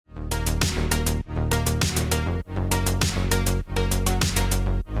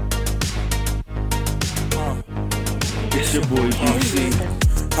It's your boy UC.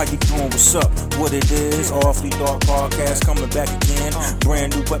 How you doing? What's up? What it is? Awfully Dark Podcast coming back again.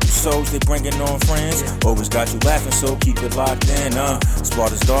 Brand new episodes, they bringing on friends. Always got you laughing, so keep it locked in.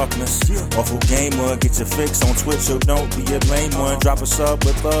 Sparta's Darkness, Awful Gamer. Get your fix on Twitch, so don't be a lame one. Drop a sub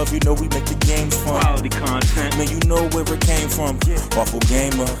with love, you know we make the games fun. Quality content, man, you know where it came from. Awful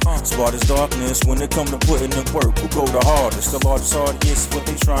Gamer, Sparta's Darkness. When it come to putting in work, who go the hardest? The largest audience, what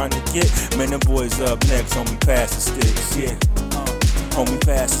they trying to get. Man, them boys up next, homie, pass the sticks, yeah. Homie,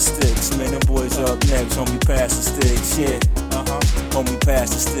 pass the sticks. Man, them boys up next. Homie, pass the sticks. Yeah. Homie,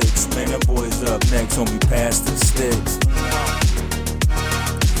 pass the sticks. Man, them boys up next. Homie, pass the sticks.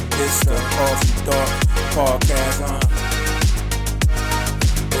 It's the Awfully Dark Podcast.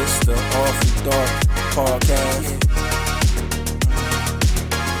 It's the Awfully Dark Podcast.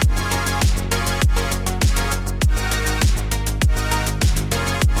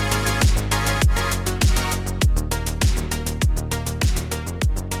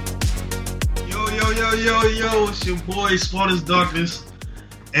 Yo, it's your boy Sparta's Darkness,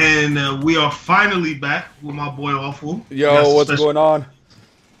 and we are finally back with my boy Awful. Yo, what's going on?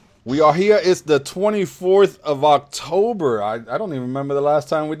 We are here. It's the 24th of October. I don't even remember the last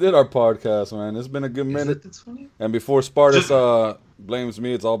time we did our podcast, man. It's been a good minute. Is it the 20th? And before Spartus blames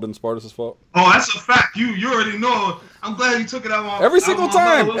me, it's all been Spartus' fault. Oh, that's a fact. You already know. I'm glad you took it out. Every single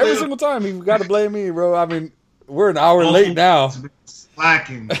time, you got to blame me, bro. I mean, we're an hour late now.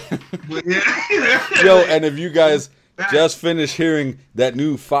 Slacking. Yo, and if you guys just finished hearing that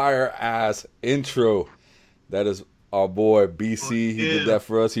new fire ass intro, that is our boy BC. He did that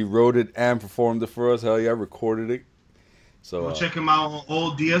for us. He wrote it and performed it for us. Hell yeah, recorded it. So check him out on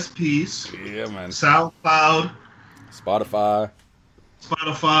all DSPs. Yeah, man. SoundCloud, Spotify.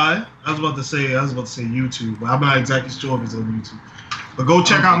 I was about to say YouTube, but I'm not exactly sure if it's on YouTube. But go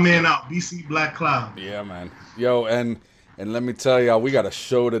check our man out, BC Black Cloud. Yeah, man. Yo, and let me tell y'all, we got a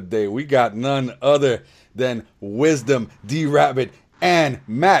show today. We got none other than Wisdom, D-Rabbit, and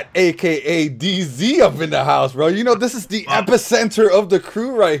Matt, a.k.a. DZ, up in the house, bro. You know, this is the epicenter of the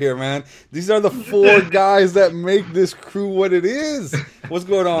crew right here, man. These are the four guys that make this crew what it is. What's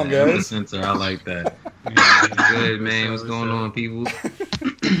going on, guys? Epicenter, I like that. Good, man. What's going on, people?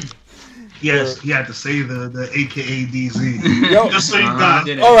 Yes, he had to say the AKA DZ. Yo, just so you got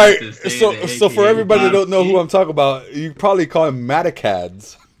it. All right, so for everybody that don't know who I'm talking about, you probably call him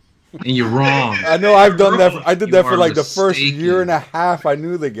Matacads. And you're wrong. I know I've done that. I did that for like the first year and a half. I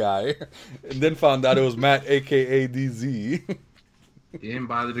knew the guy, and then found out it was Matt, AKA DZ. Didn't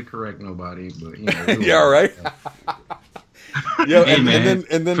bother to correct nobody, but you know. Yeah, right. Yo, hey,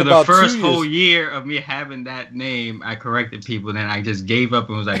 and then for about the first 2 years, whole year of me having that name, I corrected people. Then I just gave up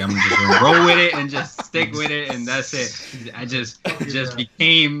and was like, I'm just gonna roll with it and just stick with it, and that's it. I just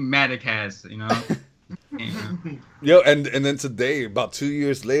became Matacast, you know. Yo, and then today, about 2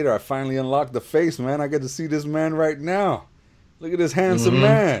 years later, I finally unlocked the face, man. I get to see this man right now. Look at this handsome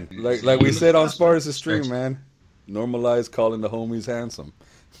man. Like we said on Spartus' stream, man. Normalize calling the homies handsome.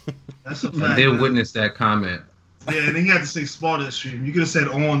 That's a fact. I did witness that comment. Yeah, and then he had to say Sparta stream. You could have said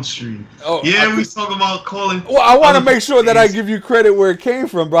on stream. Oh, yeah, we talking about calling. Well, I want to make sure that I give you credit where it came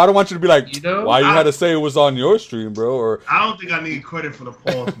from, bro. I don't want you to be like, why you had to say it was on your stream, bro? Or I don't think I need credit for the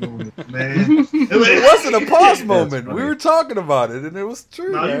pause moment, man. It wasn't a pause moment. We were talking about it, and it was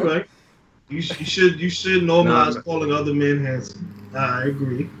true. No, you're right. You should normalize calling other men handsome. I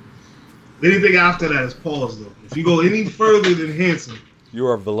agree. Anything after that is pause, though. If you go any further than handsome, you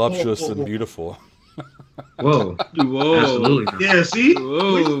are voluptuous and beautiful. Whoa. Absolutely not. Yeah, see?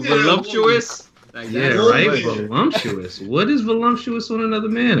 Whoa, voluptuous? Like that, right? Voluptuous. What is voluptuous on another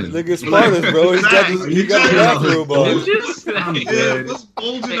man? Look at Spartus, bro. He got the bathrobe on. Yeah, what's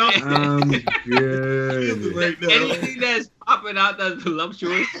bulging out? I'm good. Right now. Anything that's popping out that's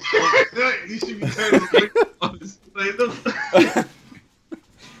voluptuous. He should be turning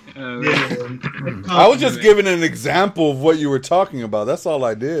I was just giving an example of what you were talking about. That's all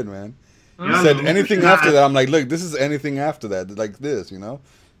I did, man. You said anything after that. I'm like, look, this is anything after that, like this, you know.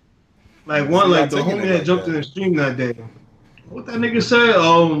 Like the homie that jumped in the stream that day. What that nigga said?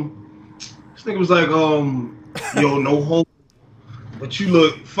 This nigga was like, yo, no homo, but you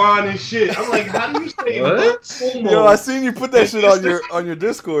look fine as shit. I'm like, how do you say what? Homo? Yo, I seen you put that shit on your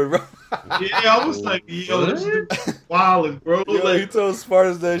Discord, bro. Yeah, I was like, yo, this is wild, bro. Yo, like, he told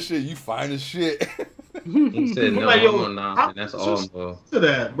Spartus that shit. You fine as shit. He said no, like, I'm not. That's all, bro. To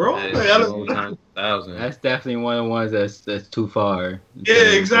that, bro. That's definitely one of the ones that's too far. Yeah,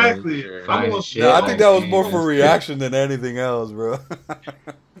 exactly. I think that was more for reaction than anything else, bro.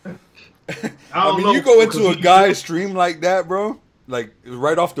 I mean, you go into a guy's stream like that, bro. Like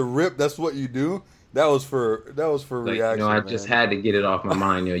right off the rip, that's what you do. That was for Like, reaction. I just had to get it off my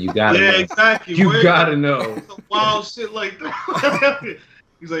mind. You gotta know. Exactly. You gotta know. Some wild shit like that.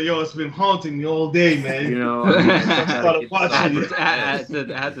 He's like, yo, it's been haunting me all day, man. I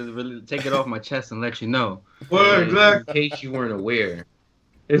had to really take it off my chest and let you know. Well, exactly. In case you weren't aware.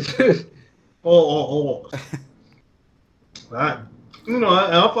 Oh. I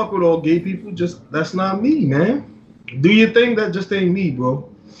fuck with all gay people. Just that's not me, man. Do your thing. That just ain't me, bro.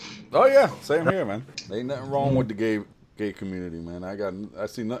 Oh yeah, same here, man. Ain't nothing wrong with the gay community, man. I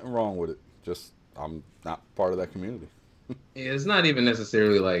see nothing wrong with it. Just I'm not part of that community. Yeah, it's not even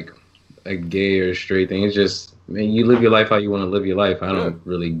necessarily like a gay or straight thing. It's just, man, you live your life how you want to live your life. I don't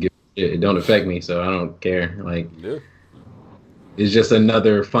really give a shit. It don't affect me, so I don't care. Like, it's just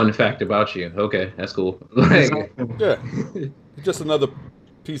another fun fact about you. Okay, that's cool. Like, it's just another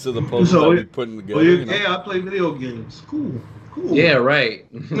piece of the puzzle that you're putting together. Yeah, I play video games. Cool. Yeah, right.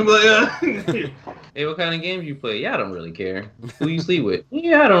 Hey, what kind of games you play? Yeah, I don't really care. Who you sleep with?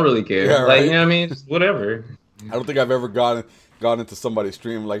 Yeah, I don't really care. Yeah, right. Like, you know what I mean? Just whatever. I don't think I've ever gone into somebody's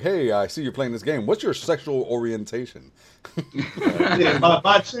stream like, hey, I see you're playing this game. What's your sexual orientation?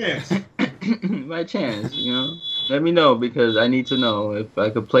 By chance. By chance, Let me know because I need to know if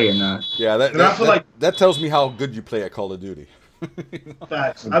I could play or not. Yeah, that tells me how good you play at Call of Duty.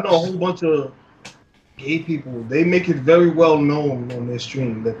 Facts. I know a whole bunch of gay people. They make it very well known on their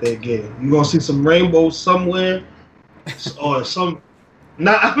stream that they're gay. You're gonna see some rainbows somewhere, or some.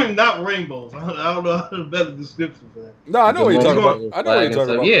 Not rainbows. I don't know how to better description for that. No, I know what you're talking about. I know what you're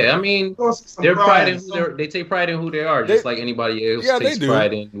talking about. Yeah, I mean, they take pride in who they are, just like anybody else takes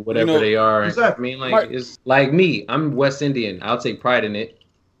pride in whatever they are. Exactly. I mean, like it's like me. I'm West Indian. I'll take pride in it.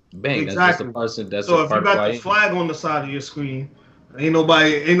 Bang. Exactly. That's just a person. That's so a if part you got of the flag on the side of your screen, ain't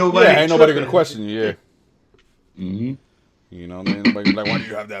nobody gonna question you. Yeah. Mm-hmm. Nobody's like, why do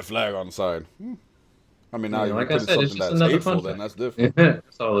you have that flag on the side? I mean, now you're putting something that's hateful, then that's different.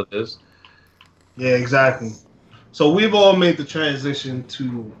 That's all it is. Yeah, exactly. So we've all made the transition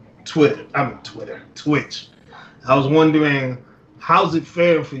to Twitch. I was wondering, how's it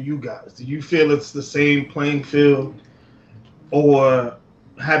fair for you guys? Do you feel it's the same playing field, or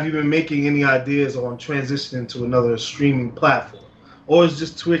have you been making any ideas on transitioning to another streaming platform, or is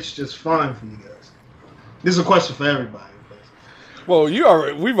just Twitch just fine for you guys? This is a question for everybody. Well,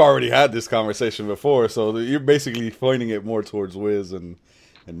 we've already had this conversation before, so you're basically pointing it more towards Wiz and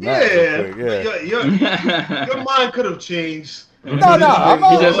Matt. Your mind could have changed. No,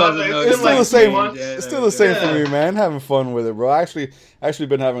 it's still the same. It's still the same for me, man. Having fun with it, bro. I actually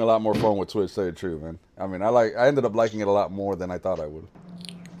been having a lot more fun with Twitch. To tell you the truth, man. I mean, I ended up liking it a lot more than I thought I would.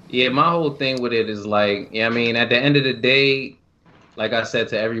 Yeah, my whole thing with it is like, I mean, at the end of the day, like I said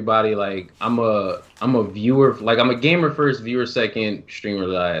to everybody, like I'm a viewer, like I'm a gamer first, viewer second, streamer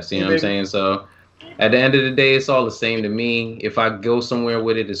last. You know what I'm saying? So at the end of the day, it's all the same to me. If I go somewhere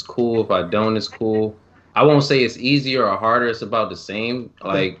with it, it's cool. If I don't, it's cool. I won't say it's easier or harder. It's about the same.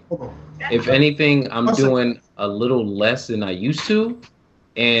 Like if anything, I'm doing a little less than I used to,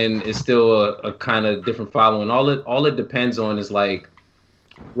 and it's still a kind of different following. All it depends on is like.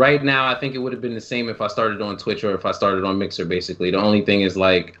 Right now, I think it would have been the same if I started on Twitch or if I started on Mixer, basically. The only thing is,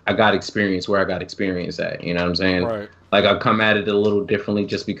 like, I got experience where I got experience at. You know what I'm saying? Right. Like, I've come at it a little differently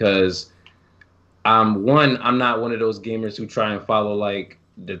just because, I'm not one of those gamers who try and follow, like,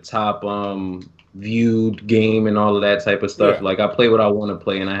 the top viewed game and all of that type of stuff. Yeah. Like, I play what I want to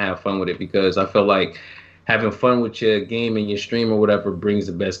play and I have fun with it because I feel like having fun with your game and your stream or whatever brings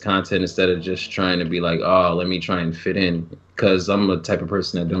the best content instead of just trying to be like, oh, let me try and fit in. Because I'm the type of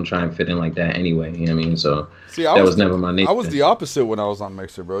person that don't try and fit in like that anyway. You know what I mean? So that was never my nature. I was the opposite when I was on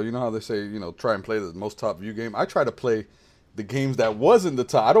Mixer, bro. You know how they say, try and play the most top viewed game? I try to play the games that wasn't the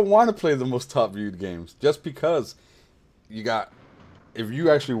top. I don't want to play the most top viewed games just because if you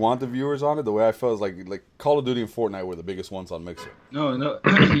actually want the viewers on it, the way I felt is like Call of Duty and Fortnite were the biggest ones on Mixer. No,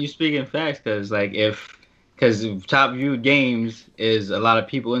 you speaking facts because because top viewed games is a lot of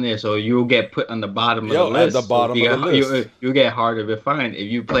people in there, so you'll get put on the bottom of the list. At the bottom of the list. You'll get harder to find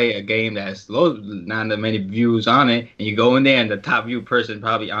if you play a game that's low, not that many views on it, and you go in there and the top viewed person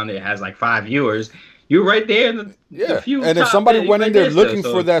probably on there has like 5 viewers. You're right there in the few. And if somebody went in there looking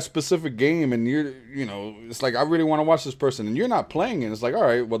for that specific game, and it's like I really want to watch this person, and you're not playing it, it's like all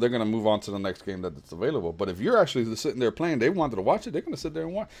right, well they're gonna move on to the next game that's available. But if you're actually sitting there playing, they wanted to watch it, they're gonna sit there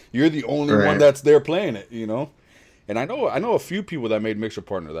and watch. You're the only one that's there playing it, And I know a few people that made Mixer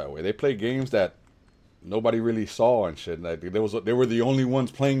Partner that way. They play games that nobody really saw and shit. Like they were the only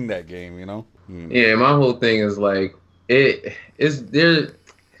ones playing that game, Yeah, my whole thing is like it is there.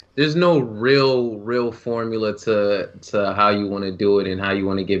 there's no real formula to how you want to do it and how you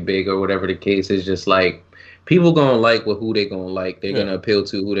want to get big or whatever the case is. Just like people gonna like who they gonna like. They're gonna appeal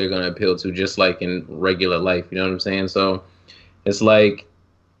to who they're gonna appeal to, just like in regular life. You know what I'm saying? So it's like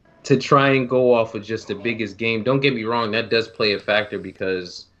to try and go off of just the biggest game. Don't get me wrong, that does play a factor,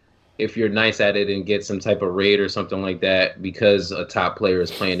 because if you're nice at it and get some type of raid or something like that because a top player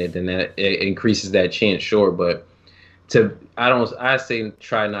is playing it, then that it increases that chance, sure. But I say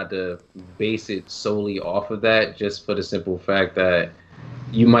try not to base it solely off of that, just for the simple fact that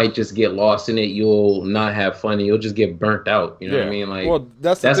you might just get lost in it. You'll not have fun. You'll just get burnt out. You know what I mean? Like, well,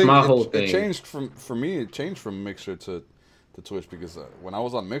 that's my whole thing. It changed for me. It changed from Mixer to Twitch, because when I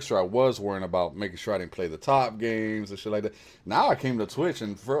was on Mixer, I was worrying about making sure I didn't play the top games and shit like that. Now I came to Twitch,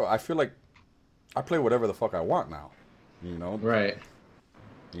 and I feel like I play whatever the fuck I want now. You know? Right.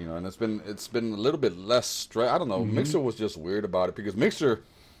 You know, and it's been a little bit less stress. I don't know. Mm-hmm. Mixer was just weird about it, because Mixer,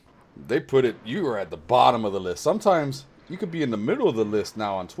 they put it, you were at the bottom of the list. Sometimes you could be in the middle of the list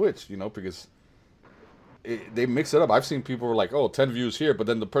now on Twitch, you know, because they mix it up. I've seen people were like, 10 views here, but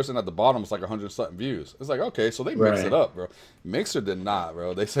then the person at the bottom is like 100-something views. It's like, okay, so they mixed it up, bro. Mixer did not,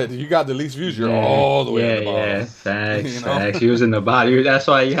 bro. They said, you got the least views, you're all the way at the bottom. Yeah, facts, facts. He was in the bottom. That's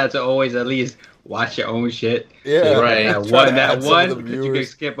why you had to always at least watch your own shit. Yeah, right. That one, you could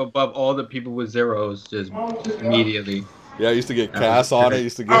skip above all the people with zeros just immediately. Yeah, I used to get Cass on it.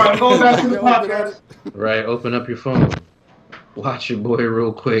 Used to get. All right, go back to the podcast. Right, open up your phone. Watch your boy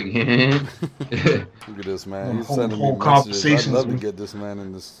real quick. Look at this man. He's sending me messages. I'd love to get this man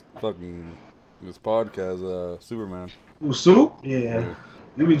in this podcast, Superman. Who, Soup? Yeah.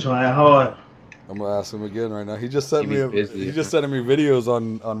 You be trying hard. I'm gonna ask him again right now. He just sent me sending me videos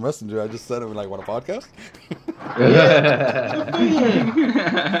on Messenger. I just sent him like, want a podcast?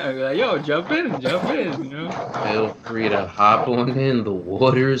 Like, yo, jump in, you know. Feel free to hop on in. The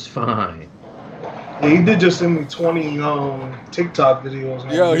water's fine. Yeah, he did just send me 20 TikTok videos.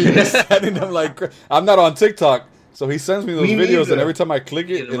 Man. Yo, he's sending them like I'm not on TikTok, so he sends me those videos, and every time I click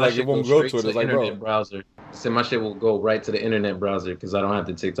it, it won't go to it. It's like, bro, browser. So my shit will go right to the internet browser because I don't have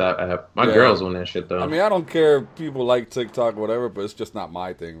the TikTok app. My girl's on that shit though. I mean, I don't care if people like TikTok or whatever, but it's just not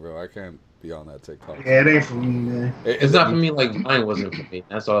my thing, bro. I can't be on that TikTok. Yeah, it ain't for me, man. It's not for me. Like Vine wasn't for me.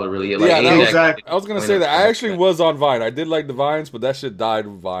 That's all it really is. Like, yeah, exactly. I was gonna say that I actually was on Vine. I did like the Vines, but that shit died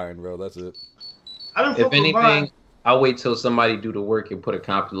with Vine, bro. That's it. If anything, I'll wait till somebody do the work and put a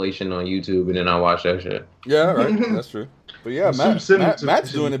compilation on YouTube, and then I'll watch that shit. Yeah, right. That's true. But yeah,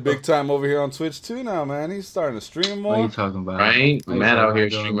 Matt's doing it big time over here on Twitch too now, man. He's starting to stream more. What are you talking about? Right? Matt out here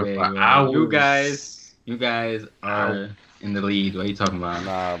streaming for hours. You guys are in the lead. What are you talking about?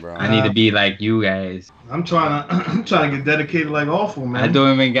 Nah, bro. I need to be like you guys. I'm trying to get dedicated like Awful, man. I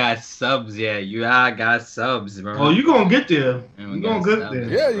don't even got subs yet. I got subs, bro. Oh, you gonna get there. You gonna get there.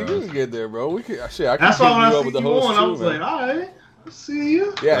 Yeah, you can get there, bro. We can. Shit, I can. That's why when I see the you on, I was man. like, all right. See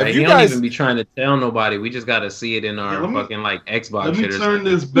you. Yeah, if you don't even be trying to tell nobody. We just gotta see it in our fucking like Xbox. Let me shit turn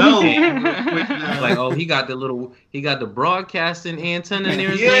this bell. Like, oh, he got the broadcasting antenna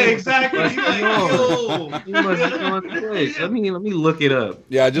there. Yeah, exactly. He must be on Twitch. Let me look it up.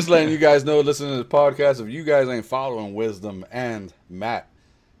 Yeah, just letting you guys know, listening to the podcast, if you guys ain't following Wisdom and Matt,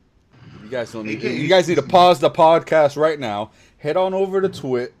 you guys need to pause the podcast right now. Head on over to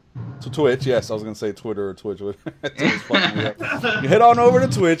Twitch. Yes, I was gonna say Twitter or Twitch. You head on over to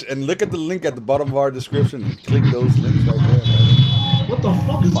Twitch and look at the link at the bottom of our description and click those links right there, man. What the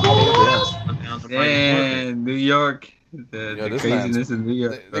fuck is going on? Damn, New York. The craziness in New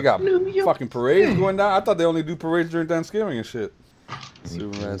York. They got fucking parades going down. I thought they only do parades during Thanksgiving and shit.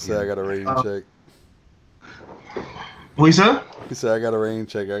 Superman said I got a rain check. What you said? He said I got a rain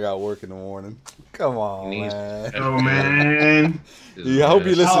check. I got work in the morning. Come on, man. Oh, man. Yeah, I hope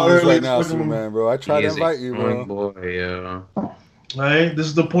you listen to this right now, Superman, bro. I tried to invite you, bro. Boy, yeah. All right, this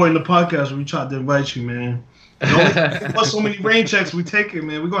is the point in the podcast where we tried to invite you, man. What's so many rain checks we taking,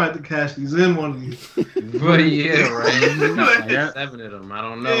 man? We're going to have to cash these in one of these. But yeah, right. 7 of them. I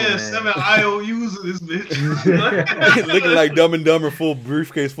don't know, man. 7 IOUs of this bitch. Looking like Dumb and Dumber, full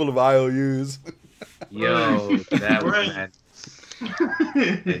briefcase full of IOUs. Yo, that was mad.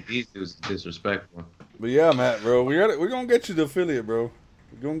 These dudes disrespectful. But yeah, Matt, bro, we're gonna get you the affiliate, bro.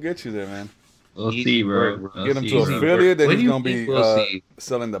 We're gonna get you there, man. We'll see, bro. Get him to affiliate, then he's gonna be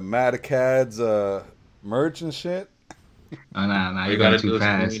selling the Madacads merch and shit. Oh, nah, you're going too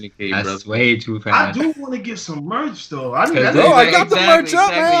fast. That's way too fast. I do want to get some merch though. I got the merch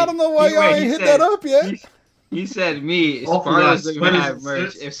up, man. I don't know why y'all ain't hit that up yet. He said me. Awful Sparta's lot. gonna have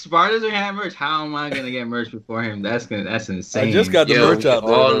merch. If Sparta's gonna have merch, how am I gonna get merch before him? That's insane. I just got the Yo, merch out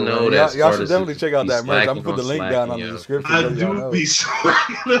there. all though, know man. that Y'all should Spartacus definitely check out be that merch. I'm slacking gonna put the on link down on slacking, the yo. description. I let y'all know. do be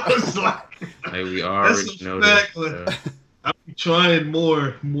slacking. Like we That's already a know fact. that. I be trying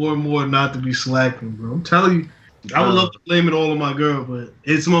more and more not to be slacking, bro. I'm telling you, I would love to blame it all on my girl, but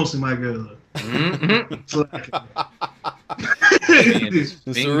it's mostly my girl. Slacking.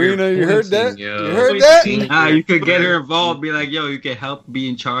 Serena, you heard that? Yo. You heard that? Nah, you could get her involved. Be like, yo, you can help be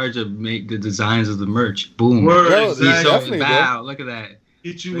in charge of make the designs of the merch. Boom. Word, Yo, Be so definitely, bro. wow. Look at that.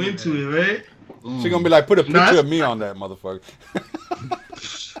 Get you into it, right? Boom. She gonna be like, put a picture Nah, of me on that motherfucker.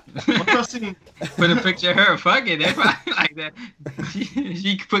 I'm trusting. Put a picture of her. Fuck it. They probably like that.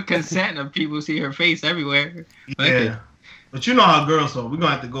 She put consent of people see her face everywhere. Fuck it. Yeah, but you know how girls are. We're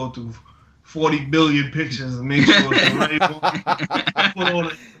gonna have to go through 40 billion pictures and make sure it's the right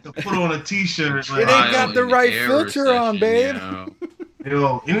one. Put on a t-shirt. It ain't got the right filter on, babe.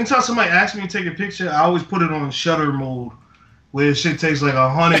 Yo, anytime somebody asks me to take a picture, I always put it on shutter mode, where shit takes like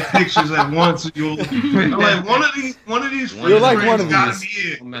 100 pictures at once. I'm like, one of these. You're like one of gotta these. be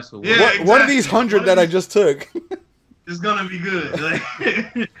it. Don't mess with Yeah, what? exactly. One of these 100 that I just took. It's gonna be good. Like,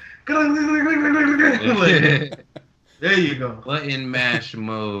 there you go. Button mash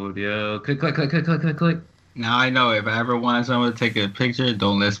mode, yo. Click, click, click, click, click, click, click. Now I know if I ever want someone to take a picture,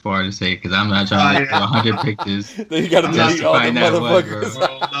 don't let Sparta say it because I'm not trying to take 100 pictures. Then you gotta I'm delete all the justifying that one, motherfuckers.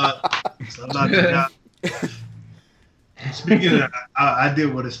 I'm not doing that. Speaking of that, I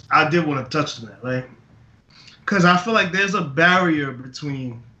did want to touch on that, right? Because I feel like there's a barrier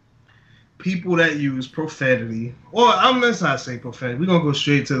between people that use profanity, or let's not say profanity. We're gonna go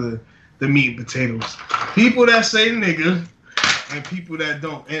straight to the meat and potatoes. People that say nigga and people that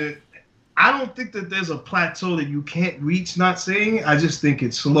don't. And I don't think that there's a plateau that you can't reach not saying it. I just think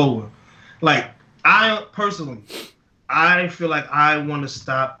it's slower. Like, I personally, I feel like I want to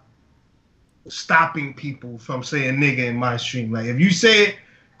stop stopping people from saying nigga in my stream. Like, if you say it,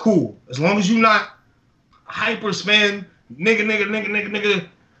 cool. As long as you're not hyper spam nigga,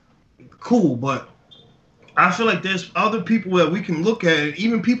 cool. But I feel like there's other people that we can look at,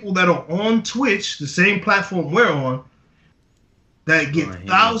 even people that are on Twitch, the same platform we're on, that get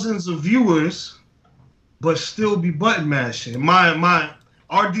thousands of viewers, but still be button mashing. My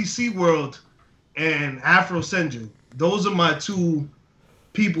RDC World and Afro Senju, those are my two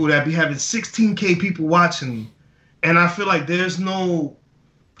people that be having 16K people watching me, and I feel like there's nothing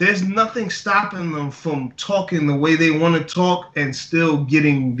stopping them from talking the way they want to talk and still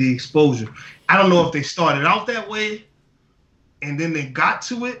getting the exposure. I don't know if they started out that way and then they got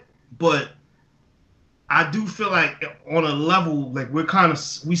to it, but I do feel like on a level, like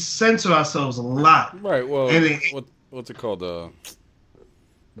we censor ourselves a lot. Right. Well, And what's it called?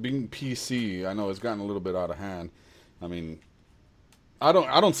 Being PC, I know it's gotten a little bit out of hand. I mean, I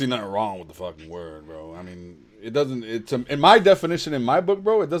don't see nothing wrong with the fucking word, bro. I mean, it doesn't. It's in my definition in my book,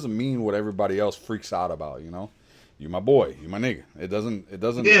 bro. It doesn't mean what everybody else freaks out about. You know, you my boy, you my nigga. It doesn't.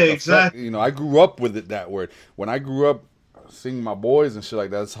 Yeah, affect, exactly. You know, I grew up with it that word. When I grew up seeing my boys and shit like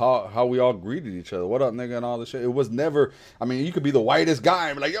that, that's how we all greeted each other. What up, nigga, and all this shit. It was never. I mean, you could be the whitest guy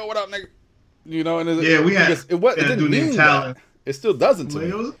and be like, yo, what up, nigga. You know, and it didn't mean that. It still doesn't to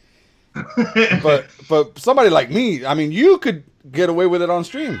me. but somebody like me, I mean, you could get away with it on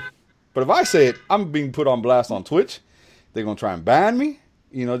stream. But if I say it, I'm being put on blast on Twitch. They're going to try and ban me,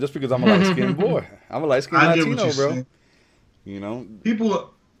 you know, just because I'm a light-skinned boy. I'm a light-skinned Latino, bro. Saying. You know?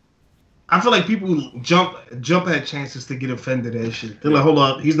 I feel like people jump at chances to get offended at shit. They're like, hold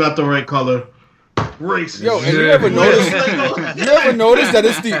on, he's not the right color. Racist. Yo, and you ever notice that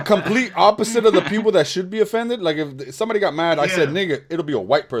it's the complete opposite of the people that should be offended? Like, if somebody got mad, I said nigga, it'll be a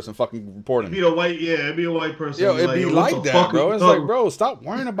white person fucking reporting. It'd be a white person. Yo, it'd be like that, bro. It's like, bro, stop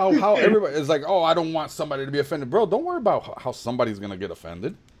worrying about how everybody... It's like, oh, I don't want somebody to be offended. Bro, don't worry about how somebody's going to get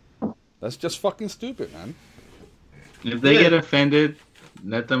offended. That's just fucking stupid, man. If they get offended,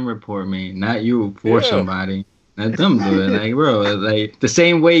 let them report me, not you for somebody. Let them do it, like, bro. Like the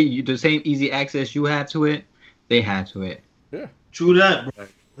same easy access you have to it, they have to it. Yeah, true that, bro.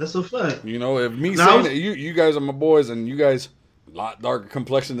 That's a fact. You know, if me saying it, you guys are my boys, and you guys a lot darker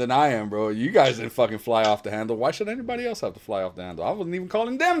complexion than I am, bro. You guys didn't fucking fly off the handle. Why should anybody else have to fly off the handle? I wasn't even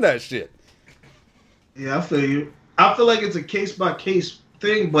calling them that shit. Yeah, I feel you. I feel like it's a case by case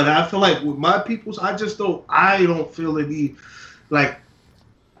thing, but I feel like with my peoples, I don't feel the need like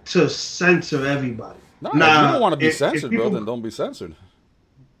to censor everybody. No, if you don't want to be censored, bro, then don't be censored.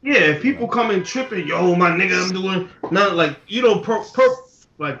 Yeah, if people come in tripping, yo, my nigga, I'm doing nothing like, you know,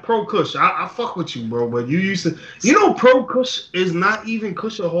 like Pro Kush. I fuck with you, bro. But you used to, Pro Kush is not even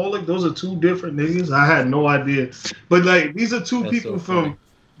Kushaholic. Those are two different niggas. I had no idea. But like, these are two people from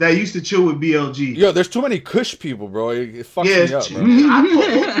that used to chill with BLG. Yo, there's too many Kush people, bro. It fucks me up, bro.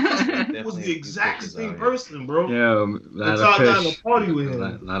 I thought it was the exact same person, bro. Yo, a lot of Kush. Party with him.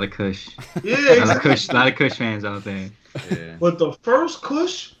 A lot of Kush. Yeah, exactly. A lot of Kush fans out there. Yeah. But the first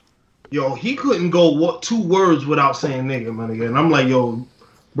Kush, yo, he couldn't go 2 words without saying nigga, my nigga. And I'm like, yo,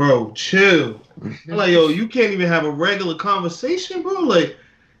 bro, chill. I'm like, yo, you can't even have a regular conversation, bro. Like,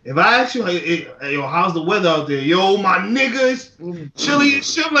 if I ask you, like, hey, yo, how's the weather out there? Yo, my niggas, chilly and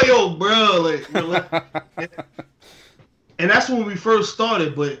shit. I'm like, yo, bro, like, and that's when we first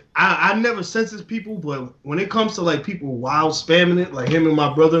started. But I never censored people. But when it comes to like people wild spamming it, like him and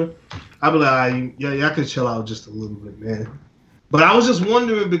my brother, I be like, yeah, I could chill out just a little bit, man. But I was just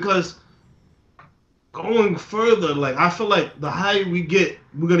wondering because going further, like I feel like the higher we get,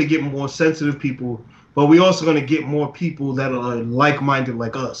 we're gonna get more sensitive people. But we also going to get more people that are like-minded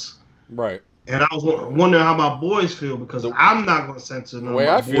like us. Right. And I was wondering how my boys feel because I'm not going to censor them. The way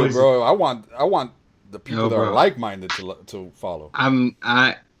I feel, bro, I want the people that are like-minded to follow. I'm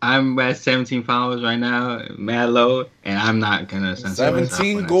at 17 followers right now, mad low, and I'm not going to censor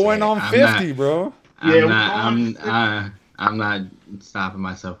 17 going on 50, bro. I'm not stopping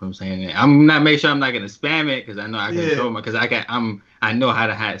myself from saying it. I'm not make sure I'm not gonna spam it because I know I can control my because I know how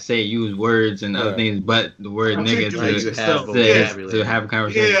to use words and other things, but the word nigga to have a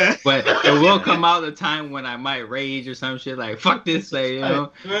conversation. Yeah. But it will come out the time when I might rage or some shit like fuck this, like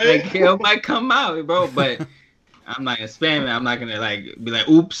like it might come out, bro. But I'm not gonna spam it. I'm not gonna like be like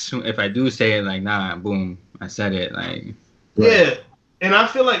oops if I do say it like nah, boom, I said it like. Yeah, and I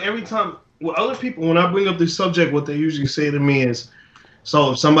feel like every time. Well, other people, when I bring up this subject, what they usually say to me is,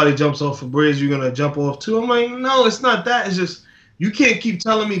 so if somebody jumps off a bridge, you're going to jump off too? I'm like, no, it's not that. It's just, you can't keep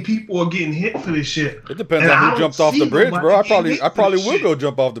telling me people are getting hit for this shit. It depends on who jumped off the bridge, bro. I probably will go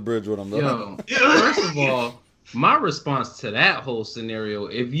jump off the bridge with them, though. Yo, first of all, my response to that whole scenario,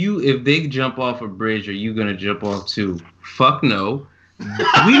 if they jump off a bridge, are you going to jump off too? Fuck no.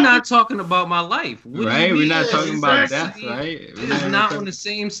 We're not talking about my life. Right? We're not talking about death, right? It's not on the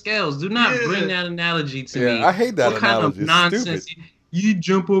same scales. Do not bring that analogy to me. I hate that what analogy. Kind of nonsense. You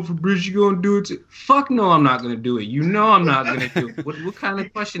jump off a bridge, you gonna do it too? Fuck no, I'm not gonna do it. You know I'm not gonna do it. What kind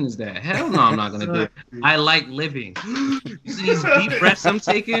of question is that? Hell no, I'm not gonna do it. I like living. You see these deep breaths I'm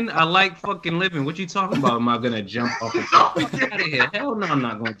taking? I like fucking living. What you talking about? Am I gonna jump off a bridge? Get out of here. Hell no, I'm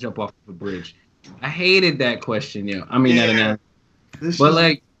not gonna jump off a bridge. I hated that question, yo. I mean that analogy. But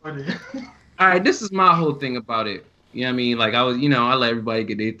like, all right, this is my whole thing about it. You know what I mean? Like I was, I let everybody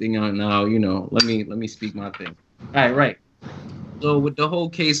get their thing on now. Let me speak my thing. All right. So with the whole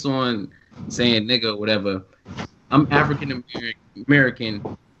case on saying nigga or whatever, I'm African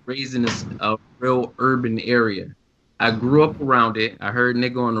American, raised in a real urban area. I grew up around it. I heard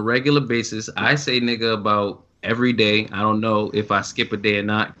nigga on a regular basis. I say nigga about every day. I don't know if I skip a day or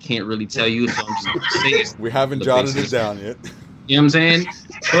not. Can't really tell you. So I'm just gonna say it. We haven't jotted it down yet. You know what I'm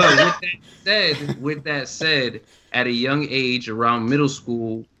saying? But with that said, at a young age, around middle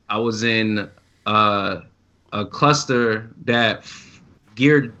school, I was in a cluster that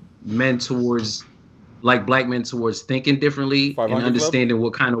geared men towards, like black men towards thinking differently and understanding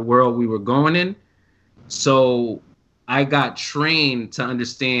what kind of world we were going in. So I got trained to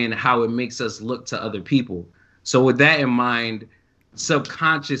understand how it makes us look to other people. So with that in mind,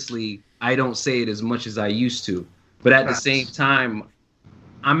 subconsciously, I don't say it as much as I used to. But at the same time,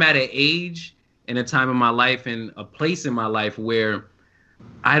 I'm at an age and a time in my life and a place in my life where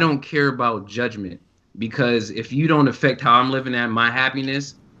I don't care about judgment. Because if you don't affect how I'm living at my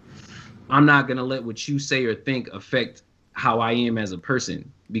happiness, I'm not going to let what you say or think affect how I am as a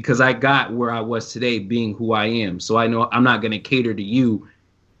person. Because I got where I was today being who I am. So I know I'm not going to cater to you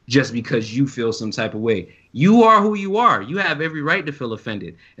just because you feel some type of way. You are who you are. You have every right to feel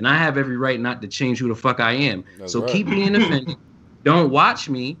offended. And I have every right not to change who the fuck I am. That's so right. Keep being offended. Don't watch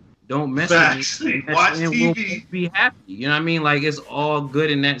me. Don't mess with me. Watch TV. We'll be happy. You know what I mean? Like, it's all good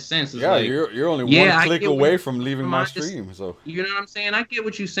in that sense. It's like, you're only one click away from leaving my stream. So you know what I'm saying? I get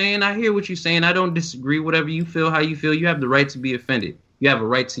what you're saying. I hear what you're saying. I don't disagree. Whatever you feel, how you feel, you have the right to be offended. You have a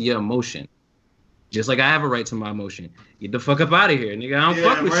right to your emotion. Just like I have a right to my emotion. Get the fuck up out of here, nigga. I don't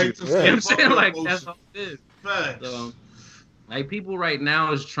fuck with you. You know what I'm saying? Like, that's all it is. So, like, people right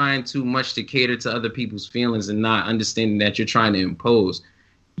now is trying too much to cater to other people's feelings and not understanding that you're trying to impose.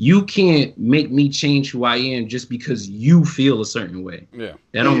 You can't make me change who I am just because you feel a certain way. Yeah.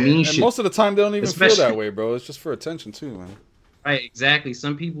 That don't mean shit. Most of the time, they don't even feel that way, bro. It's just for attention, too, man. Right, exactly.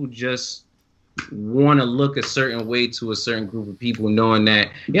 Some people just want to look a certain way to a certain group of people, knowing that,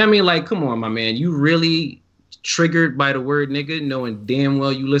 you know what I mean? Like, come on, my man. You really triggered by the word nigga, knowing damn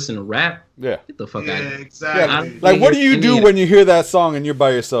well you listen to rap? Yeah. Get the fuck out of here. Exactly. Like, what do you do when you hear that song and you're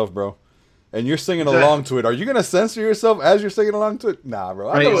by yourself, bro? And you're singing along to it. Are you going to censor yourself as you're singing along to it? Nah,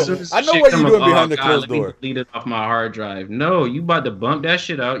 bro. I know what you're doing behind the closed door. Delete it off my hard drive. No, you about to bump that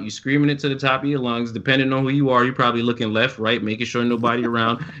shit out. You screaming it to the top of your lungs. Depending on who you are, you're probably looking left, right, making sure nobody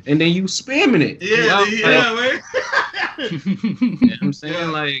around. And then you spamming it. Man. You know what I'm saying?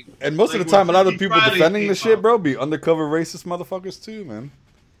 Like, and most of the time, a lot of people defending the shit, bro, be undercover racist motherfuckers too, man.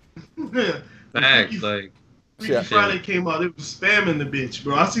 Facts, like. Freaky Friday came out, it was spamming the bitch,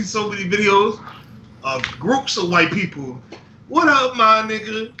 bro. I see so many videos of groups of white people. What up, my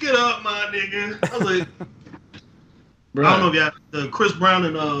nigga? Get up, my nigga. I was like, bro. I don't know if y'all, the Chris Brown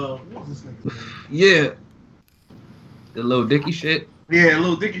and what was this nigga? Yeah. The Lil Dicky shit? Yeah,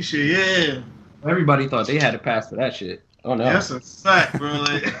 Lil Dicky shit, yeah. Everybody thought they had a pass for that shit. Oh no. Yeah, that's a fact, bro.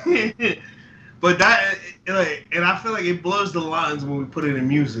 Like, but that, like, and I feel like it blurs the lines when we put it in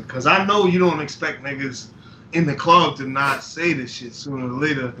music, because I know you don't expect niggas in the club to not say this shit sooner or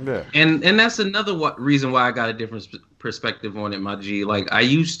later. Yeah. And that's another reason why I got a different perspective on it, my G. Like, I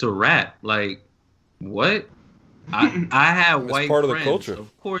used to rap. Like, what? I had white part friends. Of the culture.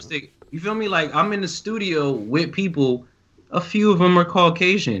 Of course, you feel me? Like, I'm in the studio with people. A few of them are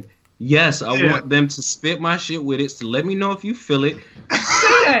Caucasian. Yes, I want them to spit my shit with it to let me know if you feel it.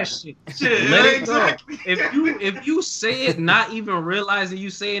 Say that shit. Let it go. If you say it, not even realizing you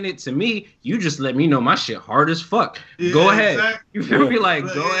saying it to me, you just let me know my shit hard as fuck. Yeah, go ahead. Exactly. You feel me? Like,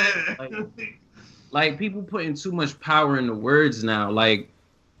 go ahead. Like, people putting too much power in the words now. Like,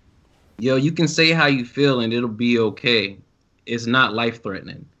 yo, you can say how you feel and it'll be okay. It's not life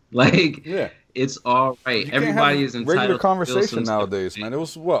threatening. Like, yeah. It's all right. Everybody is entitled regular to conversation nowadays, man. It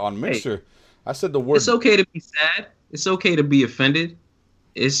was what on Mixer. Hey, I said the word. It's okay to be sad. It's okay to be offended.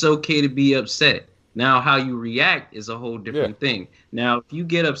 It's okay to be upset. Now, how you react is a whole different thing. Now, if you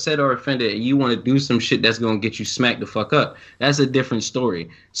get upset or offended and you want to do some shit that's gonna get you smacked the fuck up, that's a different story.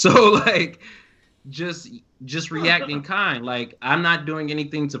 So, like, just react in kind. Like, I'm not doing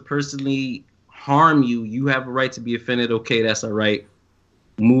anything to personally harm you. You have a right to be offended. Okay, that's all right.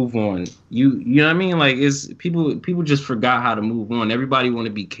 Move on. You know what I mean? Like, it's people just forgot how to move on. Everybody want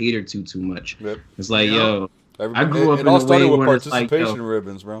to be catered to too much. Yep. It's like, yo, I grew up it in all a started way with where participation it's like,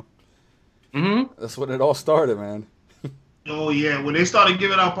 ribbons, bro. Mm-hmm. That's what it all started, man. Oh yeah, when they started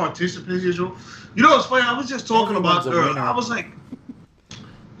giving out participation, you know what's funny? I was just talking about I was like,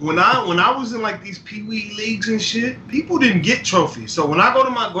 when I was in like these pee-wee leagues and shit, people didn't get trophies. So when I go to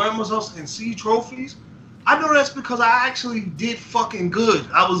my grandma's house and see trophies, I know that's because I actually did fucking good.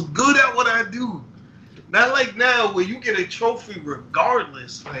 I was good at what I do. Not like now where you get a trophy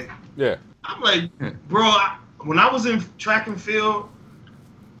regardless. Like, yeah. I'm like, bro, when I was in track and field,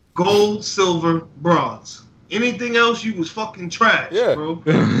 gold, silver, bronze. Anything else, you was fucking trash, bro.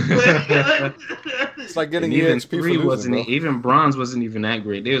 It's like getting EXP for losing, even bronze wasn't even that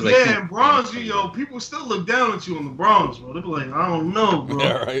great. It was like, and bronze, people still look down at you on the bronze, bro. They be like, I don't know, bro.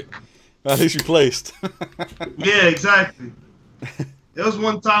 Yeah, right. At least you placed. Yeah, exactly. There was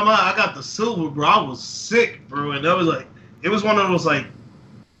one time I got the silver, bro. I was sick, bro. And that was like, it was one of those, like,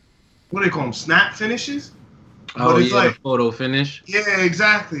 what do they call them? Snap finishes? Oh, but it's like photo finish? Yeah,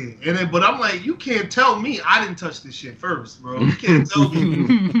 exactly. And then, but I'm like, you can't tell me I didn't touch this shit first, bro. You can't tell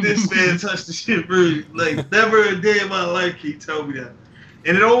me this man touched the shit first. Like, never a day in my life can you tell me that.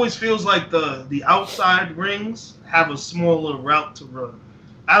 And it always feels like the outside rings have a smaller route to run.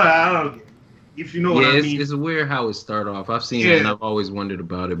 I don't get it. If you know what I mean. It's weird how it started off. I've seen it and I've always wondered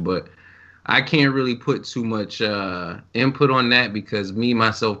about it, but I can't really put too much input on that because me,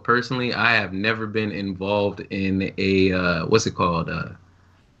 myself, personally, I have never been involved in a, what's it called?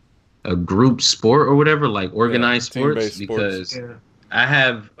 A group sport or whatever, like organized sports, because I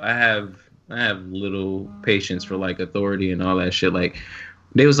have little patience for like authority and all that shit. Like,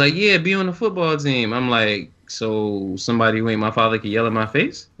 they was like, yeah, be on the football team. I'm like, so somebody who ain't my father could yell in my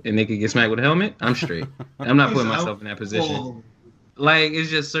face and they could get smacked with a helmet? I'm straight. I'm not putting myself in that position. Like, it's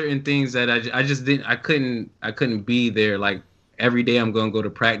just certain things that I couldn't be there. Like, every day I'm going to go to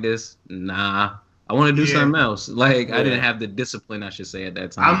practice. Nah, I want to do something else. Like, I didn't have the discipline, I should say, at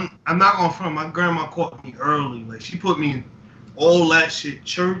that time. I'm not going to front. My grandma caught me early. Like, she put me in all that shit.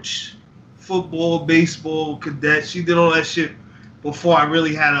 Church, football, baseball, cadet. She did all that shit before I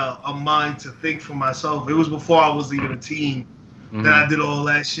really had a mind to think for myself. It was before I was even a teen that I did all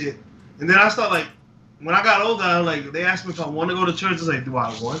that shit. And then I started, like, when I got older, they asked me if I want to go to church. I was like, do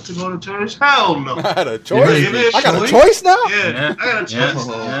I want to go to church? Hell no. I had a choice. I got a choice? choice now? Yeah, I got a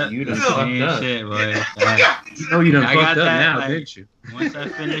choice. You done fucked up. Shit, boy. You know you done I fucked got up that, now, like, didn't you? Once I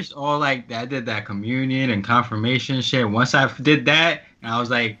finished I did that communion and confirmation shit. Once I did that, and I was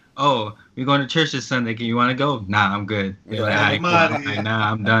like, oh, we're going to church this Sunday. You want to go? Nah, I'm good. They're like,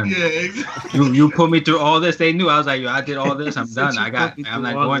 nah, I'm done. Yeah, exactly. You put me through all this. They knew. I was like, yo, I did all this. I'm done. I'm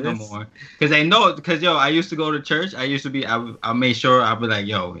not going no more. Because they know. Because yo, I used to go to church. I made sure I'd be like,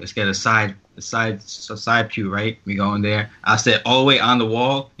 yo, let's get a side pew, right? We go in there. I sit all the way on the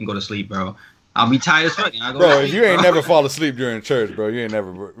wall and go to sleep, bro. I'll be tired as fuck. Bro, if you ain't never fall asleep during church, bro, you ain't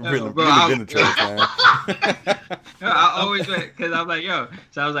never really been to church, man. I always went, because I'm like, yo.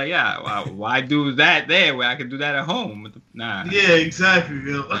 So I was like, yeah, why do that there where I can do that at home? Nah. Yeah, exactly.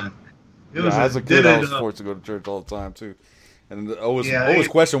 Yo. As a kid, I was forced to go to church all the time, too. And I always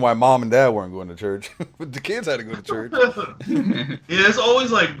questioned why mom and dad weren't going to church. But the kids had to go to church. Yeah, it's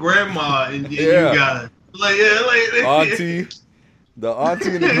always like grandma and you got it. Auntie. The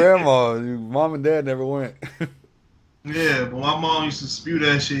auntie and the grandma, mom and dad never went. Yeah, but my mom used to spew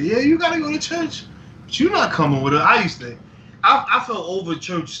that shit. Yeah, you gotta go to church, but you're not coming with her. I felt over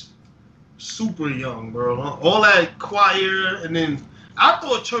church super young, bro. All that choir, and then I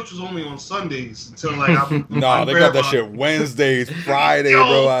thought church was only on Sundays until they got that shit Wednesdays, Friday,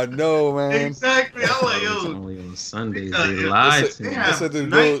 bro. I know, man. Exactly. I'm like, yo, it's only on Sundays. They lied to me. They said to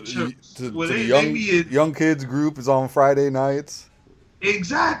go to the young kids group is on Friday nights.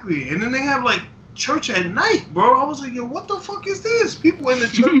 Exactly. And then they have church at night, bro. I was like, yo, what the fuck is this? People in the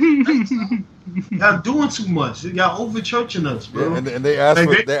church y'all doing too much. Y'all over churching us, bro. Yeah, and they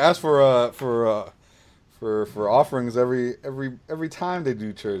ask for offerings every time they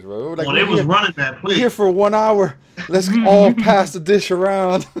do church, bro. They was running that place. We're here for 1 hour. Let's all pass the dish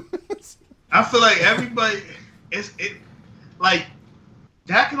around. I feel like everybody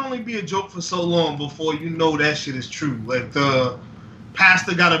that can only be a joke for so long before you know that shit is true. Like the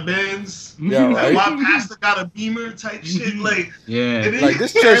pastor got a Benz, my pastor got a Beamer type shit.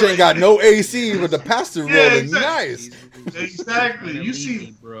 This church ain't got no AC, but the pastor rolling nice. Exactly. You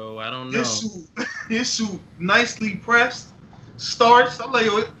see, bro, I don't know. His suit nicely pressed, starched. I'm like,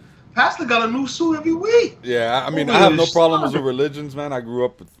 yo, pastor got a new suit every week. Yeah, I mean, I have no problems with religions, man. I grew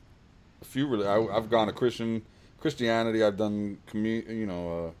up with a few. I've gone to Christianity. I've done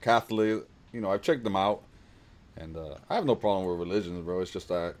Catholic. I've checked them out. And I have no problem with religions, bro. It's just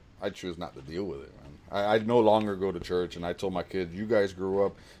that I choose not to deal with it, man. I no longer go to church, and I told my kids, you guys grew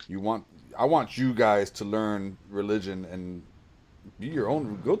up. I want you guys to learn religion and be your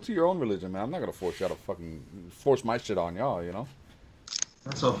own. Go to your own religion, man. I'm not gonna force y'all to fucking force my shit on y'all, you know.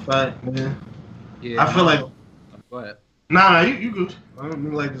 That's a fact, man. Yeah. I feel like. Go ahead. Nah, you good. I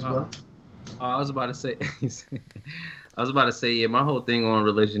don't like this, bro. I was about to say, yeah. My whole thing on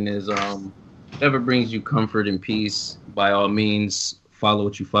religion is whatever brings you comfort and peace, by all means, follow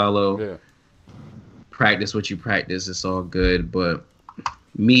what you follow. Yeah. Practice what you practice. It's all good. But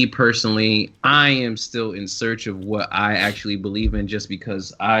me personally, I am still in search of what I actually believe in, just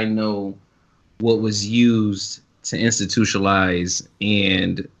because I know what was used to institutionalize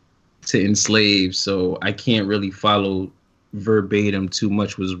and to enslave. So I can't really follow verbatim too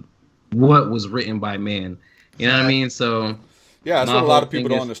much was what was written by man. You know what I mean? So... yeah, that's what a lot of people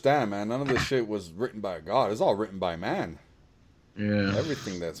don't understand, man. None of this shit was written by God. It's all written by man. Yeah.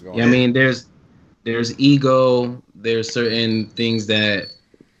 Everything that's going on. I mean, there's ego. There's certain things that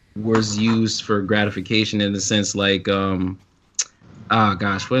was used for gratification in the sense like, what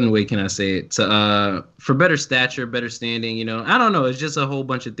way can I say it? For better stature, better standing, I don't know. It's just a whole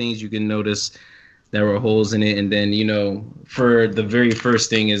bunch of things you can notice that were holes in it. And then, for the very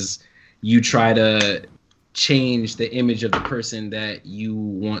first thing is you try to change the image of the person that you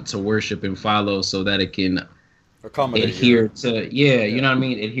want to worship and follow so that it can adhere to you know what I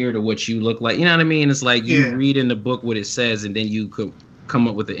mean, adhere to what you look like, you know what I mean. It's like you read in the book what it says and then you could come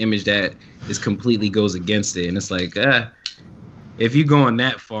up with an image that is completely goes against it, and it's like if you going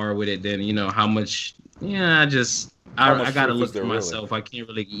that far with it, then how much I gotta look for myself. I can't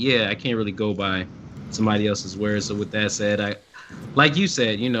really go by somebody else's words. So with that said, like you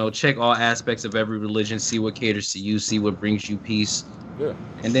said, check all aspects of every religion, see what caters to you, see what brings you peace. Yeah.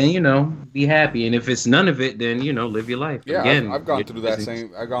 And then, be happy. And if it's none of it, then, live your life. Yeah, again, I've gone through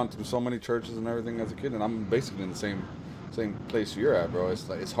I've gone through so many churches and everything as a kid, and I'm basically in the same place you're at, bro.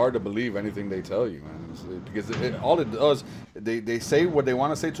 It's hard to believe anything they tell you, man. Because all it does, they say what they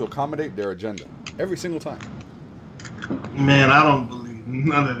want to say to accommodate their agenda. Every single time. Man, I don't believe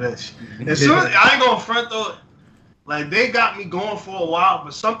none of that shit. I ain't gonna front, though. Like, they got me going for a while,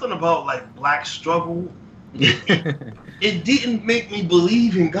 but something about, like, black struggle, it didn't make me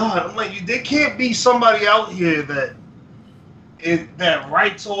believe in God. I'm like, there can't be somebody out here that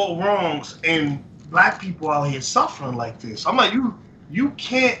rights all wrongs and black people out here suffering like this. I'm like, you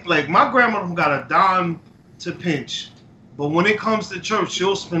can't, like, my grandmother got a dime to pinch, but when it comes to church,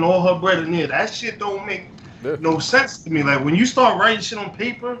 she'll spend all her bread in there. That shit don't make no sense to me. Like, when you start writing shit on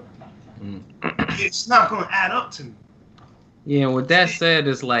paper, it's not going to add up to me. Yeah, with that said,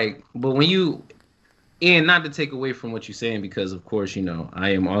 it's like, but when you, and not to take away from what you're saying, because of course, you know, I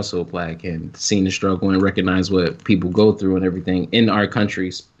am also black and seen the struggle and recognize what people go through and everything in our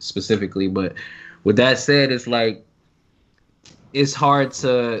country specifically. But with that said, it's like, it's hard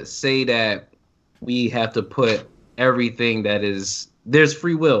to say that we have to put everything that is, there's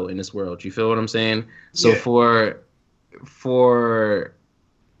free will in this world. You feel what I'm saying? So for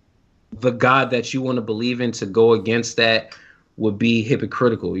the God that you want to believe in to go against that would be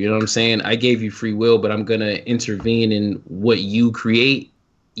hypocritical. You know what I'm saying? I gave you free will, but I'm going to intervene in what you create.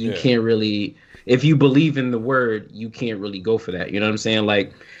 You can't really, if you believe in the word, you can't really go for that. You know what I'm saying?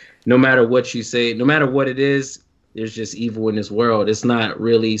 Like, no matter what you say, no matter what it is, there's just evil in this world. It's not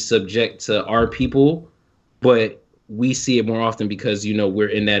really subject to our people, but we see it more often because, you know, we're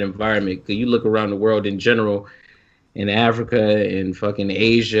in that environment. Because you look around the world in general, in Africa, in fucking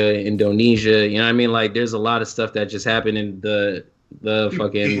Asia, Indonesia, you know what I mean? Like, there's a lot of stuff that just happened in the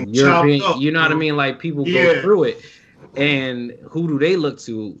fucking European, you know what I mean? Like, people go through it. And who do they look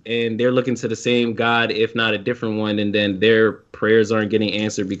to? And they're looking to the same God, if not a different one. And then their prayers aren't getting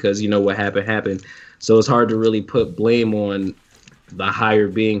answered because, you know, what happened. So it's hard to really put blame on the higher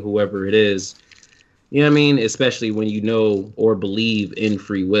being, whoever it is. You know what I mean? Especially when you know or believe in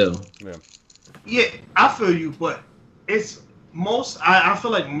free will. Yeah, I feel you, but it's most, I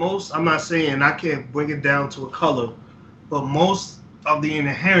feel like most, I'm not saying I can't bring it down to a color, but most of the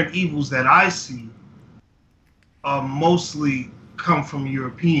inherent evils that I see mostly come from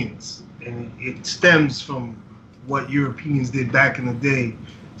Europeans. And it stems from what Europeans did back in the day,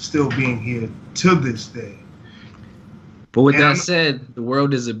 still being here to this day. But with that said, the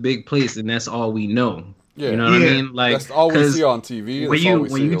world is a big place, and that's all we know. Yeah. You know what I mean? Like, that's all we see on TV. That's all we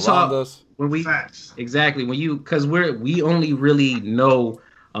see around us. Exactly, because we only really know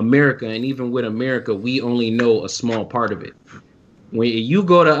America, and even with America, we only know a small part of it. When you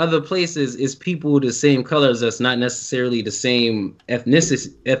go to other places, it's people the same colors. That's not necessarily the same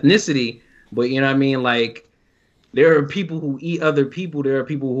ethnicity, but you know what I mean? Like, there are people who eat other people. There are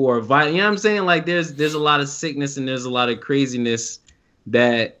people who are violent. You know what I'm saying? Like, there's a lot of sickness and there's a lot of craziness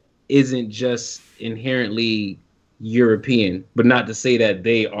that isn't just inherently European, but not to say that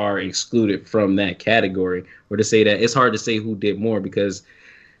they are excluded from that category, or to say that it's hard to say who did more, because,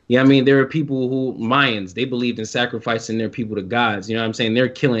 you know what I mean, there are people who, Mayans, they believed in sacrificing their people to gods. You know what I'm saying? They're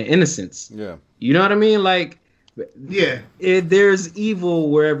killing innocents. Yeah. You know what I mean? Like, yeah, there's evil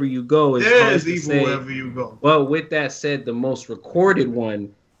wherever you go. There's evil wherever you go. Well, with that said, the most recorded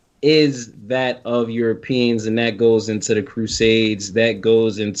one is that of Europeans, and that goes into the Crusades, that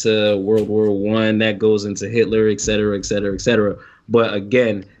goes into World War I, that goes into Hitler, et cetera, et cetera, et cetera. But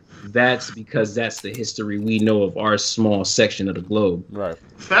again, that's because that's the history we know of our small section of the globe. Right.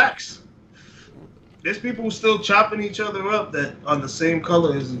 Facts. There's people who still chopping each other up that are the same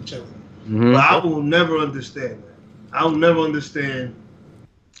color as each other. Mm-hmm. But I will never understand that. I will never understand,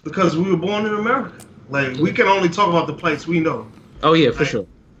 because we were born in America. Like, we can only talk about the plights we know. Oh yeah, for sure.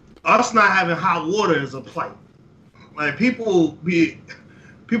 Us not having hot water is a plight. Like, people be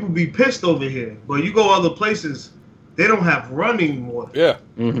pissed over here, but you go other places, they don't have running water. Yeah.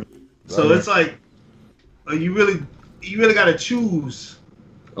 Mm-hmm. So it's like, you really got to choose.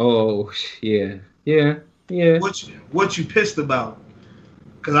 Oh yeah. What you pissed about?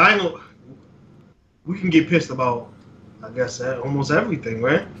 Because I know we can get pissed about, I guess, almost everything,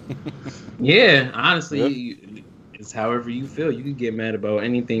 right? Yeah, honestly, it's however you feel. You can get mad about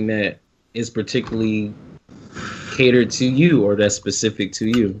anything that is particularly catered to you or that's specific to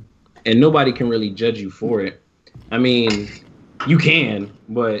you. And nobody can really judge you for it. I mean, you can,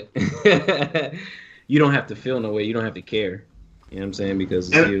 but you don't have to feel no way. You don't have to care. You know what I'm saying?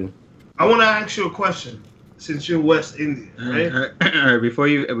 Because it's you. I want to ask you a question. Since you're West Indian, right? All right, before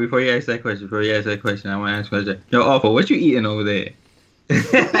you ask that question, I want to ask a question. Yo, Awful, what you eating over there? He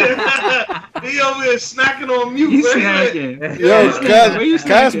over there snacking on mute. You snacking. Yo,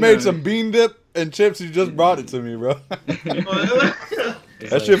 Cass made some bean dip and chips. He just brought it to me, bro.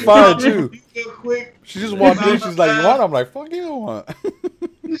 That shit fire too. She just walked in. She's like, "You want?" I'm like, "Fuck you, don't want."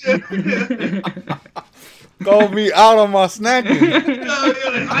 Called me out on my snacking.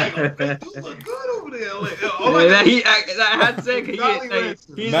 I look good over there. Like, I had to say,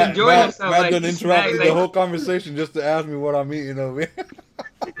 he's enjoying himself. Matt done interrupted the whole conversation just to ask me what I'm eating over here.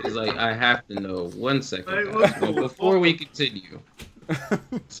 It's like, I have to know. 1 second, before we continue.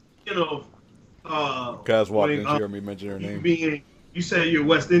 Kaz walked in, she heard me mention her name. You said you're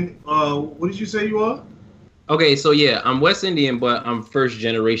West Indian. What did you say you are? Okay, so yeah, I'm West Indian, but I'm first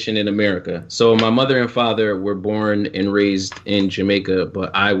generation in America. So my mother and father were born and raised in Jamaica,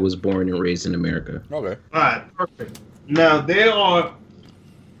 but I was born and raised in America. Okay. All right, perfect. Now,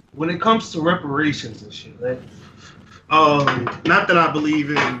 when it comes to reparations and shit, right? Not that I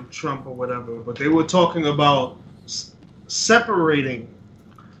believe in Trump or whatever, but they were talking about separating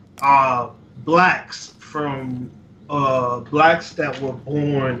blacks from blacks that were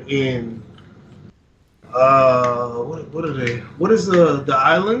born in what are they? What is the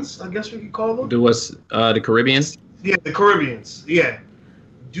islands? I guess we could call them. The Caribbean? Yeah, the Caribbeans. Yeah.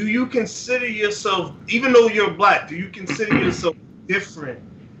 Do you consider yourself, even though you're black, do you consider yourself different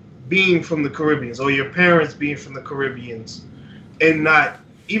being from the Caribbeans, or your parents being from the Caribbeans, and not,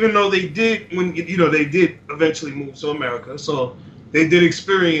 even though they did they did eventually move to America, so they did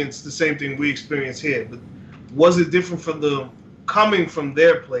experience the same thing we experience here, but was it different from the coming from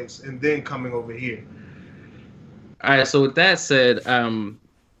their place and then coming over here? All right, so with that said,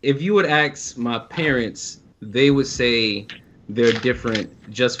 if you would ask my parents, they would say they're different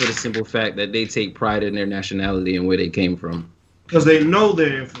just for the simple fact that they take pride in their nationality and where they came from. Because they know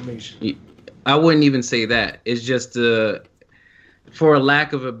their information. I wouldn't even say that. It's just, for a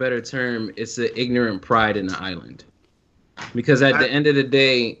lack of a better term, it's an ignorant pride in the island. Because at the end of the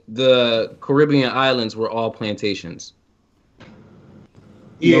day, the Caribbean islands were all plantations.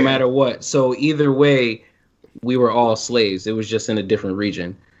 Yeah. No matter what. So either way, we were all slaves. It was just in a different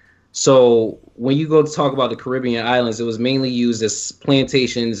region. So when you go to talk about the Caribbean islands, it was mainly used as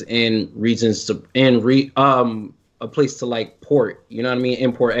plantations and regions to a place to like port. You know what I mean?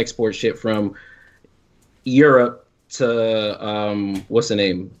 Import, export shit from Europe to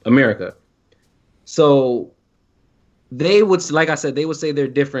America. So they would, like I said, they would say they're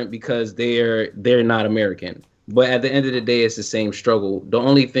different because they're not American. But at the end of the day, it's the same struggle. The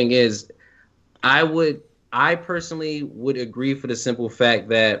only thing is, I personally would agree for the simple fact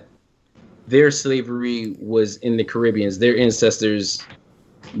that their slavery was in the Caribbeans. Their ancestors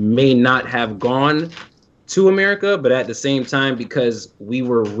may not have gone to America, but at the same time, because we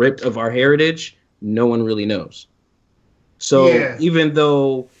were ripped of our heritage, no one really knows. So even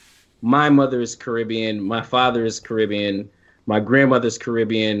though my mother is Caribbean, my father is Caribbean, my grandmother's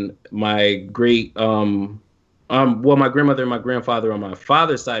Caribbean, my grandmother and my grandfather on my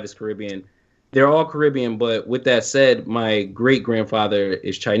father's side is Caribbean. They're all Caribbean, but with that said, my great grandfather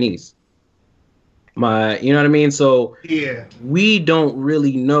is Chinese. You know what I mean? So we don't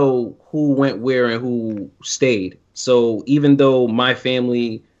really know who went where and who stayed. So even though my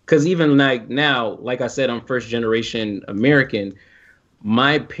family, because even like now, like I said, I'm first generation American.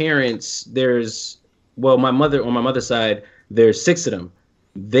 My parents, my mother on my mother's side, there's 6 of them.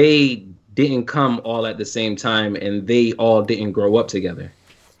 They didn't come all at the same time, and they all didn't grow up together.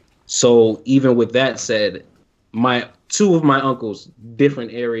 So even with that said, 2 of my uncles,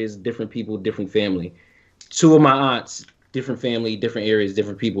 different areas, different people, different family. 2 of my aunts, different family, different areas,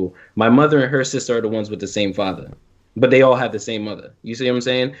 different people. My mother and her sister are the ones with the same father, but they all have the same mother. You see what I'm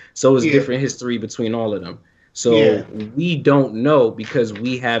saying? So it's different history between all of them. So we don't know because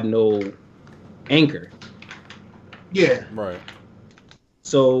we have no anchor. Yeah. Right.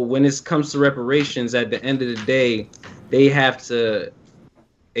 So when it comes to reparations, at the end of the day, they have to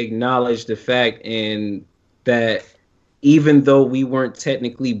acknowledge the fact and that even though we weren't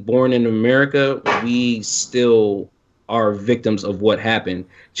technically born in America, we still are victims of what happened.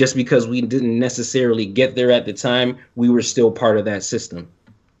 Just because we didn't necessarily get there at the time, we were still part of that system.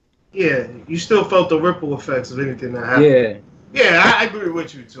 Yeah, you still felt the ripple effects of anything that happened. Yeah, I agree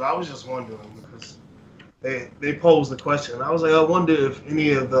with you too. I was just wondering because they posed the question. I was like, I wonder if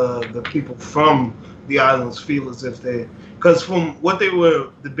any of the people from the islands feel as if because from what they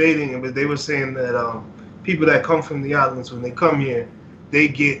were debating, they were saying that people that come from the islands, when they come here, they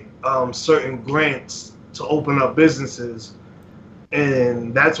get certain grants to open up businesses,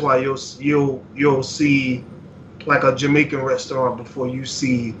 and that's why you'll see like a Jamaican restaurant before you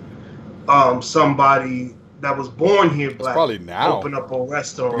see somebody that was born here black probably now open up a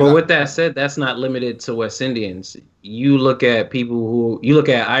restaurant. But with that said, that's not limited to West Indians. You look at you look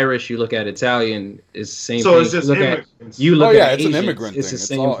at Irish, you look at Italian, it's the same thing. So it's just immigrants. It's an Asians, immigrant it's thing. the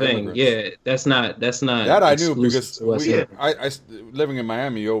same thing. Immigrants. Yeah, that's not that I knew because I living in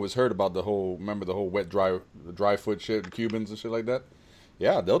Miami, you always heard about the whole wet dry foot shit, the Cubans and shit like that.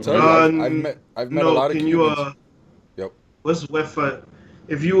 Yeah, they'll tell you. I've met a lot of Cubans. Yep. What's wet for?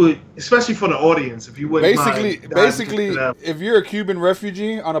 If you would, especially for the audience, if you wouldn't basically, if you're a Cuban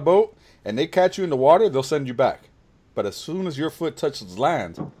refugee on a boat and they catch you in the water, they'll send you back. But as soon as your foot touches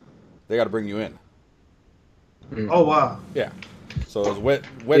land, they got to bring you in. Oh wow! Yeah. So it's wet.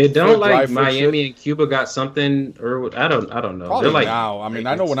 It don't like Miami and Cuba got something, or I don't know. Probably they're like now. I mean,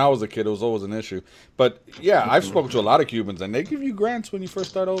 I know when I was a kid, it was always an issue. But yeah, I've spoken to a lot of Cubans, and they give you grants when you first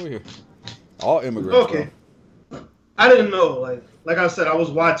start over here. All immigrants. Okay. Bro. I didn't know. Like I said, I was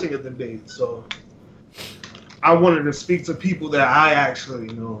watching a debate, so I wanted to speak to people that I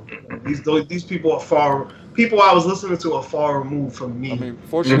actually know. These people are people I was listening to are far removed from me. I mean,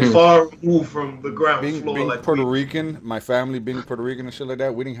 fortunately, far removed from the ground floor. Being like Puerto Rican, my family being Puerto Rican and shit like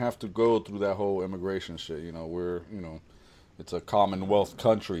that, we didn't have to go through that whole immigration shit. It's a Commonwealth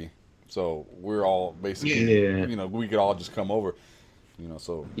country, so we're all basically, we could all just come over.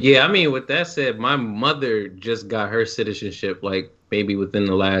 So yeah, I mean, with that said, my mother just got her citizenship like maybe within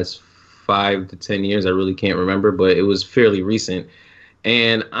the last 5 to 10 years. I really can't remember, but it was fairly recent.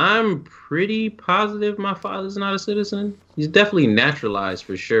 And I'm pretty positive my father's not a citizen. He's definitely naturalized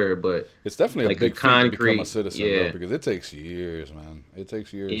for sure, but it's definitely like a big feat to become a citizen, though, because it takes years, man. It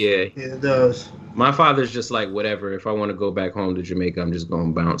takes years. Yeah, it does. My father's just like, whatever. If I want to go back home to Jamaica, I'm just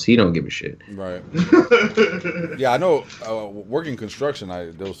going to bounce. He don't give a shit. Right. Yeah, I know. Working construction,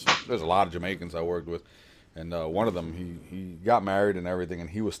 there's a lot of Jamaicans I worked with, and one of them he got married and everything, and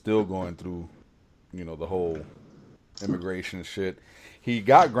he was still going through, the whole immigration shit. He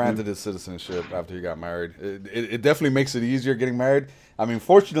got granted his citizenship after he got married. It definitely makes it easier getting married. I mean,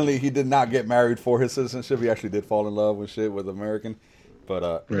 fortunately, he did not get married for his citizenship. He actually did fall in love with shit with American.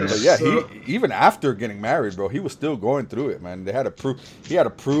 But yeah, he even after getting married, bro, he was still going through it, man. They had to prove he had to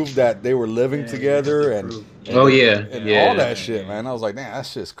prove that they were living together and all that shit, man. I was like, damn,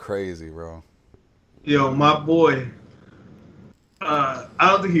 that's just crazy, bro. Yo, my boy. I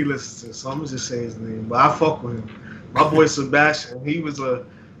don't think he listens to this, so I'm gonna just say his name, but I fuck with him. My boy Sebastian, he was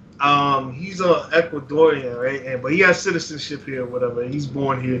he's a Ecuadorian, right? But he has citizenship here, or whatever. He's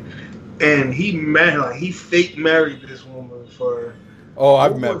born here, and he fake married this woman for. Oh,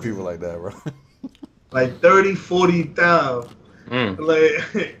 I've met people like that, bro. Like 30, 40,000.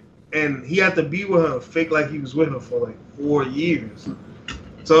 Like, and he had to be with her, fake like he was with her for like 4 years.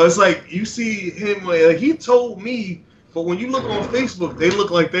 So it's like you see him, like he told me, but when you look on Facebook, they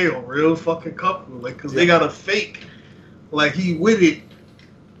look like they a real fucking couple, like because they got a fake. Like he with it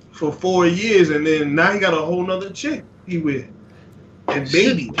for 4 years, and then now he got a whole nother chick he with, and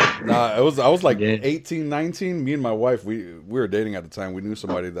baby. Nah, I was like 18, 19. Me and my wife, we were dating at the time. We knew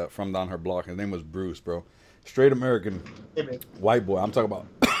somebody that from down her block. His name was Bruce, bro. Straight American, white boy. I'm talking about.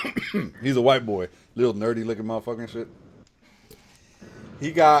 He's a white boy, little nerdy looking motherfucking and shit.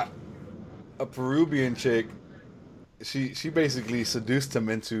 He got a Peruvian chick. She basically seduced him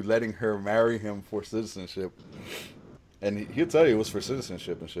into letting her marry him for citizenship. And he'll tell you it was for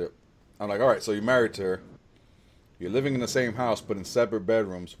citizenship and shit. I'm like, all right, so you're married to her. You're living in the same house, but in separate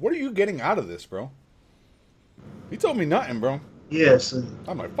bedrooms. What are you getting out of this, bro? He told me nothing, bro. Yeah, so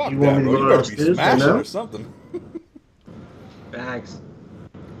I'm like, fuck that, bro. You better be smashing or something. Facts.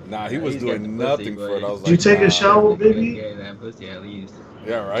 Nah, he was doing nothing for it. I was like, did you take a shower, baby? Yeah, that pussy at least.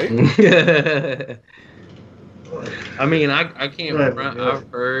 Yeah, right? I mean, I can't remember. I've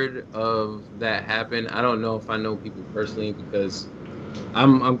heard of that happen. I don't know if I know people personally because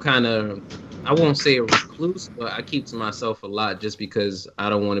I'm kind of, I won't say a recluse, but I keep to myself a lot just because I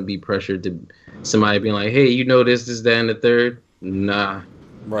don't want to be pressured to somebody being like, hey, you know this, that, and the third. Nah,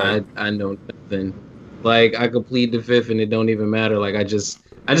 right. I know nothing. Like I could plead the fifth and it don't even matter. Like I just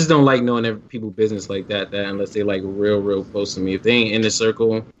don't like knowing people's business like that unless they like real close to me. If they ain't in the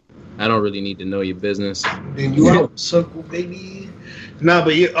circle, I don't really need to know your business. Then you out circle, baby. Nah,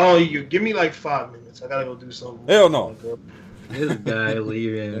 but you give me like 5 minutes. I gotta go do something. Hell no. This guy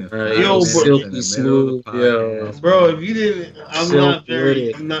leaving. Yo, silky smooth. Yo, bro, if you didn't, I'm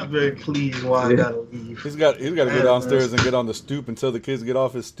not very pleased why I gotta leave. He's got to go downstairs and get on the stoop until the kids get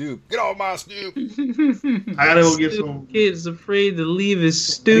off his stoop. Get off my stoop. I gotta go get some. Kids afraid to leave his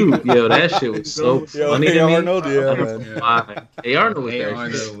stoop. Yo, that shit was so funny to me. Man. They are know with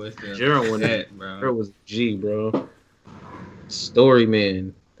that shit. Jaron went that, bro. It was G, bro. Story,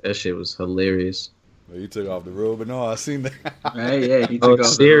 man. That shit was hilarious. You took off the robe, but no, I seen that. Right, yeah, you took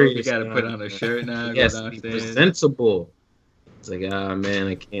off the robe. You gotta put on a shirt now. Yes, be presentable. It's like, man,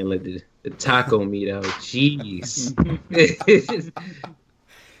 I can't let the taco meat out. Jeez.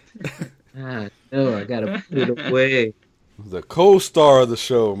 No, I gotta put it away. The co-star of the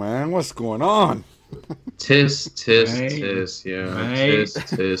show, man. What's going on? Tis, Right. tis, yeah. Right.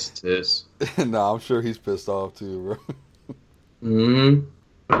 Tis. Nah, I'm sure he's pissed off too, bro.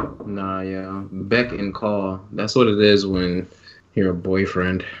 Nah, yeah. Beck and call. That's what it is when you're a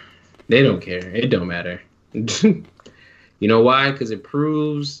boyfriend. They don't care. It don't matter. You know why? Because it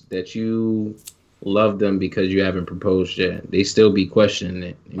proves that you love them because you haven't proposed yet. They still be questioning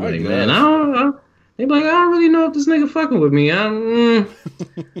it. They be like, man, I don't know. They be like, I don't really know if this nigga fucking with me.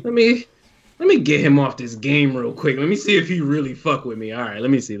 Let me get him off this game real quick. Let me see if he really fuck with me. All right, let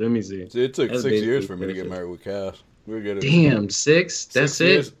me see. See, it took That's 6 years for me to get married with Cash. We're good. Damn, 6? That's 6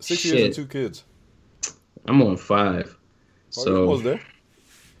 years, it? 6 years and 2 kids. I'm on 5. So almost there.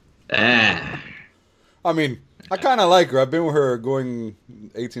 I mean, I kind of like her. I've been with her going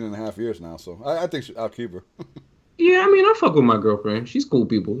 18 and a half years now, so I think I'll keep her. Yeah, I mean, I fuck with my girlfriend. She's cool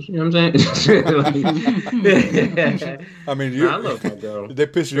people. You know what I'm saying? I mean, I love my girl. They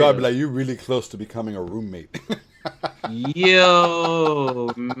piss you off, be like, you're really close to becoming a roommate.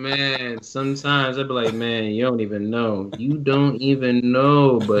 Yo, man. Sometimes I be like, man, you don't even know. You don't even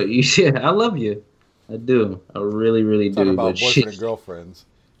know. But I love you. I do. I really, really do. Talking about but boyfriend and girlfriends.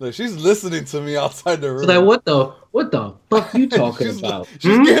 Look, she's listening to me outside the room. She's like, what the fuck you talking about?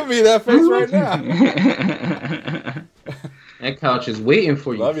 She's giving me that face right now. That couch is waiting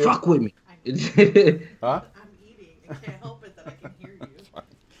for you. Fuck with me. Huh? I'm eating. I can't help it that I can hear you.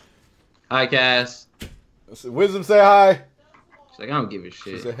 Hi, Cass. Wisdom, say hi. She's like, I don't give a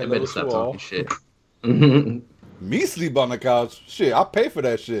shit. I hello better to stop all. talking shit. Me sleep on the couch. Shit, I pay for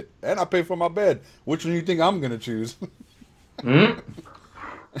that shit. And I pay for my bed. Which one you think I'm going to choose?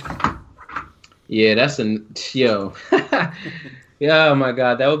 Yeah, that's yo. Yeah, oh my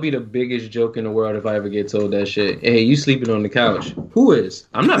god, that would be the biggest joke in the world if I ever get told that shit. Hey, you sleeping on the couch? Who is?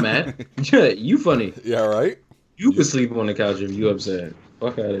 I'm not mad. You funny. Yeah, right. You can sleep on the couch if you upset.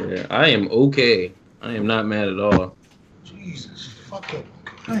 Fuck out of here. I am okay. I am not mad at all. Jesus fucking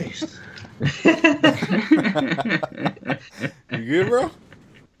Christ. You good, bro?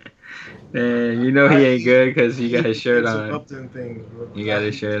 Man, you know he ain't good because he got his shirt on. Things, He got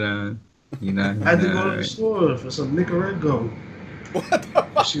his shirt on. You know. I had to go to the store for some Nicorette gum.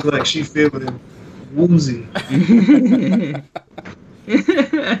 She feeling woozy.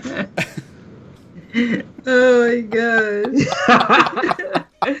 Oh my god.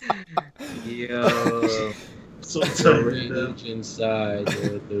 Yo. So The rage inside.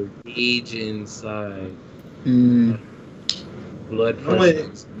 The rage inside. Blood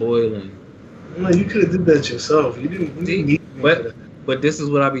pressure is boiling. I'm like, you could have did that yourself. You didn't need me for that. But this is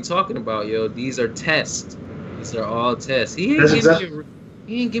what I be talking about, yo. These are tests. These are all tests. He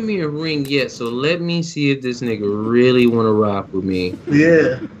ain't give me a ring yet, so let me see if this nigga really want to rock with me.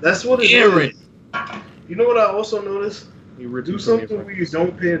 Yeah, that's what it Aaron. is. You know what I also noticed? Do something where you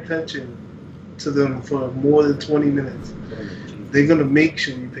don't pay attention to them for more than 20 minutes. They're going to make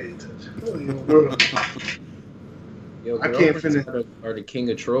sure you pay attention. Yo, I can't finish. Are the king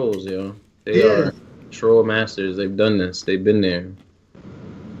of trolls, yo. They are troll masters. They've done this. They've been there.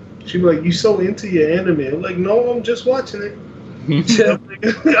 She be like, you so into your anime. I'm like, no, I'm just watching it. Yo,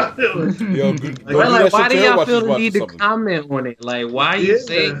 why do y'all feel the need to comment on it? Like, why you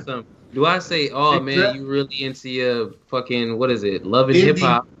saying something? Do I say, oh man, you really into your fucking, what is it, Love and Hip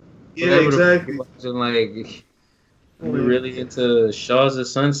Hop? Yeah, exactly. Like, you really into Shaws of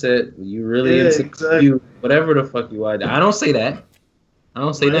Sunset? You really into you, whatever the fuck you are. I don't say that. I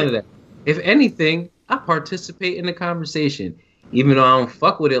don't say none of that. If anything, I participate in the conversation. Even though I don't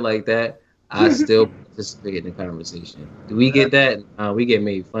fuck with it like that, I still participate in the conversation. Do we get that? We get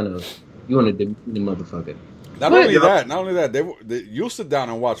made fun of. You want to demean the motherfucker. Not only that, they you'll sit down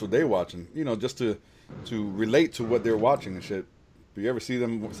and watch what they're watching, just to relate to what they're watching and shit. Do you ever see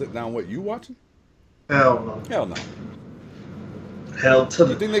them sit down what you watching? Hell no. Hell no. Hell to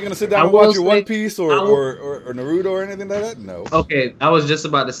You think they're gonna sit down and watch your One Piece or Naruto or anything like that? No. Okay, I was just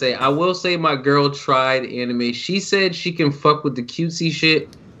about to say, I will say my girl tried anime. She said she can fuck with the cutesy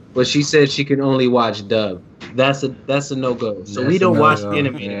shit, but she said she can only watch dub. That's a no-go. So we don't watch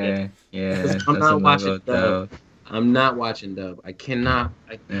anime together. Yeah, I'm not watching dub. I'm not watching dub. I cannot.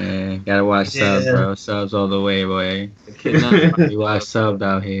 Gotta watch subs, bro. Subs all the way, boy. I cannot. You watch subs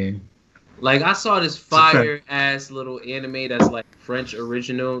out here. Like, I saw this fire-ass little anime that's, like, French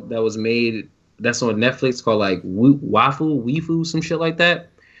original that was made, that's on Netflix called, like, Wifu, some shit like that.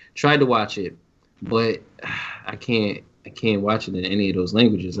 Tried to watch it, but I can't watch it in any of those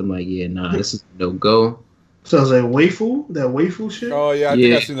languages. I'm like, yeah, nah, this is no-go. Sounds like waifu? That waifu shit? Oh, yeah, I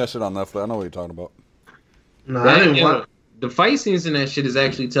think I've seen that shit on Netflix. I know what you're talking about. Nah, I didn't watch. the fight scenes in that shit is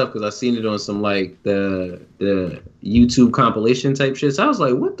actually tough because I seen it on some like the YouTube compilation type shit. So I was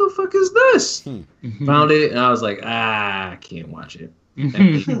like, what the fuck is this? Found it and I was like, I can't watch it.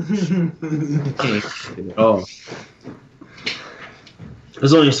 Can't watch it at all.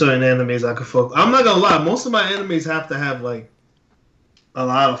 There's only certain animes I can fuck. I'm not gonna lie, most of my animes have to have like a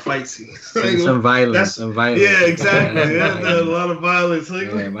lot of fight scenes. Like, some violence. Yeah, exactly. Yeah, a lot of violence. Like,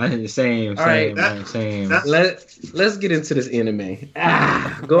 Yeah, same. Let's get into this anime.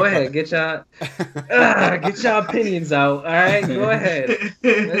 Go ahead, get y'all opinions out. All right, go ahead.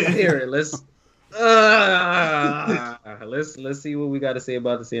 Let's hear it. Let's see what we got to say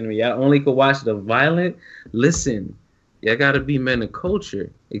about this anime. Y'all only could watch the violent. Listen, y'all gotta be men of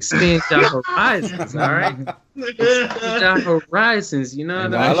culture. Expand your horizons, all right? Expand your horizons, you know what I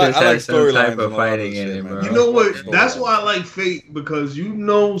mean? I like some type storylines of and fighting all that in it, shit, bro. man. You know what? That's why I like Fate, because you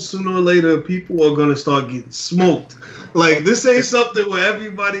know sooner or later people are gonna start getting smoked. Like, this ain't something where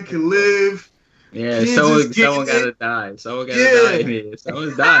everybody can live. Yeah, Kids someone is getting gotta die. Someone gotta die in here.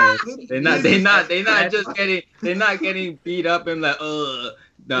 Someone's dying. They're not getting beat up and like,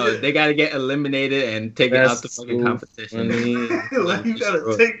 no, they gotta get eliminated and taken out the fucking competition. Like, you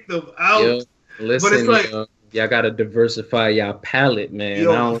gotta take them out. Yo, listen, But it's like, y'all gotta diversify y'all palette, man.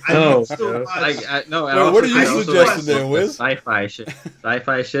 Yo, I don't know. What are you suggesting then, Wiz? Sci-fi shit. Like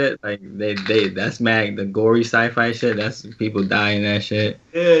that's mad. The gory sci-fi shit. That's people dying that shit.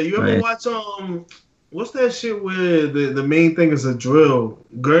 Yeah, you ever watch what's that shit where the main thing is a drill?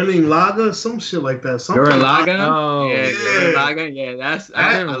 Gurren Lagann, some shit like that. Gurren Lagann? Oh, yeah, yeah. Gurren Lagann. Yeah,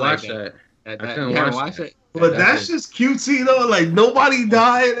 I didn't like watch that. that. I couldn't watch it. But that's just cutesy though. Like, nobody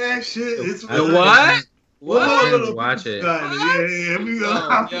died in that shit. It's what? I didn't watch it.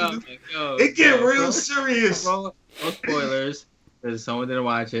 It get real serious. No spoilers. Because someone didn't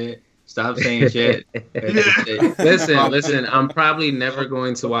watch it. Stop saying shit. Listen. I'm probably never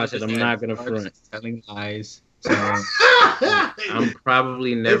going to watch it. I'm not gonna front. Telling lies. So I'm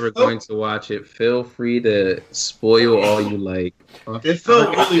probably never going to watch it. Feel free to spoil all you like. It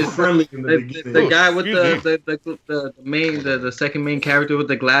felt really friendly in the beginning. The guy with the second main character with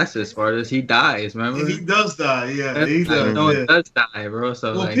the glasses, Spartus, he dies. Remember? He does die. Yeah, he does. No, it does die, bro.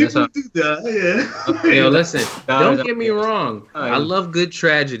 So well, like, people do die. Yeah. Yo, listen. Don't get me wrong. I love good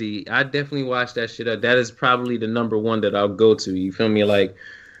tragedy. I definitely watch that shit up. That is probably the number one that I'll go to. You feel me? Like,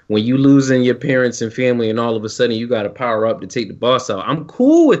 when you losing your parents and family and all of a sudden you got to power up to take the boss out. I'm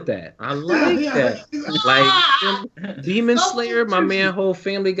cool with that. I like that. Like, Demon Slayer, my man, whole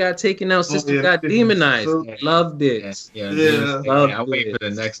family got taken out. Sister got demonized. Loved it. I'll wait for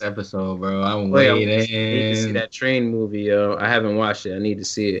the next episode, bro. I'm waiting. I need to see that train movie, yo. I haven't watched it. I need to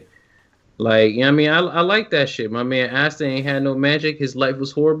see it. Like, you know what I mean? I like that shit. My man Asta ain't had no magic. His life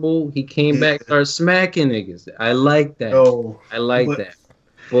was horrible. He came back, started smacking niggas. I like that. I like that.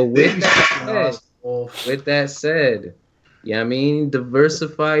 But with that said, yeah, I mean,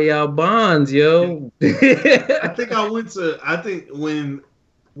 diversify y'all bonds, yo. I think what was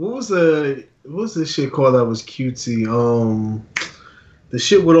the shit called that was cutesy? The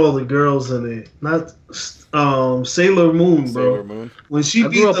shit with all the girls in it. Not Sailor Moon, bro. Sailor Moon. When she I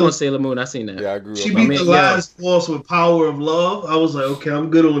grew up on Sailor Moon, I seen that. Yeah, I grew up. She beat the last boss with Power of Love. I was like, okay, I'm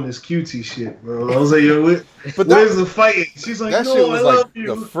good on this cutesy shit, bro. I was like, yo, where's the fighting? She's like, that no, shit was I like love you.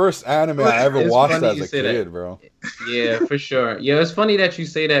 the first anime I ever watched as a kid, that. bro. Yeah, for sure. Yeah, it's funny that you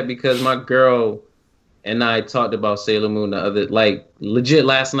say that because my girl and I talked about Sailor Moon the other, like, legit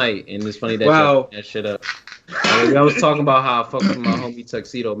last night, and it's funny that you brought that shit up. I was talking about how I fucked with my homie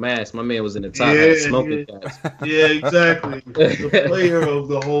Tuxedo Mask. My man was in the top hat smoking cats. Yeah, exactly. The player of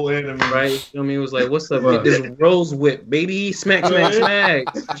the whole anime. Right? You know what I mean? It was like, what's up? This Rose Whip, baby. Smack, smack,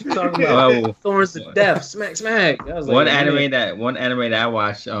 smack. What you talking about? Thorns of Death. Smack, smack. I was like, one anime that I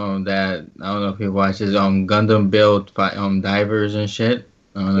watched, that I don't know if you watched is Gundam Build divers and shit.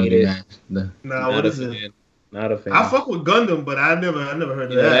 I don't know if you what is it? Not a fan. I fuck with Gundam, but I never heard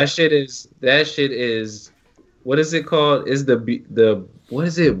of that. That shit is what is it called? Is the what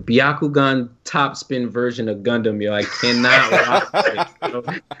is it? Byakugan top spin version of Gundam, yo. I cannot rock with it, bro.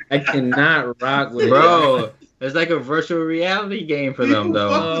 I cannot rock with it. Bro, it's like a virtual reality game for them,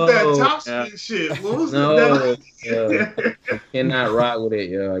 though. Fuck with that top spin shit. What was that? I cannot rock with it,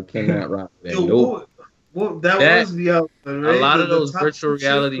 yo. I cannot rock with it. Nope. That was the right? A lot of those virtual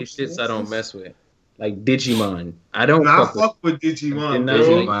reality shits I don't mess with. Like Digimon. I don't fuck with Digimon, bro.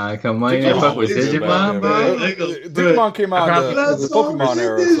 Digimon, come on, you don't fuck with Digimon, bro. Digimon came out in the Pokemon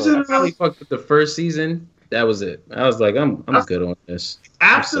era. I probably fucked with the first season. that was it. I was like, I'm good on this.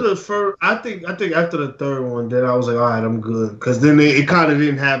 After the first, I think after the third one, then I was like, all right, I'm good, because then it kind of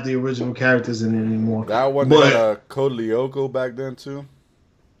didn't have the original characters in it anymore. That one had Code Lyoko back then too.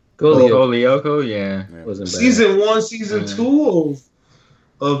 Lyoko, yeah. Wasn't bad. Season 1, season 2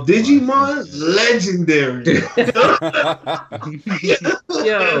 of Digimon, legendary.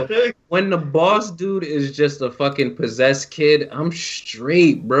 Yo, when the boss dude is just a fucking possessed kid, I'm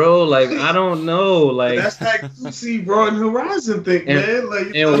straight, bro. Like, I don't know. Like, that's that QC Brought Horizon thing, man.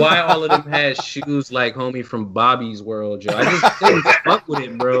 Like, and why all of them had shoes like homie from Bobby's World, yo. I just couldn't fuck with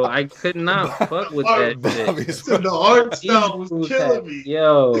it, bro. I could not fuck with that shit. The art style was killing me.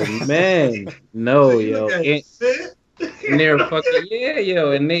 Yo, man. No, yo. And they're fucking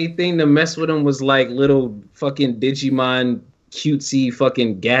and they think to mess with them was like little fucking Digimon cutesy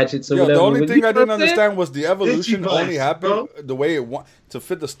fucking gadgets or whatever. The only thing I didn't understand was the evolution only happened the way it to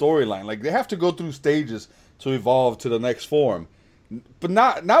fit the storyline. Like they have to go through stages to evolve to the next form. But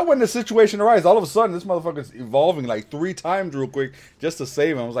not when the situation arises. All of a sudden, this motherfucker's evolving like 3 times real quick just to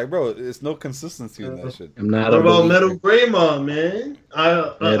save him. I was like, bro, it's no consistency in that shit. I'm not what about Metal Greymon, man?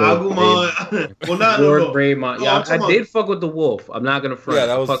 Agumon. Well, not Greymon. Yeah, I did fuck with the wolf. I'm not gonna front. Yeah,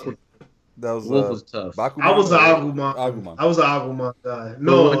 that was wolf was tough. Bakuman, I was an Agumon. I was an Agumon guy.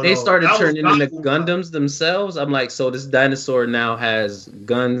 When they started turning into Gundams themselves, I'm like, so this dinosaur now has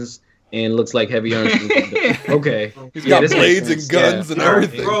guns and looks like heavy arms. Okay, he's got blades and guns and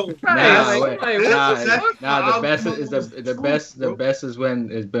everything. Bro, the best is when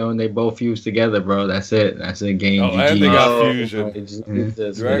they both fuse together, bro. That's it. That's a game. And they got fusion.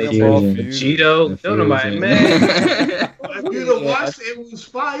 Dragon Ball Vegito. Don't nobody, man. If you watch it, it was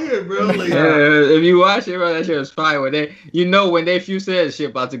fire, bro. Like, if you watch it, bro, that shit was fire. When they fuse that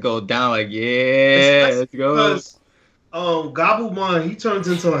shit about to go down, like let's go. Gabumon, he turns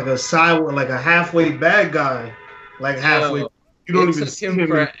into like a sideward, like a halfway bad guy, like halfway. You don't even see him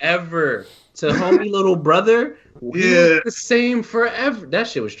forever. To homie little brother, he was the same forever. That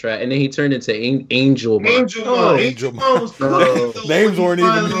shit was trash. And then he turned into Angelmon. Angelmon was cool. Names weren't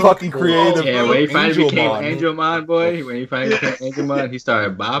even fucking creative. Yeah, when he finally became Angelmon, boy. When he finally became Angelmon, he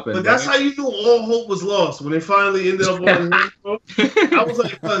started bopping. But that's how you knew all hope was lost when they finally ended up on the I was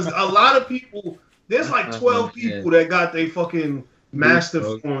like, because a lot of people. There's like 12 people that got their fucking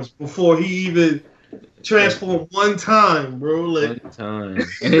master forms before he even transformed one time, bro. Like, one time.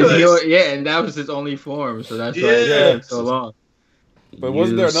 And and that was his only form, so that's why it took so long. But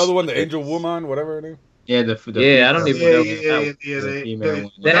wasn't there another one, the Angel Woman, whatever her name? Yeah, I don't even know.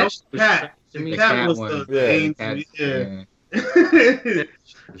 That was Cat. The Cat was the Angel. It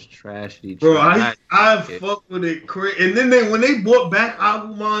was trashy. Bro, I fuck with it. And then when they brought back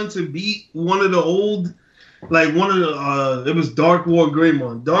Agumon to beat one of the old, like it was Dark World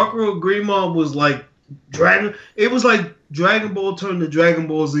Greymon. Dark World Greymon was like it was like Dragon Ball turned to Dragon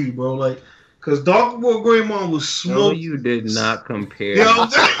Ball Z, bro. Like, cause Dark World Greymon was smoke. No, you did not compare that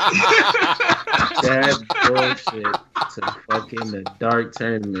bullshit to fucking the Dark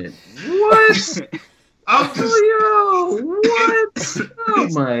Tournament. What? What? Oh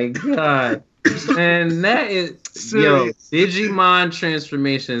my god. And that is Digimon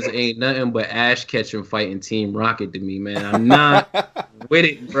transformations ain't nothing but Ash Ketchum fighting Team Rocket to me, man. I'm not with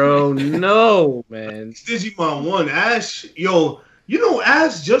it, bro. No, man. Digimon won. Ash,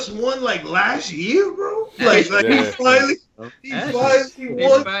 Ash just won like last year, bro. Like he finally won.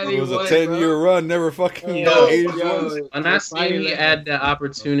 It was a 10-year run, never fucking When I seen he had the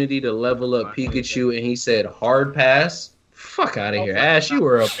opportunity to level up Pikachu and he said hard pass, fuck out of here. Ash, you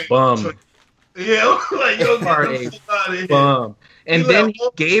were a bum. Yeah, like you are a bum. And then he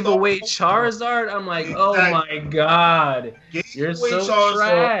gave away Charizard. I'm like, oh my god. You're so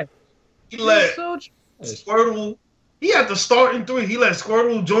trash. He let Squirtle. He had to start in 3. He let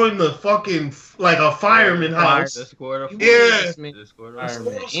Squirtle join the fucking like a fireman house. The Squirtle. Yeah. The Squirtle.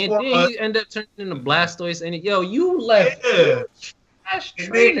 And then he ended up turning into Blastoise. And you left. Yeah. And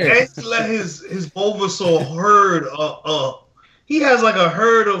he let his Bulbasaur herd. He has like a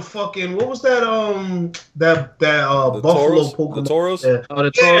herd of fucking. What was that? That Buffalo Pokemon. The Tauros. Yeah. Oh, the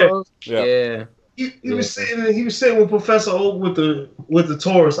Tauros. Yeah. He was sitting with Professor Oak with the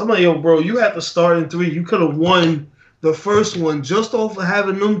Tauros. I'm like, yo, bro, you had to start in 3. You could have won the first one just off of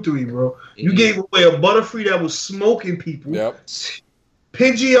having them 3, bro. You gave away a Butterfree that was smoking people. Yep.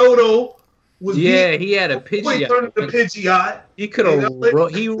 Pidgeotto was he had a Pidgeot. Turned into Pidgeot. He could have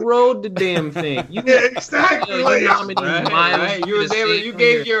he rode the damn thing. Yeah, exactly. You know how many miles you was able. You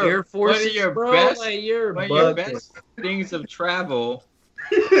gave your Air Force, one of your bro. best, like, you're one of your best things of travel.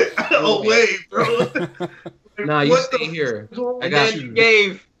 Away, bro. Nah, you stay here. I got you. You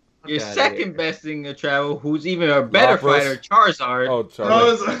gave Your outta second here. best thing to travel, who's even a better Lapras. fighter, Charizard. Oh,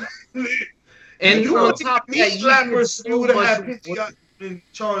 Charlie. And you on would top of me that, you did Lapras, you so would have had much work. Pidgeot and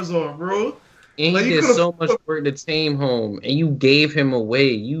Charizard, bro. And Like, he you did could've so much put- work to tame home, and you gave him away.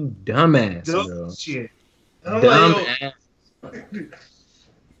 You dumbass, Dumb bro. shit. And I'm like, yo, Dumbass.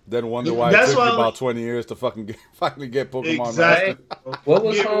 Then wonder why it That's took you why I about like- 20 years to finally get Pokemon exactly. Master. What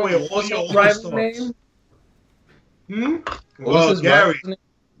was Give away home? all What's your his rival all-stars. name? Hmm? What was his Gary. rival's name?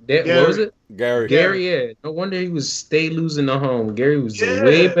 What was it? Gary. Gary, yeah. No wonder he was stay losing the home. Gary was Yeah. a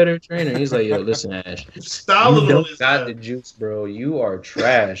way better trainer. He's like, yo, listen, Ash, Styling you on don't his got ass. the juice, bro. You are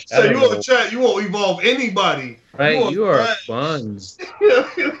trash. I So don't you know, won't chat. You won't evolve anybody. right? You are trash. buns.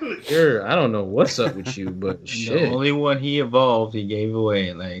 Exactly. I don't know what's up with you, but The shit. only one he evolved, he gave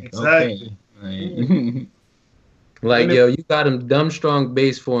away. Like, Exactly. okay. Like, Like, And yo, you got him dumb strong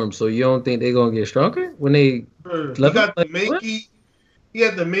base form, so you don't think they're gonna get stronger when they He Level- got the like, what? Mankey. He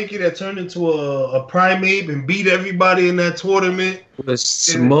had the Mankey that turned into a primate and beat everybody in that tournament. was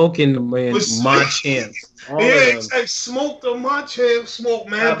smoking the man Was- Machamp? All Yeah, of them. exactly. Smoked the Machamp, smoked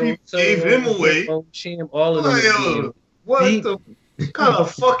man. Cabo, People gave him away. Machamp, all of them. Like, was yo, beating him. what He- the kind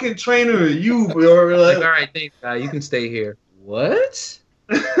of fucking trainer are you, bro? Like, all Like, right, thanks, guy. You can stay here. What?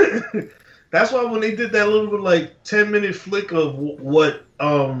 that's why when they did that little bit like 10-minute flick of what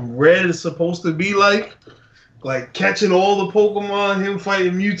Red is supposed to be like catching all the Pokemon, him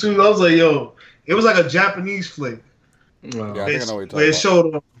fighting Mewtwo, I was like, yo, it was like a Japanese flick. Wow. Yeah, I think I know what you're Where talking it about.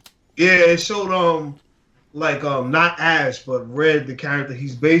 showed, it showed like not Ash but Red, the character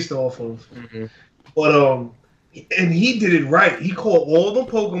he's based off of. Mhm. But and he did it right. He caught all the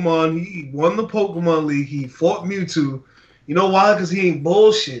Pokemon. He won the Pokemon League. He fought Mewtwo. You know why? Because he ain't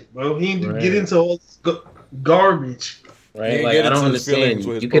bullshit, bro. He ain't Right. get into all this garbage. He Right? ain't Like, get I don't into his feelings understand.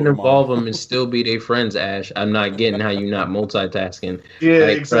 with his You can Pokemon. involve them and still be their friends, Ash. I'm not getting how you not multitasking. Yeah,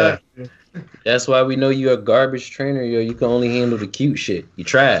 Like, exactly. That's why we know you're a garbage trainer, yo. You can only handle the cute shit. You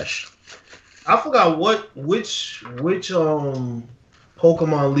trash. I forgot which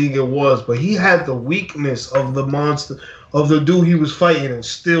Pokemon League it was, but he had the weakness of the monster of the dude he was fighting and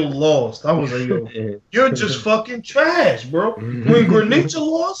still lost. I was like, yo, you're just fucking trash, bro. When Greninja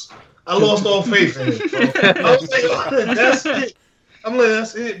lost, I lost all faith in him, bro. I was like, oh, that's it. I'm like,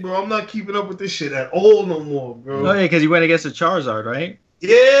 that's it, bro. I'm not keeping up with this shit at all no more, bro. oh yeah, because he went against the Charizard, right?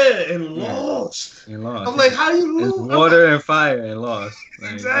 Yeah, and lost. And lost. I'm like, how do you It's lose? water and fire and lost.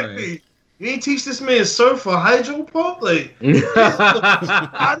 Like, Exactly. You ain't teach this man surf or hydro pump? Like,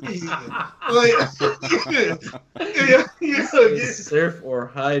 out of here. Like, yeah. Surf or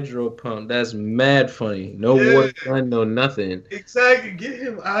hydro pump. That's mad funny. No Yeah. water gun, no nothing. Exactly. Get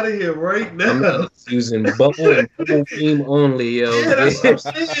him out of here right I'm now. using bubble and bubble beam only, yo. Yeah, that's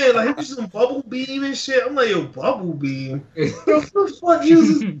what I'm saying. Like, he was using bubble beam and shit. I'm like, yo, bubble beam? What the fuck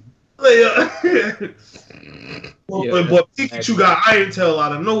uses? Like, but Pikachu got Iron Tail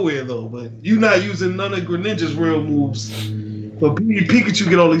out of nowhere though. But you not using none of Greninja's real moves. But Pikachu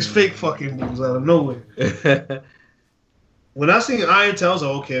get all these fake fucking moves out of nowhere. When I seen Iron Tail, I was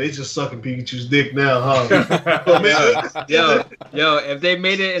like, okay, they just sucking Pikachu's dick now, huh? But man, yo, if they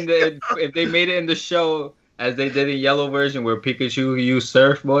made it in the show as they did in yellow version where Pikachu used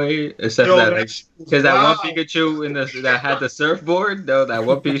Surf Boy, except yo, that like because that wow. one Pikachu that had the surfboard, though, that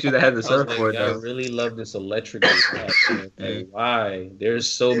one Pikachu that had the I was surfboard, like, I though. really love this electrical stuff. Like, why? There's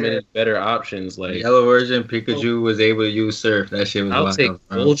so many better options. Like, Yellow version, Pikachu was able to use Surf. That shit was I'll wild, take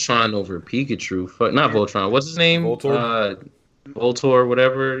bro. Voltron over Pikachu. Fuck, not Voltron. What's his name? Voltorb? Voltor,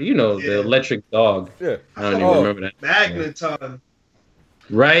 whatever. You know, Yeah. the electric dog. Yeah. I don't even Oh. remember that. Magneton.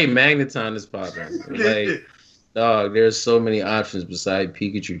 Right, Magneton is popping. Like, dog, there's so many options beside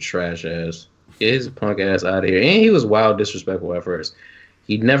Pikachu trash ass. Get his punk ass out of here. And he was wild disrespectful at first.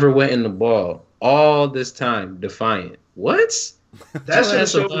 He never went in the ball all this time, defiant. What? That Tell shit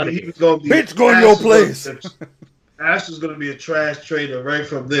us showed about me it. he was gonna be. Bitch, go in Ash your was gonna place. be- Ash was gonna be a trash trader right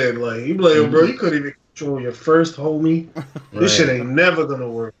from then. Like, he be like, yo, bro, you couldn't even control your first homie. This shit ain't never gonna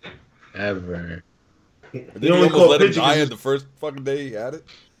work. Ever. Did He you only almost caught let him Pidgey die 'cause at the first fucking day he had it?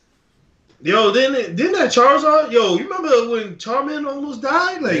 Yo, didn't that Charizard? Yo, you remember when Charmander almost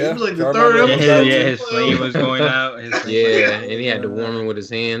died? Like, Yeah, it was like the Charmander third almost episode. Yeah, his flame was going out. Yeah, and he had to warm him with his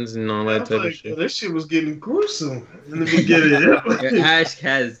hands and all I that was type of like, shit. this shit was getting gruesome in the beginning. Yeah, Ash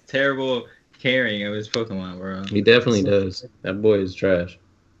has terrible carrying of his Pokemon, bro. He definitely does. That boy is trash.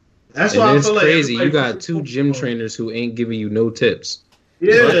 That's And why I it's feel like crazy. You everybody got two gym trainers who ain't giving you no tips.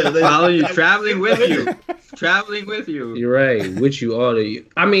 Yeah, follow you, traveling with you. You're right. With you all the.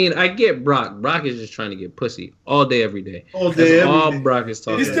 I mean, I get Brock. Brock is just trying to get pussy all day, every day. All day, That's all every day. Brock is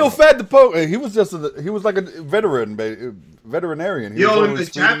talking. He still fed the poke. He was just he was like a veterinarian. He Yo, was in always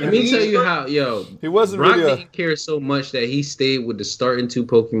the feeding Japanese- Let me tell you how, yo. He wasn't Brock really didn't care so much that he stayed with the starting 2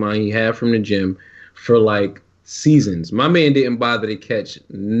 Pokemon he had from the gym for like seasons. My man didn't bother to catch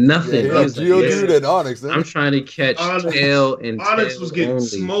nothing. Yeah, He was like, Geodude "Yeah, and Onyx. I'm trying to catch tail and Onyx tail was getting only."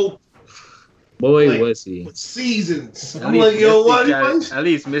 smoked Boy, like, was he. for seasons. At I'm least like, yo, Misty what? at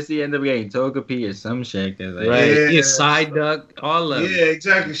least Misty ended up getting Togepi or some shit. Like, Right. Yeah. He a side duck, all of Yeah, it.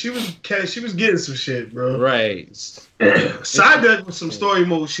 exactly. She was getting some shit, bro. Right. Side Duck with some story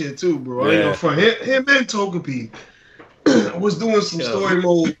mode shit too, bro. I ain't Yeah. gonna front. Him and Togepi was doing some Yo. story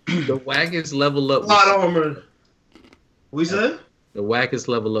mode. The wackest level up Plot was, armor. We said? the wackest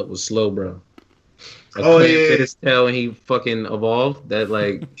level up was slow, bro. Like, Oh, Clan yeah. bit his tail and he fucking evolved. That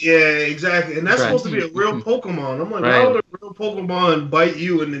like Yeah, exactly. And that's Right. supposed to be a real Pokemon. I'm like, Right. why would a real Pokemon bite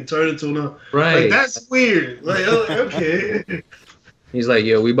you and then turn into another? right. Like, that's weird. Like, okay. He's like,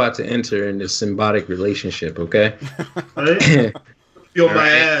 yo, we about to enter in this symbiotic relationship, okay? Right? Be on my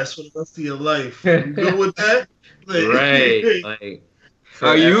Right. ass for the rest of your life. You good with that? Like, Right. Like,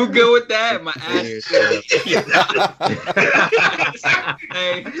 are you good with that? My ass.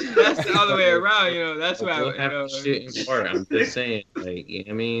 Hey, that's the other way around, you know. That's why We'll have shit in part. I'm just saying, like, you know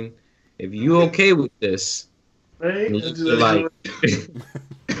what I mean, if you okay with this, Right? you That's like,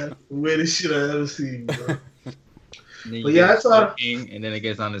 the weirdest shit I ever seen, bro. But But yeah, I saw. and then it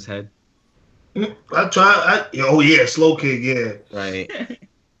gets on his head. Oh yeah, slow kick, yeah. right?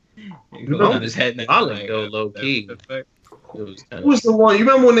 It goes on his head. And Violent though, low key. the fuck? It was kind Who was the one? You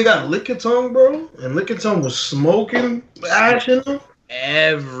remember when they got Lickitung, bro? And Lickitung was smoking ash in him?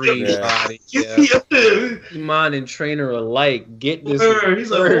 everybody. Yeah. Yeah. Pokemon and trainer alike. Get this. He's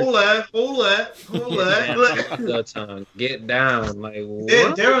like, hold that. The tongue. Get down. Like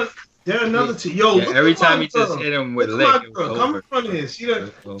They're, what? they're another team. Yo, Yeah, look every at my time he just girl. hit him with Look at lick, my it was girl. Come over. in front of here. She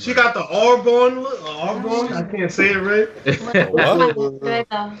Over. got the Arbonne. Arbonne? I can't say it right.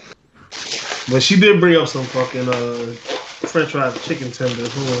 What? But she did bring up some fucking French fried chicken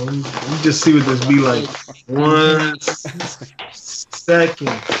tenders. Hold on. Let me just see what this be like. 1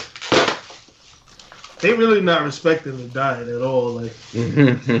 second. They really not respecting the diet at all. Like,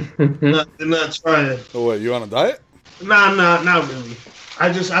 they're not trying. Oh, wait, you on a diet? Nah, not really.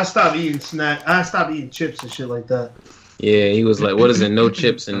 I stopped eating snack. I stopped eating chips and shit like that. Yeah, he was like, "What is it? No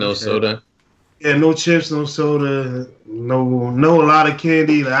chips and no soda." Yeah, no chips, no soda, no a lot of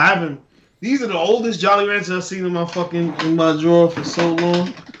candy. Like, I haven't. These are the oldest Jolly Ranchers I've seen in my drawer for so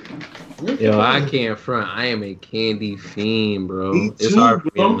long. Yo, I can't front. I am a candy fiend, bro. Me It's too, hard for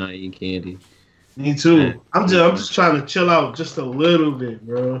me bro. to not eat candy. Me too. I'm just trying to chill out just a little bit,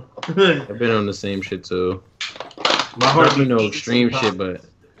 bro. I've been on the same shit too. My heart, Not, you know, beating extreme sometimes. shit, but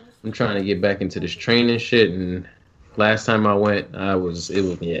I'm trying to get back into this training shit. And last time I went, I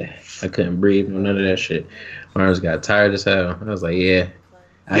couldn't breathe, none of that shit. My arms got tired as hell. I was like, yeah.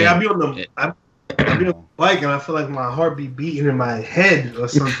 Yeah, I be on the bike and I feel like my heart be beating in my head or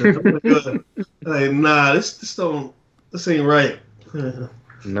something. like, nah, this ain't right.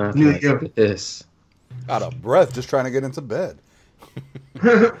 Not Yeah, like yeah. this. Out of breath, just trying to get into bed.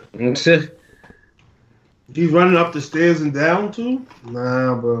 He's running up the stairs and down too?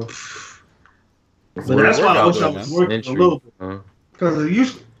 Nah, bro. But Where that's the why I workout wish I at, was man? working a little bit. Because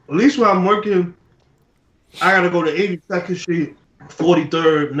at least when I'm working, I gotta go to 82nd Street,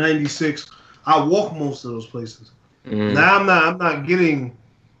 43rd, 96. I walk most of those places. Mm. Now I'm not getting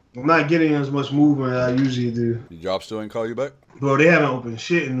as much movement as I usually do. Your job still ain't call you back? Bro, they haven't opened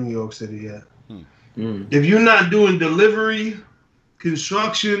shit in New York City yet. Mm. If you're not doing delivery,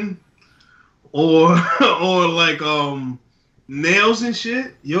 construction, or or like nails and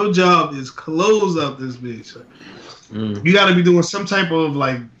shit, your job is closed up this bitch. Mm. You got to be doing some type of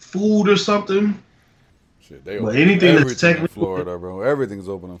like food or something. Shit, they But open anything that's everything in technical- Florida, bro. Everything's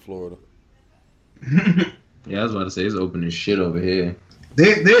open in Florida. Yeah, I was about to say it's open as shit over here.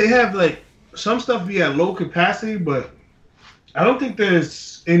 They have like some stuff be at low capacity, but I don't think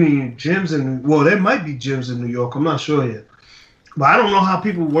there's any gyms in. Well, there might be gyms in New York. I'm not sure yet, but I don't know how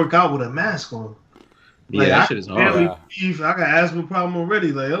people work out with a mask on. Yeah, Like, that I shit is barely hard. breathe. I got asthma problem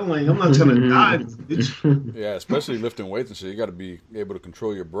already. Like I'm not trying to die, bitch. Yeah, especially lifting weights and shit. You got to be able to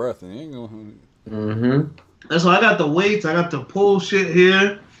control your breath, and you ain't gonna. Mm-hmm. That's why I got the weights. I got the pull shit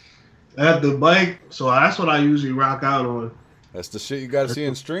here. I got the bike, so that's what I usually rock out on. That's the shit you got to see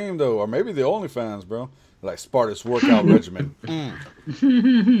in stream, though, or maybe the OnlyFans, bro. Like Sparta's workout regimen.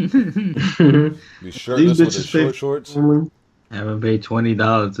 Be shirtless with his short shorts. Haven't paid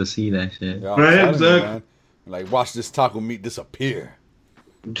 $20 to see that shit. Yeah, I'm Right, telling you, exactly. man. Like, watch this taco meat disappear.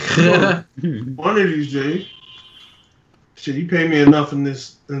 One of these days. Shit, he paid me enough in the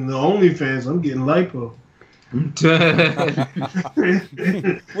OnlyFans. I'm getting lipo.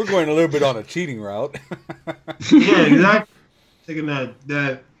 We're going a little bit on a cheating route. Yeah, exactly. Taking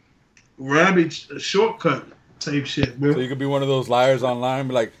that rabbit shortcut type shit, bro. So you could be one of those liars online,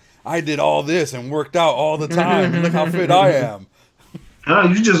 be like, I did all this and worked out all the time. Look how fit I am.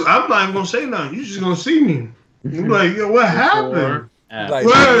 I'm not even gonna say nothing. You just gonna see me. I'm like, yo, what happened? Like,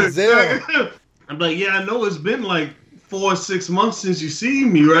 Word. Denzel. I'm like, yeah, I know it's been like 4 or 6 months since you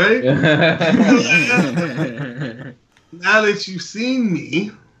seen me, right? Now that you've seen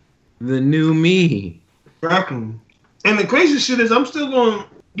me, The new me. exactly. And the crazy shit is, I'm still going.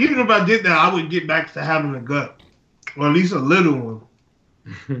 Even if I did that, I would get back to having a gut, or at least a little one.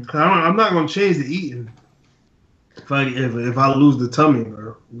 'Cause I'm not gonna change the eating. If I lose the tummy,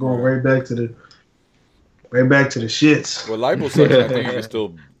 bro, I'm going right back to the shits. Well, liposuction, I think you can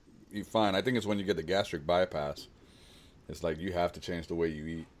still eat fine. I think it's when you get the gastric bypass. It's like you have to change the way you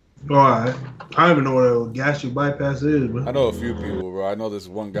eat. All right. I don't even know what a gastric bypass is, bro. I know a few people, bro. I know this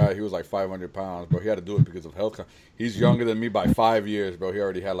one guy, he was like 500 pounds, bro. He had to do it because of health. He's younger than me by 5 years, bro. He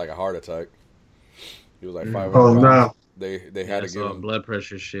already had like a heart attack. He was like 500 Oh, pounds. no. They had to give him blood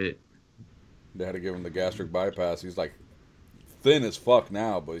pressure shit. They had to give him the gastric bypass. He's like thin as fuck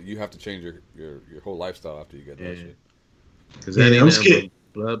now, but you have to change your whole lifestyle after you get that shit. Because that I'm ain't scared.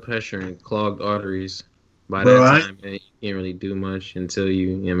 blood pressure and clogged arteries. By Bro, that time, man, you can't really do much until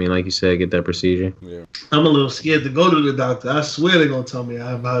you, I mean, like you said, get that procedure. Yeah. I'm a little scared to go to the doctor. I swear they're gonna tell me I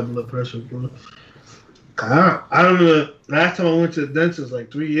have high blood pressure, bro. I don't know. Last time I went to the dentist like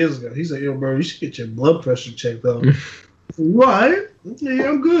 3 years ago, he said, "Yo, bro, you should get your blood pressure checked out." Why? Yeah,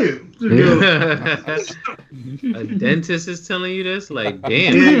 I'm good. A dentist is telling you this? Like,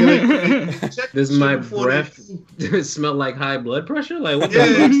 damn. Yeah, Does my breath smell like high blood pressure? Like, what the Yeah,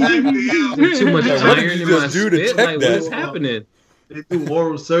 fuck? exactly. Yeah. Too much Like, what did iron you in my just do to spit? check Like, that? what is happening? They do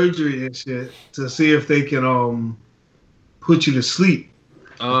oral surgery and shit to see if they can put you to sleep.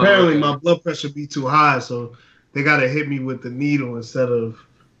 Apparently, my blood pressure be too high, so they gotta hit me with the needle instead of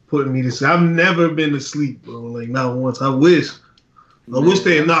putting me to sleep. I've never been to sleep, bro. Like not once. I wish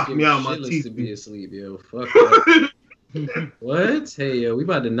they had knocked me out my teeth. To be asleep, yo. Fuck that. What? Hey, yo, we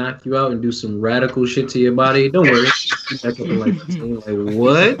about to knock you out and do some radical shit to your body. Don't worry. Like,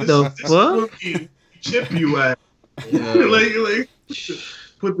 what the fuck? Chip you at? Yeah. like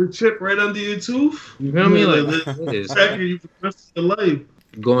put the chip right under your tooth. You feel me? Like, Track you for the rest of your life.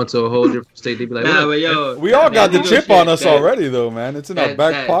 Going to a whole different state. They be like, Nah, what? but yo, We all got the needle chip shit, on us that- already, though, man. It's in our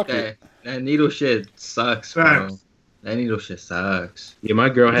back pocket. That needle shit sucks, bro. Facts. That needle shit sucks. Yeah, my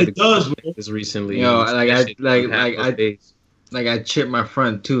girl had It does, to bro. this recently. Yo, like I I chipped my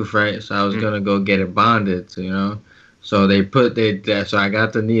front tooth, right? So I was gonna go get it bonded, So they so I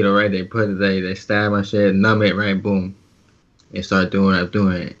got the needle, right? They stab my shit, numb it, right? Boom. They start doing it,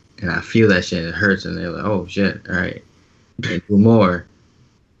 and I feel that shit. It hurts, and they're like, "Oh shit, all right." They do more,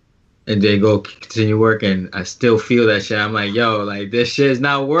 and they go continue working. I still feel that shit. I'm like, "Yo, like this shit is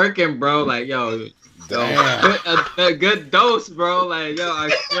not working, bro." Like, yo. Damn. A good dose, bro. Like, yo, I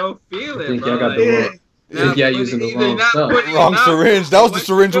still feel it, think bro. y'all got Like, the wrong. Nah, think y'all but using the either wrong not stuff. putting Wrong enough, syringe. That was the what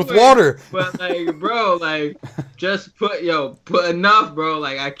syringe you with doing. water. But like, bro, like, just put enough, bro.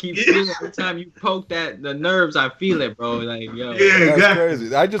 Like, I keep feeling every time you poke the nerves, I feel it, bro. Like, yo. Yeah, That's exactly.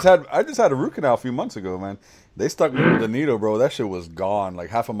 crazy. I just had a root canal a few months ago, man. They stuck me with the needle, bro. That shit was gone. Like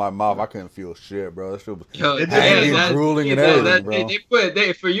half of my mouth, I couldn't feel shit, bro. That shit was Yo, It hanging, did. drooling, and everything, bro.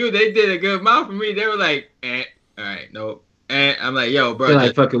 For you, they did a good amount for me. They were like, all right, nope. And I'm like, yo, bro. They're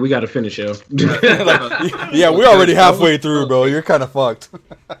like, fuck it, we gotta finish, yo. Yeah, we're already halfway through, bro. You're kind of fucked.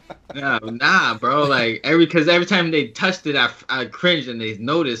 Nah, bro. Like every time they touched it, I cringed and they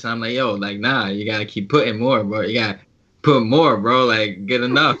noticed. I'm like, yo, like, nah, you gotta keep putting more, bro. You gotta put more, bro. Like, get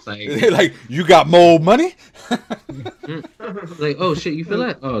enough. Like, Like, you got more money? Like, oh shit, you feel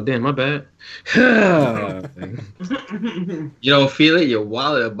that? Oh damn, my bad. you don't feel it, your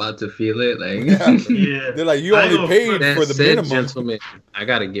wallet about to feel it. Like, Yeah. They're like, you I only know. paid That for the said, minimum. gentlemen, I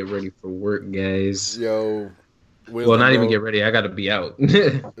gotta get ready for work, guys. Yo, Well, not even bro. get ready. I gotta be out.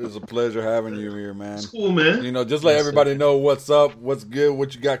 It was a pleasure having you here, man. It's cool, man. You know, just let Yes, everybody sir. know what's up, what's good,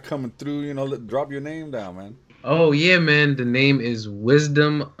 what you got coming through. You know, drop your name down, man. Oh yeah, man. The name is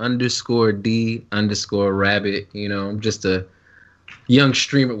Wisdom_D_Rabbit. You know, I'm just a young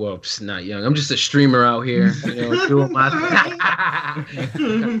streamer. Well, not young. I'm just a streamer out here. You know, doing my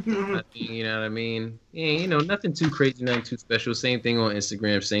thing. You know what I mean? Yeah, you know, nothing too crazy, nothing too special. Same thing on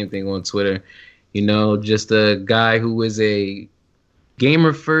Instagram, same thing on Twitter. You know, just a guy who is a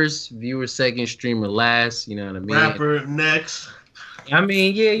gamer first, viewer second, streamer last. You know what I mean? Rapper next. I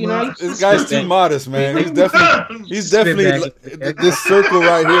mean, yeah, you know, This guy's too modest, man. He's definitely this circle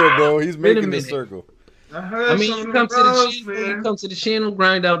right here, bro. He's making this circle. I mean, you come to the channel,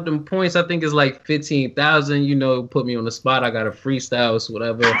 grind out them points. I think it's like 15,000. You know, put me on the spot. I got a freestyle, so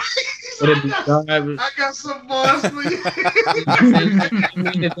whatever. I got some bars for you. I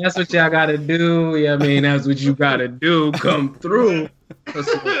mean, if that's what y'all gotta do, yeah, I mean, that's what you gotta do. Come through.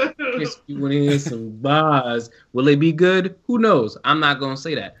 You want to hear some bars? Will they be good? Who knows? I'm not gonna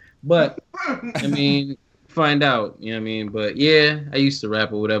say that, but I mean, find out. You know what I mean? But yeah, I used to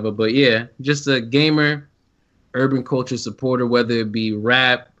rap or whatever. But yeah, just a gamer, urban culture supporter, whether it be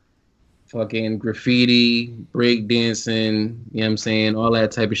rap, fucking graffiti, break dancing, you know what I'm saying? All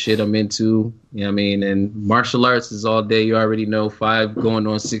that type of shit I'm into, you know what I mean? And martial arts is all day. You already know, 5 going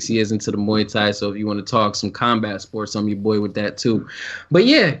on 6 years into the Muay Thai. So if you want to talk some combat sports, I'm your boy with that too. But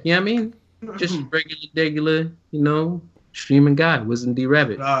yeah, you know what I mean? Just regular, you know, streaming guy, Wisdom D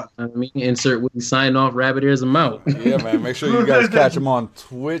Rabbit. I mean, insert with the sign off rabbit ears and mouth. Yeah, man. Make sure you guys catch him on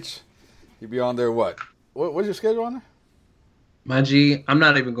Twitch. He'll be on there, what's your schedule on there? My G, I'm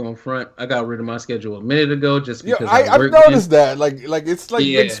not even going front. I got rid of my schedule a minute ago just because I've noticed that. Like it's like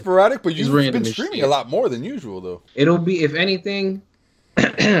been sporadic, but you've been streaming a lot more than usual though. It'll be, if anything,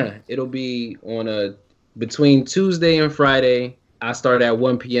 it'll be on between Tuesday and Friday. I start at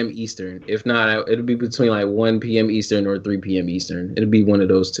 1 p.m. Eastern. If not, it'll be between like 1 p.m. Eastern or 3 p.m. Eastern. It'll be one of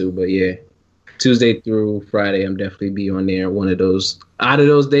those two. But yeah, Tuesday through Friday, I'm definitely be on there. One of those. Out of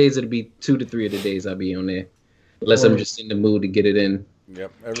those days, it'll be 2 to 3 of the days I'll be on there. Unless I'm just in the mood to get it in.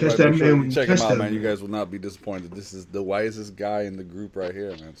 Yep. Everybody check him out, man. You guys will not be disappointed. This is the wisest guy in the group right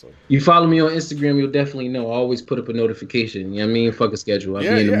here, man. So you follow me on Instagram, you'll definitely know. I always put up a notification. You know what I mean? Fuck a schedule. I'll be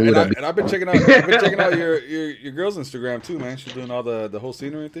in the mood. And I've been checking out your girl's Instagram too, man. She's doing all the whole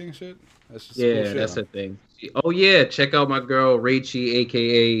scenery thing and shit. That's just cool shit, that's her thing. Oh yeah, check out my girl Rachie,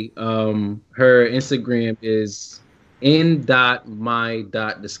 aka her Instagram is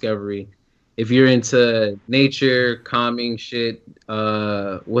in.my.discovery. If you're into nature, calming shit,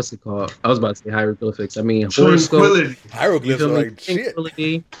 what's it called? I was about to say hieroglyphics. I mean, horoscope. Hieroglyphs are like shit.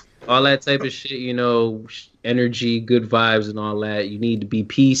 All that type of shit, you know, energy, good vibes and all that. You need to be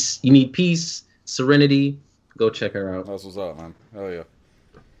peace. You need peace, serenity. Go check her out. That's what's up, man. Hell yeah.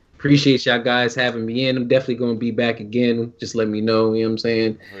 Appreciate y'all guys having me in. I'm definitely going to be back again. Just let me know, you know what I'm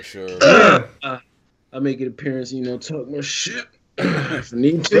saying? For sure. I'll make an appearance, you know, talk my shit. If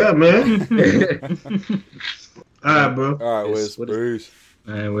need to. Yeah, man. All right, bro. All right, Wiz. Bruce.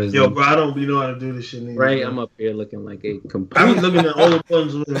 Yo, bro, I don't know how to do this shit anymore. Right, I'm up here looking like a complete. I'm looking at all the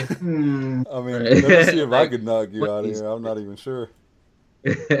ones. I mean, let me see if I can knock you out of here. I'm not even sure.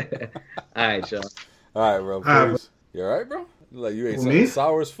 All right, y'all. All right, bro. Bruce. You all right, bro? Like you ate something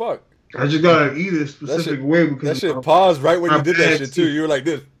sour as fuck. I just gotta eat a specific way because that shit paused right when you did that shit too. You were like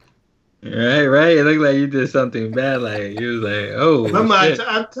this. Right. It looked like you did something bad. Like you was like, oh. I'm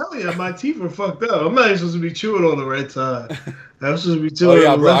telling you, my teeth are fucked up. I'm not even supposed to be chewing on the right side. I'm supposed to be chewing. Oh yeah,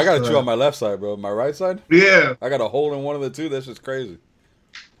 on the bro. left I gotta side. chew on my left side, bro. My right side. Yeah. I got a hole in one of the two. That's just crazy.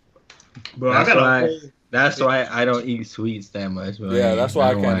 Bro, that's why I don't eat sweets that much. Bro. Yeah, that's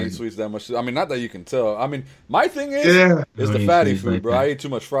why I can't eat sweets that much. I mean, not that you can tell. I mean, my thing is the fatty food, like bro. I eat too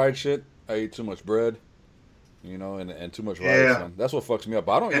much fried shit. I eat too much bread. You know, and too much rice. Man. That's what fucks me up.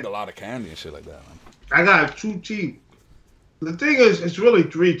 I don't eat a lot of candy and shit like that, man. I got 2 teeth. The thing is, it's really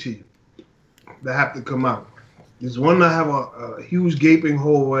 3 teeth that have to come out. There's one that have a huge gaping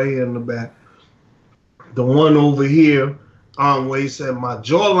hole right here in the back. The one over here, where he said my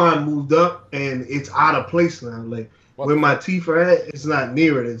jawline moved up and it's out of place now. Like where my teeth are at, it's not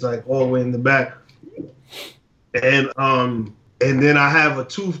near it. It's like all the way in the back. And then I have a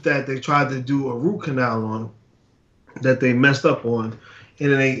tooth that they tried to do a root canal on, that they messed up on,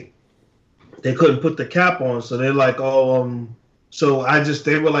 and then they couldn't put the cap on, so they're like, so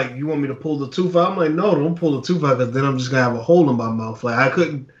they were like, you want me to pull the tooth out? I'm like, no, don't pull the tooth out, because then I'm just gonna have a hole in my mouth. Like I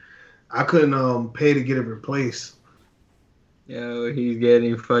couldn't pay to get it replaced. Yo, he's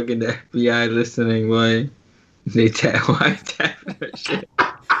getting fucking the FBI listening, boy. They tap that shit.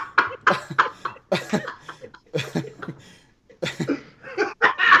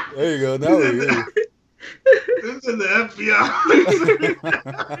 There you go. Now we're good. This is the FBI.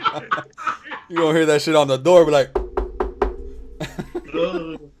 You gonna hear that shit on the door, be like,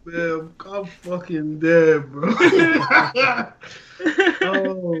 oh man, I'm fucking dead, bro.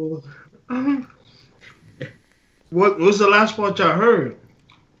 Oh, what's the last part y'all heard?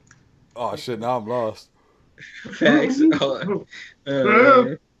 oh shit, now I'm lost. Facts.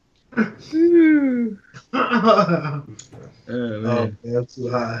 Oh, man. man, too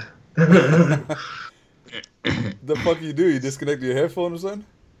high. The fuck you do? You disconnect your headphone or something?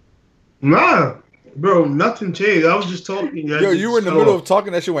 Nah, bro, nothing changed. I was just talking. Yo, you were in the middle of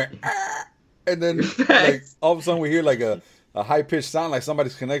talking, that shit went, "Ah," and then like all of a sudden we hear like a high pitched sound like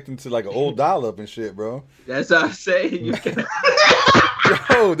somebody's connecting to like an old dial up and shit, bro. That's what I'm saying. You can...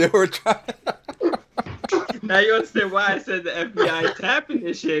 Yo, they were trying. Now you understand why I said the FBI tapping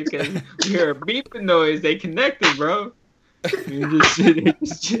this shit, because we hear a beeping noise. They connected, bro. You just sitting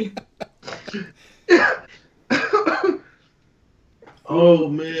shit. Oh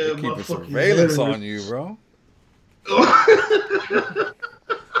man, They're my keeping fucking surveillance head. on you, bro.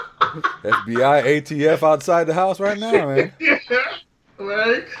 FBI, ATF outside the house right now, man.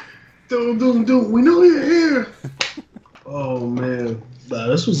 Right? Dude, we know you're here. Oh man, nah,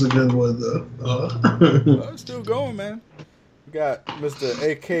 this was a good one though. Well, it's still going, man. We got Mr.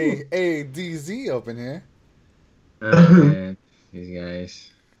 AKA DZ up in here. Oh, man. These guys.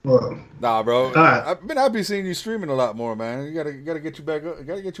 Well, Nah, bro. right. I've been happy seeing you streaming a lot more, man. You gotta get you back up.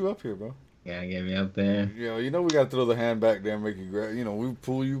 Gotta get you up here, bro. Gotta get me up there. You know we gotta throw the hand back there and make you grab. You know, we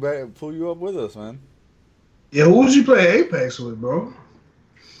pull you up with us, man. yeah, who was you playing Apex with, bro?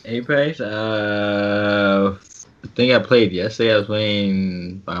 Apex? I think I played yesterday. I was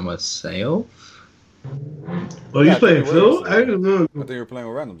playing by myself. Oh, you playing I Phil? think I didn't know. you were playing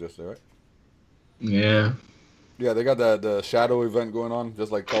with random just there, right? Yeah. Yeah, they got the shadow event going on,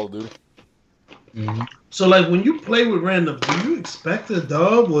 just like Call of Duty. Mm-hmm. So, like, when you play with random, do you expect a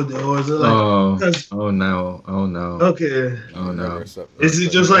dub or is it like? Oh no! Okay. Oh no! Is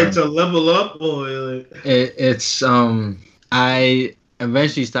it just like to level up or like? It's I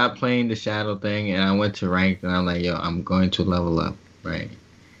eventually stopped playing the shadow thing and I went to ranked and I'm like, yo, I'm going to level up, right?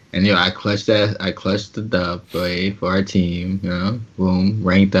 And I clutched the dub for our team, boom,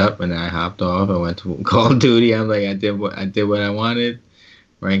 ranked up, and then I hopped off. I went to Call of Duty. I'm like, I did what I wanted,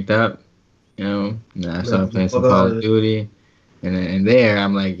 ranked up, and I started playing some Call of Duty, and there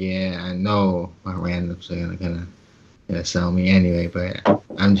I'm like, yeah, I know my randoms are gonna sell me anyway, but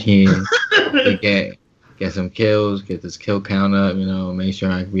I'm here to get some kills, get this kill count up, make sure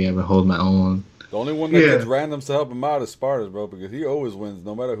I can be able to hold my own. The only one that gets randoms to help him out is Spartans, bro, because he always wins,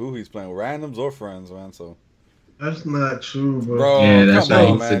 no matter who he's playing, randoms or friends, man. So that's not true, bro. Bro, that's come why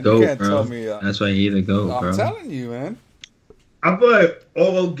on, he's man. the GOAT, You can't bro. tell me. That's why he's the GOAT, bro. I'm telling you, man. I feel like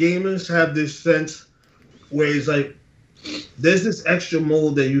all gamers have this sense where it's like there's this extra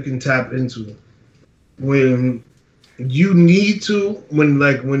mode that you can tap into when you need to. When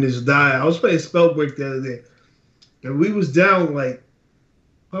it's die. I was playing Spellbreak the other day, and we was down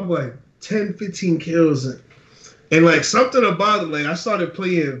probably 10, 15 kills, and like something about it, like I started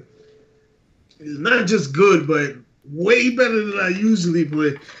playing. It's not just good, but way better than I usually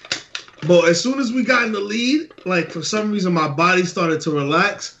play. But as soon as we got in the lead, like for some reason my body started to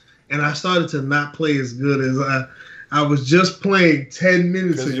relax and I started to not play as good as I was just playing 10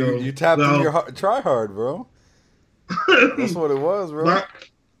 minutes ago. You tapped in your try hard, bro. That's what it was, bro. But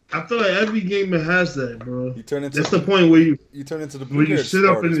I feel like every gamer has that, bro. That's the point where you turn into the when you sit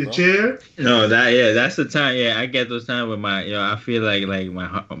up in the chair. No, that's the time. Yeah, I get those times with my, I feel like my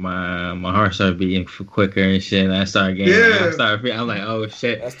heart started beating quicker and shit. And I started getting, I'm like, oh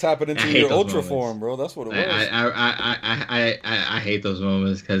shit. That's tapping into your ultra form, bro. That's what it was. I hate those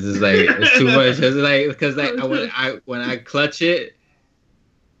moments because it's like it's too much. Because when I clutch it,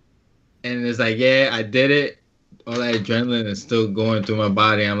 and it's like, yeah, I did it. All that adrenaline is still going through my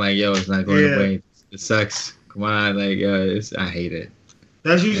body. I'm like, yo, it's not going away. It sucks. Come on, like, I hate it.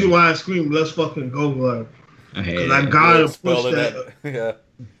 That's usually why I scream, "Let's fucking go!" Like, I hate it. I gotta push that.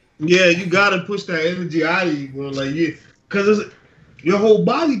 Yeah, you gotta push that energy out of you, bro. Like, because your whole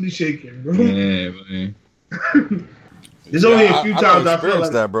body be shaking, bro. Yeah, man. There's only a few times I feel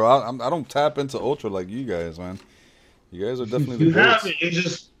like that, bro. I don't tap into ultra like you guys, man. You guys are definitely you the have it. It's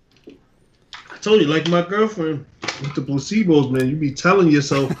just. I told you, like my girlfriend with the placebos, man. You be telling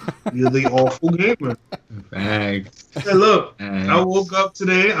yourself you're the awful gamer. Facts. Hey, look, I woke up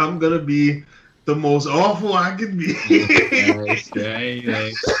today. I'm gonna be the most awful I can be.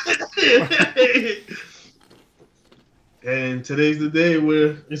 And today's the day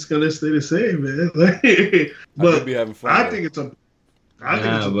where it's gonna stay the same, man. But be having fun, I think it's a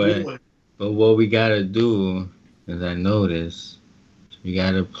good one. But what we gotta do, as I noticed, we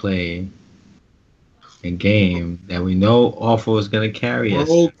gotta play a game that we know Awful is gonna carry us.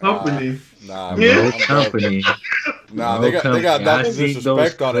 Old company. Company. They got Dr.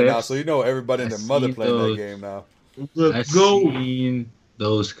 Disrespect on it now, so you know everybody and their mother playing that game now. I seen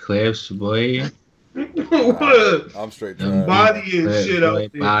those clips, boy. What? I'm straight Them trash. Body and shit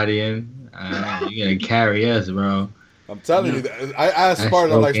out there. Bodying. You gonna carry us, bro. I'm telling you, I asked That's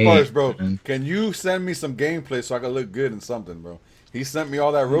Sparta, I'm like, okay, Sparta, bro, man. can you send me some gameplay so I can look good in something, bro? He sent me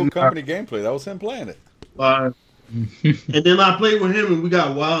all that Rogue Company gameplay. That was him playing it. And then I played with him and we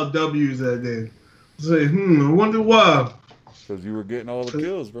got wild W's that day. I said, I wonder why. Because you were getting all the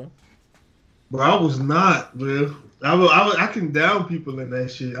kills, bro. But I was not, bro. I can down people in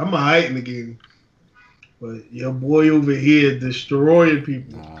that shit. I'm alright in the game. But your boy over here destroying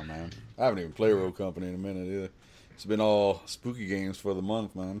people. Nah, man. I haven't even played Rogue Company in a minute either. It's been all spooky games for the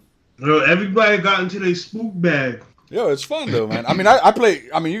month, man. Bro, everybody got into their spook bag. Yo, it's fun though, man. I mean, I play.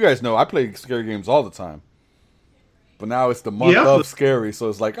 I mean, you guys know I play scary games all the time. But now it's the month of scary, so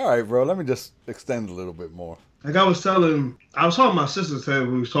it's like, all right, bro, let me just extend a little bit more. Like I was talking to my sister today,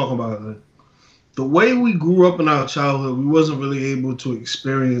 we was talking about it. The way we grew up in our childhood, we wasn't really able to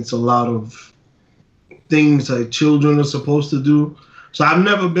experience a lot of things that children are supposed to do. So I've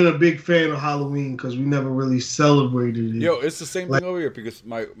never been a big fan of Halloween because we never really celebrated it. Yo, it's the same thing over here because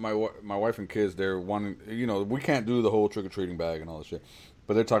my wife and kids, they're wanting, you know, we can't do the whole trick-or-treating bag and all that shit.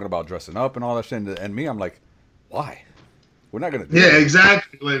 But they're talking about dressing up and all that shit. And me, I'm like, why? We're not going to do Yeah, it.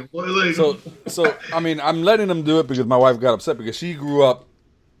 exactly. Like, what, like, So, I mean, I'm letting them do it because my wife got upset because she grew up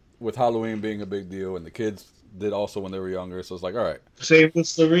with Halloween being a big deal and the kids did also when they were younger. So it's like, all right. Same with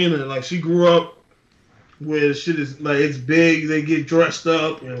Serena. Like, she grew up where shit is, like, it's big, they get dressed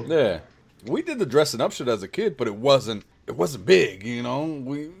up. You know. Yeah. We did the dressing up shit as a kid, but it wasn't big, you know.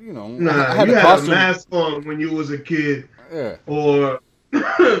 Nah, I you had costume. a mask on when you was a kid. Yeah. Or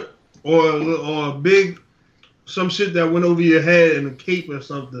a big, some shit that went over your head and a cape or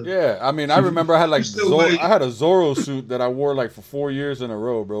something. Yeah, I mean, I remember I had like wait. I had a Zorro suit that I wore like for 4 years in a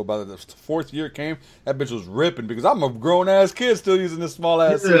row, bro. By the fourth year came, that bitch was ripping because I'm a grown ass kid still using this small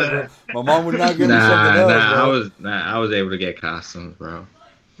ass suit, bro. My mom would not give me something else, bro. I was able to get costumes, bro.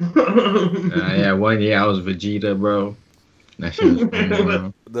 Yeah, 1 year I was Vegeta, bro. That shit was funny,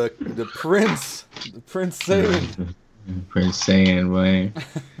 bro. The Prince Saiyan. Prince Saiyan, man.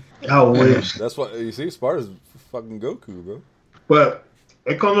 I wish. That's what you see. Sparta's fucking Goku, bro. But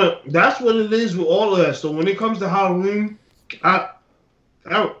that's what it is with all of that. So when it comes to Halloween, I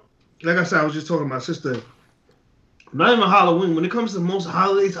like I said, I was just talking to my sister. Not even Halloween. When it comes to most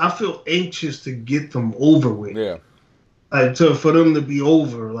holidays, I feel anxious to get them over with. Yeah. Like for them to be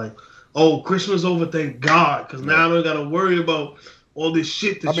over. Like, oh, Christmas over, thank God, because now I don't gotta worry about all this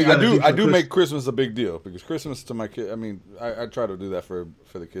shit. That I do make Christmas a big deal because Christmas to my kid. I mean, I try to do that for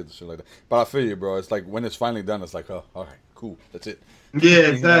the kids and shit like that. But I feel you, bro. It's like when it's finally done, it's like, oh, all right, cool, that's it. Yeah,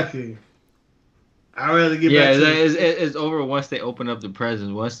 exactly. I'd rather get back to it's over once they open up the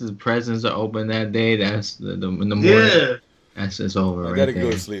presents. Once the presents are open that day, that's in the morning. Yeah. That's just over. I right gotta there.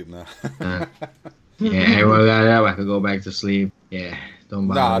 go to sleep now. Yeah, everyone got up. I could go back to sleep. Yeah, don't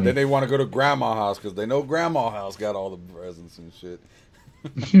bother Nah, me. then they want to go to grandma's house because they know grandma's house got all the presents and shit.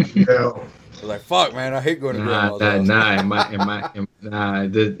 Yeah. They're like, fuck, man, I hate going to grandma's house.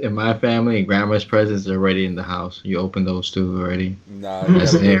 In my family, grandma's presents are already in the house. You open those two already. Nah,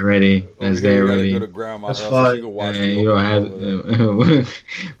 That's there already. That's there already. Go to grandma's That's house. fine. You can watch And you don't have.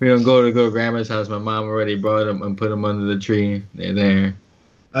 We don't go to grandma's house. My mom already brought them and put them under the tree. They're there.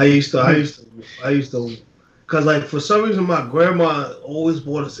 I used to, cause like for some reason my grandma always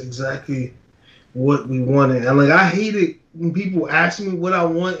bought us exactly what we wanted, and like I hate it when people ask me what I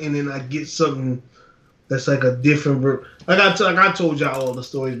want and then I get something that's like a different. Like I told y'all all the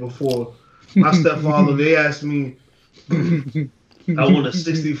stories before. My stepfather, they asked me, I want a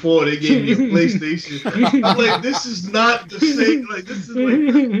 64. They gave me a PlayStation. I'm like, this is not the same. Like this is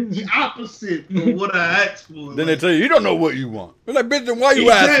like the opposite of what I asked for. Then they tell you don't know what you want. They're like, bitch, then why you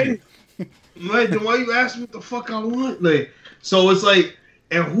asking? Like, then why you ask me what the fuck I want? Like, so it's like,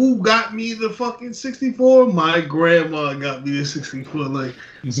 and who got me the fucking 64? My grandma got me the 64. Like,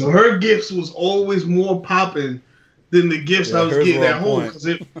 so her gifts was always more popping than the gifts I was getting at home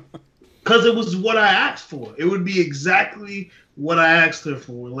because it was what I asked for. It would be exactly what I asked her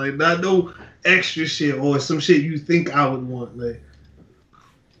for. Like, not no extra shit or some shit you think I would want. Like,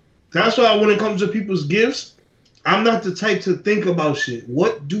 that's why when it comes to people's gifts, I'm not the type to think about shit.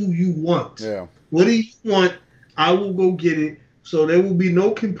 What do you want? Yeah. What do you want? I will go get it. So there will be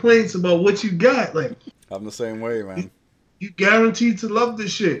no complaints about what you got. Like, I'm the same way, man. You guaranteed to love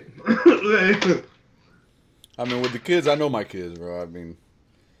this shit. Like, I mean, with the kids, I know my kids, bro. I mean,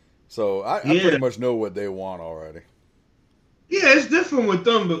 so I pretty much know what they want already. yeah, it's different with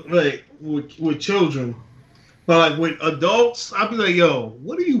them, but like with children. But like with adults, I'll be like, yo,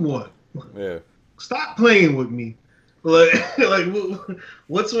 what do you want? Yeah. Stop playing with me. like,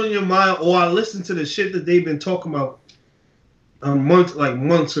 what's on your mind? Or I listened to the shit that they've been talking about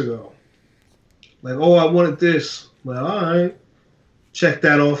months ago. Like, oh, I wanted this. Well, all right, check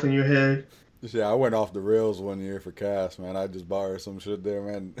that off in your head. Yeah, I went off the rails one year for Cass, man. I just bought her some shit there,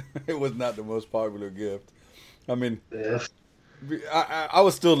 man. It was not the most popular gift. I mean, Yeah. I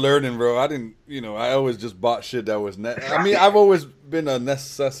was still learning, bro. I didn't, I always just bought shit that was I've always been a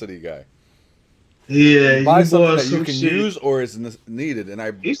necessity guy. Yeah, You buy you something bought that you some can shit. use or is needed, and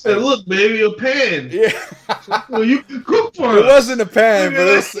He said, "Look, baby, a pan. yeah, Well, you can cook for it us." wasn't a pan, but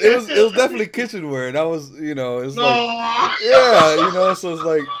it was definitely kitchenware, and I was, it's No. like, yeah, so it's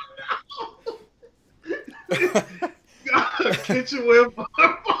like Kitchenware.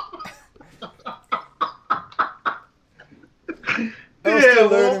 I'm still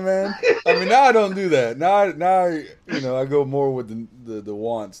learning, man. I mean, now I don't do that. Now, I go more with the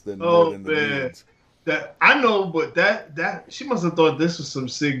wants than more than the needs. That I know, but that she must have thought this was some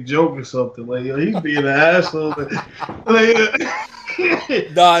sick joke or something. Like, yo, he's being an asshole.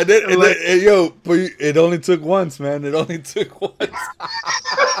 Nah, it only took once, man. It only took once.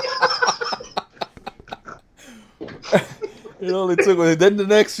 It only took once. Then the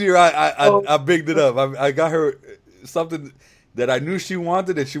next year, I bigged it up. I got her something that I knew she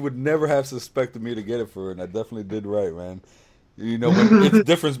wanted, and she would never have suspected me to get it for her, and I definitely did right, man. When it's the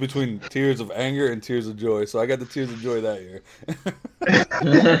difference between tears of anger and tears of joy. So I got the tears of joy that year.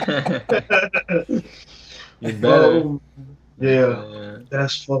 You better. Yeah,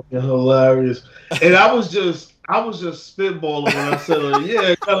 that's fucking hilarious. And I was just spitballing when I said,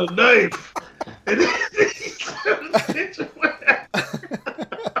 "Yeah, got a knife." And then he said,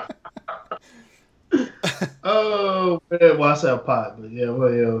 "Oh man, well I said pot, but yeah,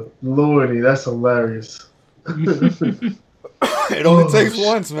 Lordy, that's hilarious." It only takes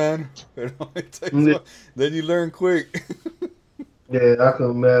once, man. It only takes once. Then you learn quick. Yeah, I can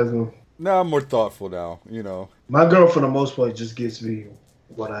imagine. Now I'm more thoughtful now, My girl, for the most part, just gets me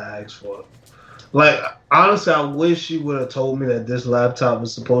what I ask for. Like, honestly, I wish she would have told me that this laptop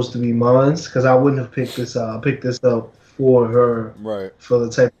was supposed to be mine, because I wouldn't have picked this up. I picked this up for her, right? For the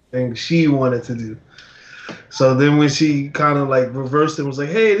type of thing she wanted to do. So then when she kind of like reversed it and was like,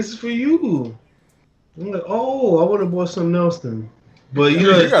 "Hey, this is for you," I'm like, "Oh, I would have bought something else then." But you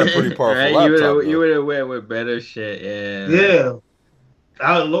got a pretty powerful laptop. You would have went with better shit, yeah. Yeah.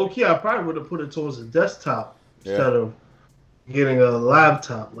 Low key, I probably would have put it towards a desktop instead of getting a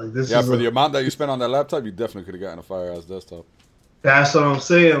laptop. Like this. Yeah, for the amount that you spent on that laptop, you definitely could have gotten a fire-ass desktop. That's what I'm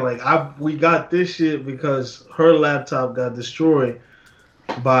saying. Like we got this shit because her laptop got destroyed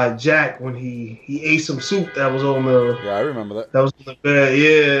by Jack when he ate some soup that was on the. Yeah, I remember that. That was on the bed,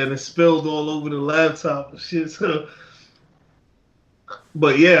 yeah, and it spilled all over the laptop and shit. So,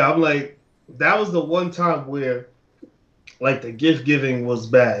 but yeah, I'm like, that was the one time where, like, the gift giving was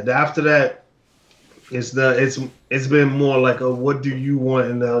bad. After that, it's been more like a what do you want,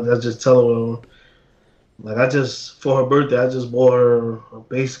 and I just tell her. Like, for her birthday, I just bought her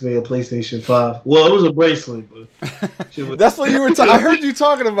basically a PlayStation 5. Well, it was a bracelet, but that's what you were talking. I heard you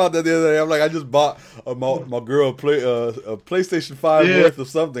talking about that the other day. I'm like, I just bought my girl a PlayStation 5 worth of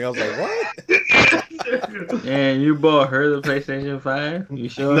something. I was like, what? And you bought her the PlayStation 5? You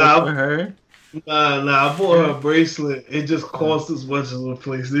sure for her? Nah, I bought her a bracelet. It just cost as much as a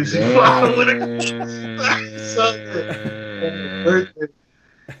PlayStation 5.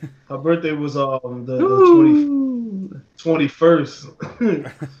 Her birthday was the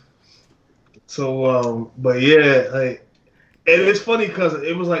 21st. So, but yeah, like, and it's funny because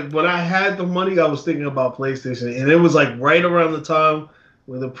it was like when I had the money, I was thinking about PlayStation, and it was like right around the time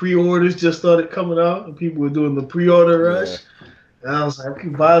when the pre-orders just started coming out, and people were doing the pre-order rush. And I was like, I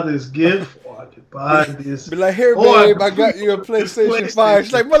can buy this gift, or I could buy this. Be like, here, babe, I got you a PlayStation 5.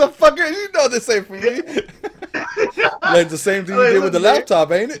 She's like, motherfucker, you know this ain't for me. Like the same thing you did with the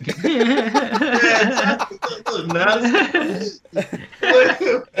laptop, ain't it?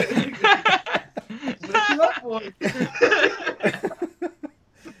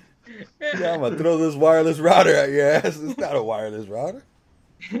 Yeah, I'm gonna throw this wireless router at your ass. It's not a wireless router.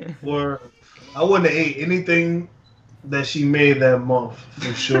 Or I wouldn't have ate anything that she made that month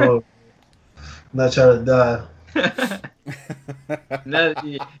for sure. Not trying to die.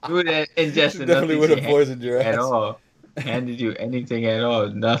 You would have ingested definitely would have poisoned your ass at all. Handed you anything at all?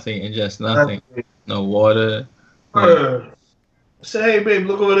 Nothing. Ingest nothing. No water. Say, hey babe,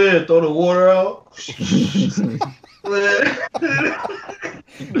 look over there. Throw the water out.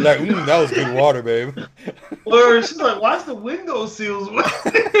 Like, that was good water, babe. Or she's like, why's the window seals wet?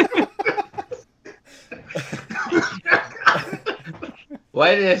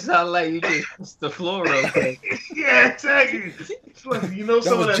 Why did it sound like you just pushed the floor real quick? Yeah, Yeah, exactly. It's like, you know,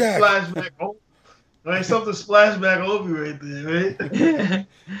 some of that splashback. Oh, right, something splashback over you right there, right?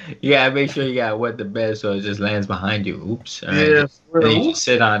 You gotta make sure you got wet the bed so it just lands behind you. Oops. All right. Yeah, And then you just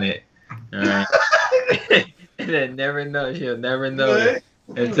sit on it. All right. And then never know. She'll never know it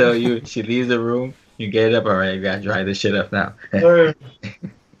until she leaves the room. You get up. All right, you gotta dry this shit up now. You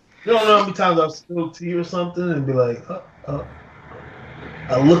don't know how many times I've spilled tea or something and be like,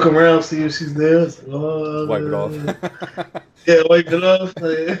 I look around, see if she's there. Like, Wipe it off. Yeah, wipe it off.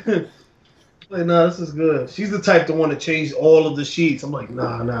 Like, nah, this is good. She's the type to want to change all of the sheets. I'm like,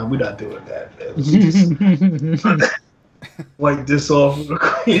 nah, we're not doing that, man. Just wipe this off.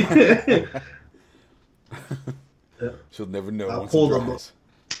 She'll never know. I'll pull them.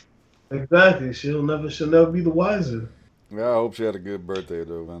 Exactly. She'll never be the wiser. Yeah, I hope she had a good birthday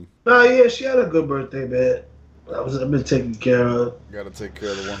though, man. Nah, yeah, she had a good birthday, man. I've been taking care of. Gotta take care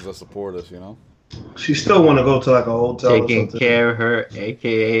of the ones that support us, you know. She still want to go to like a hotel. Taking care of her,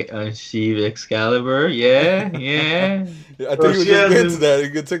 aka unsheathed Excalibur. Yeah. I think you just get to that. You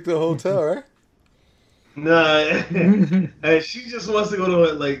could take the hotel, right? Nah, and she just wants to go to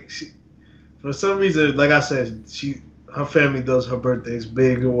it. Like, for some reason, like I said, her family does her birthdays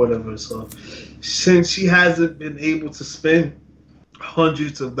big or whatever. So since she hasn't been able to spend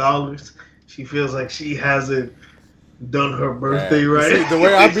hundreds of dollars, she feels like she hasn't done her birthday right. See, the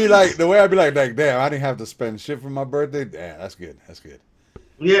way I'd be like, damn, I didn't have to spend shit for my birthday. Damn, that's good.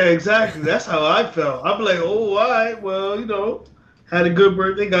 Yeah, exactly. That's how I felt. I'm like, oh, all right, well, you know, had a good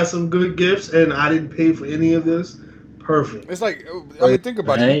birthday, got some good gifts, and I didn't pay for any of this. Perfect. It's like, I mean, think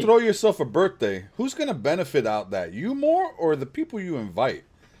about it. You throw yourself a birthday. Who's gonna benefit out that? You more or the people you invite?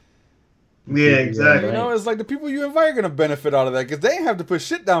 Yeah, exactly. You know, it's like the people you invite are gonna benefit out of that because they ain't have to put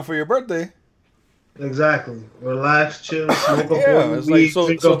shit down for your birthday. Exactly. Relax, chill, smoke up yeah, it's weed,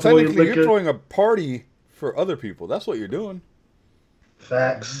 like so technically you're throwing a party for other people. That's what you're doing.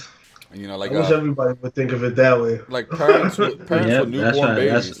 Facts. You know, like I wish everybody would think of it that way. Like parents with newborn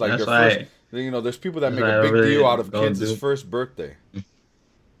babies, like their first. You know, there's people that make a big deal out of kids' first birthday.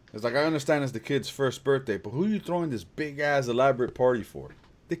 It's like I understand it's the kid's first birthday, but who are you throwing this big ass elaborate party for?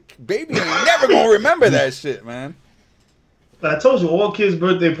 The baby ain't never gonna remember that shit, man. I told you, all kids'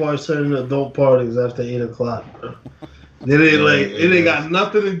 birthday parties turn into adult parties after 8 o'clock, bro. It ain't got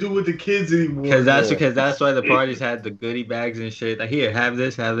nothing to do with the kids anymore. Because that's why the parties had the goodie bags and shit. Like, here, have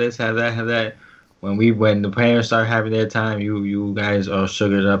this, have that, have that. When the parents start having their time, you guys are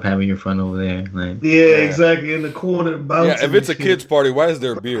sugared up having your fun over there. Like, yeah, exactly. In the corner, bouncing. Yeah, if it's a kids' party, why is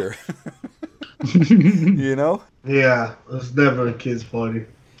there beer? You know? Yeah, it's never a kids' party.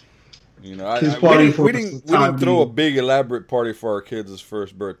 You know, we didn't throw a big elaborate party for our kids'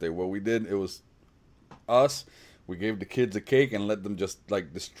 first birthday. What we did, it was us. We gave the kids a cake and let them just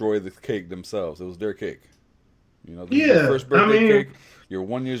like destroy the cake themselves. It was their cake. You know, their first birthday cake. You're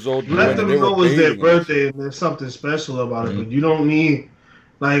 1 year old. Let them know it's their birthday and there's something special about it. But you don't need,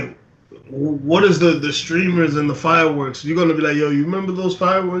 like, what is the streamers and the fireworks? You're gonna be like, yo, you remember those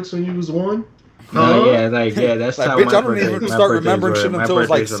fireworks when you was 1? That's like, how bitch, my I don't even start remembering shit until it was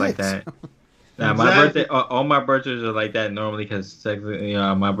like 6. Like that. Now, my birthday, all my birthdays are like that normally because, you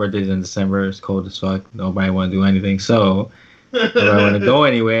know, my birthday's in December. It's cold as fuck. Nobody want to do anything. So, if I want to go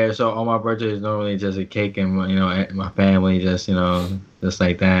anywhere, so all my birthdays is normally just a cake and, you know, my family just, you know, just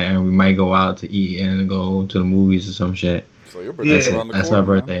like that. And we might go out to eat and go to the movies or some shit. So your birthday's around the corner, that's my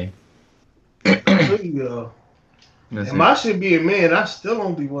birthday. There you go. And my shit being May, I still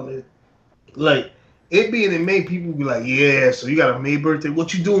don't be wanting, like, it being in May, people be like, yeah, so you got a May birthday.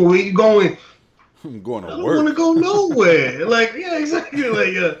 What you doing? Where you going? I'm going to work. I don't want to go nowhere. Like, yeah, exactly.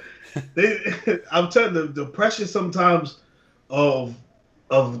 Like, I'm telling you, the pressure sometimes of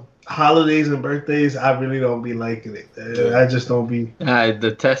holidays and birthdays, I really don't be liking it. I just don't be.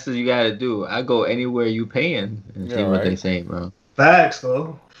 The test that you got to do, I go anywhere you paying and see what they say, bro. Facts,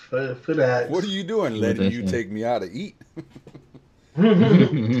 though. For that. What are you doing? Letting you take me out to eat?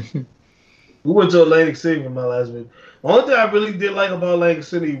 We went to Atlantic City for my last week. The only thing I really did like about Atlantic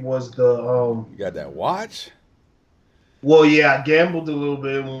City was the You got that watch? Well, yeah, I gambled a little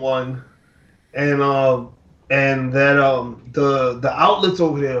bit and won, and that the outlets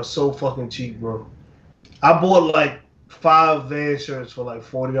over there are so fucking cheap, bro. I bought like 5 Van shirts for like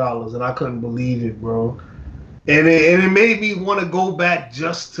 $40, and I couldn't believe it, bro. And it made me want to go back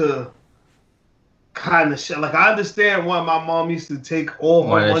just to kind of shop. Like, I understand why my mom used to take all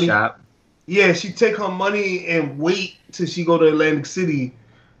her money. Shop. Yeah, she'd take her money and wait till she go to Atlantic City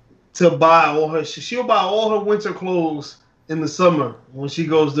to buy all her shit. She'll buy all her winter clothes in the summer when she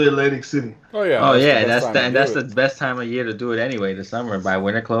goes to Atlantic City. Oh yeah. Oh yeah, that's the best time of year to do it anyway. The summer, buy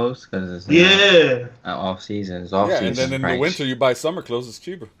winter clothes because it's off season. It's off season. And then in the winter you buy summer clothes. It's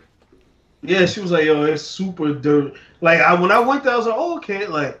cheaper. Yeah, she was like, "Yo, it's super dirty." Like when I went there, I was like, "Oh, okay."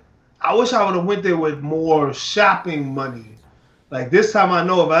 Like I wish I would have went there with more shopping money. Like this time, I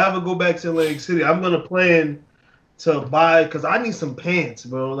know if I ever go back to Atlantic City, I'm gonna plan to buy because I need some pants,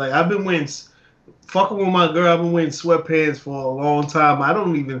 bro. Like I've been wearing, fucking with my girl. I've been wearing sweatpants for a long time. I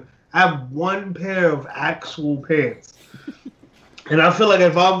have one pair of actual pants, and I feel like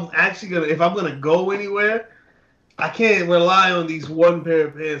if I'm gonna go anywhere, I can't rely on these one pair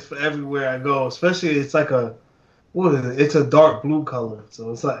of pants for everywhere I go. Especially it's like it's a dark blue color,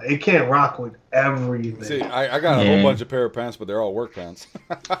 so it's like it can't rock with everything. See, I got a whole bunch of pair of pants, but they're all work pants.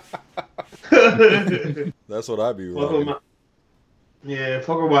 That's what I be rocking.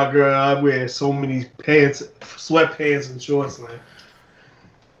 Fuck with my girl. I wear so many pants, sweatpants and shorts, man.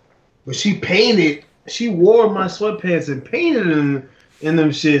 But she wore my sweatpants and painted them in them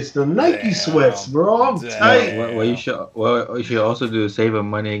shits. The Nike sweats, bro. I'm tight. What you should also do is save up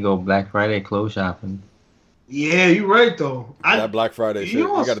money and go Black Friday clothes shopping. Yeah, you're right though. That Black Friday shit, you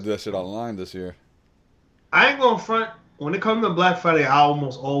got to do that shit online this year. I ain't gonna front. When it comes to Black Friday, I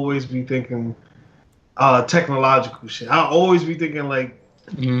almost always be thinking technological shit. I always be thinking like.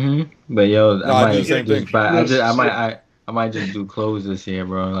 But yo, I might just do clothes this year,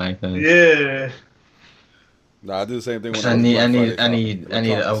 bro. Like. Yeah. Nah, I do the same thing. I need an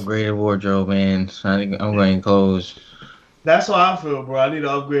upgraded wardrobe, man. So I'm going clothes. That's how I feel, bro. I need to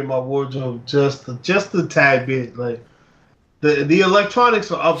upgrade my wardrobe just a tad bit. Like the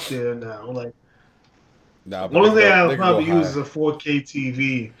electronics are up there now. Like the only thing I'll probably use is a 4K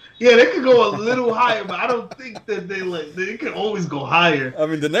TV. Yeah, they could go a little higher, but I don't think that they can always go higher. I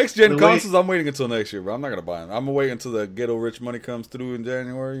mean, the next gen consoles, I'm waiting until next year, bro. I'm not gonna buy them. I'm gonna wait until the ghetto rich money comes through in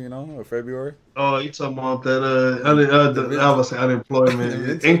January, or February. Oh, you talking about that? I was say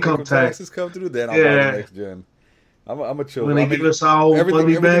unemployment, income taxes come through. Then I'll buy the next gen. I'm a chill. When they give us our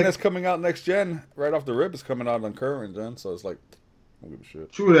everything that's coming out next gen, right off the rip, is coming out on current gen. So it's like, I don't give a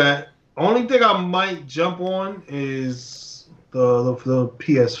shit. True that. Only thing I might jump on is the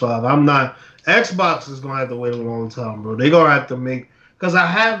PS5. I'm not. Xbox is gonna have to wait a long time, bro. They gonna have to make because I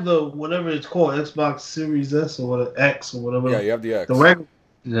have the whatever it's called, Xbox Series S or what X or whatever. Yeah, you have the X.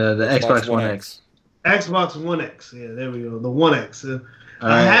 The Xbox One X. Xbox One X. Yeah, there we go. The One X.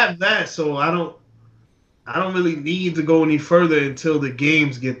 I have that, so I don't really need to go any further until the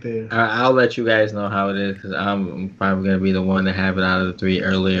games get there. I'll let you guys know how it is because I'm probably gonna be the one to have it out of the three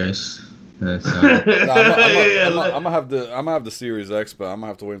earliest. I'm gonna have the Series X, but I'm gonna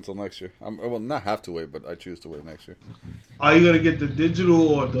have to wait until next year. I will not have to wait, but I choose to wait next year. Are you gonna get the digital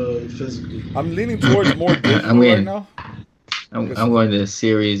or the physical? I'm leaning towards more digital right now. I'm going to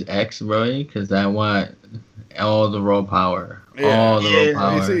Series X, bro, because I want all the raw power. All the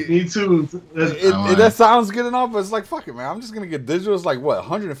raw power. See, me too. That sounds good enough, but it's like, fuck it, man. I'm just gonna get digital. It's like what,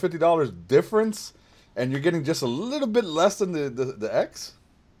 $150 difference, and you're getting just a little bit less than the X.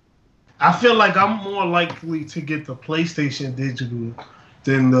 I feel like I'm more likely to get the PlayStation digital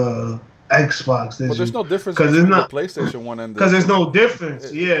than the Xbox digital. Well, there's no difference between the PlayStation one and because there's no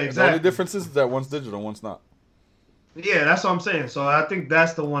difference. Yeah, exactly. The only difference is that one's digital, one's not. Yeah, that's what I'm saying. So I think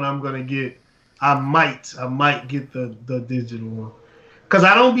that's the one I'm gonna get. I might get the digital one because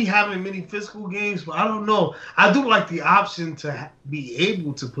I don't be having many physical games, but I don't know. I do like the option to be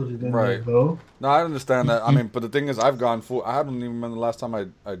able to put it in there, though. No, I understand that. I mean, but the thing is, I've gone full. I don't even remember the last time I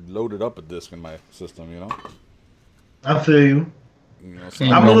loaded up a disc in my system. I feel you. So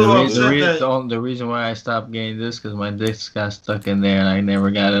I'm a little upset the reason why I stopped getting this because my disc got stuck in there and I never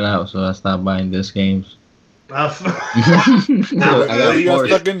got it out, so I stopped buying disc games. I got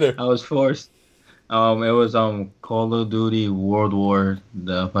stuck in there. I was forced. It was Call of Duty World War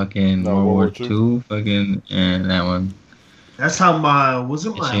fucking World War II fucking and that one. That's how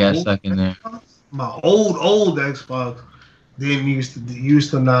she got stuck in there. My old Xbox didn't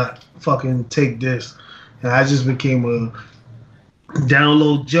used to not fucking take discs, and I just became a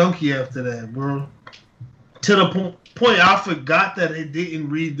download junkie after that, bro. To the point I forgot that it didn't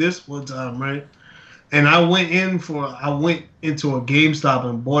read this one time, right? And I went into a GameStop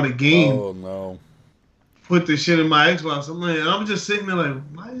and bought a game. Oh no. Put the shit in my Xbox. I'm just sitting there like,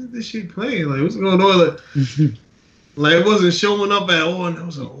 why is this shit playing? Like, what's going on? Like it wasn't showing up at all. And I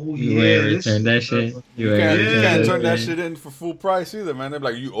was like, oh yeah, return that shit. You can't turn that shit in for full price either, man. They're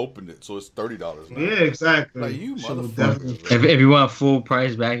like, you opened it, so it's $30 now. Yeah, exactly. Like you motherfuckers. If you want full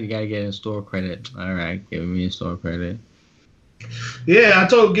price back, you gotta get in store credit. All right, give me a store credit. Yeah, I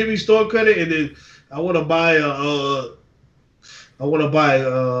told him give me store credit, and then I want to buy I want to buy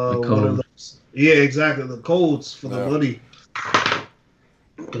one of those. Yeah, exactly. The codes for the money.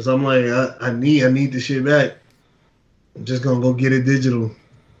 Because I'm like, I need the shit back. I'm just gonna go get it digital.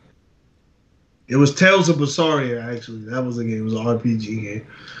 It was Tales of Berseria, actually. That was a game. It was an RPG game.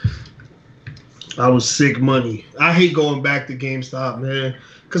 I was sick money. I hate going back to GameStop, man.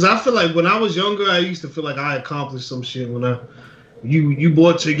 Because I feel like when I was younger, I used to feel like I accomplished some shit. When you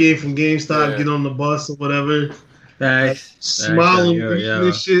bought your game from GameStop, get on the bus or whatever. Thanks. Smiling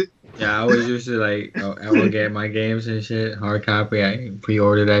and shit. Yeah, I always used to like, I would get my games and shit, hard copy. I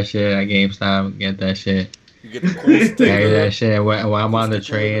pre-order that shit at GameStop, get that shit. You get the cool sticker. Yeah, that shit. When I'm on the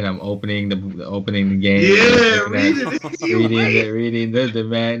train, I'm opening the game. Yeah, reading the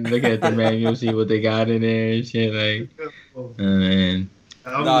man. Look at the manual, see what they got in there and shit. Like, and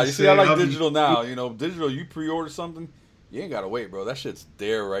nah, you see, I like digital now. You know, digital. You pre-order something, you ain't gotta wait, bro. That shit's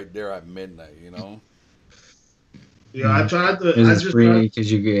right there at midnight. You know. Yeah, I tried to. It's free because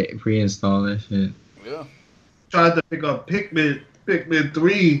you get pre-install that shit. Yeah. Tried to pick up Pikmin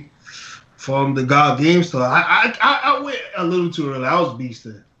 3 from the God Game Store. I went a little too early. I was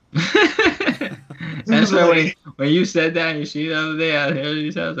beasting. That's why when you said that in your sheet the other day, I heard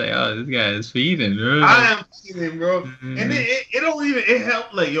you. I was like, "Oh, this guy is feeding, bro." I am feeding, bro. Mm-hmm. And it don't even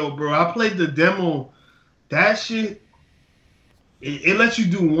helped. Like, yo, bro, I played the demo. That shit. It lets you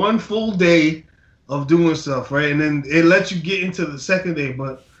do one full day of doing stuff, right? And then it lets you get into the second day,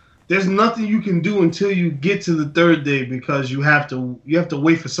 but there's nothing you can do until you get to the third day because you have to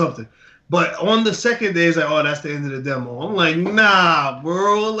wait for something. But on the second day, it's like, oh, that's the end of the demo. I'm like, nah,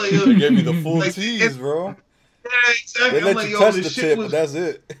 bro. Like, they gave me the full tease, bro. Yeah, exactly. They let you touch the tip, but that's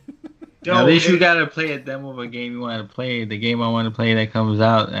it. Yo, at least you gotta play a demo of a game you want to play. The game I want to play that comes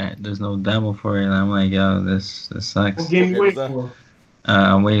out, there's no demo for it. And I'm like, yo, this sucks. What game you waiting for?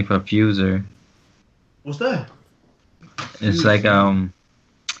 I'm waiting for Fuser. What's that? It's like a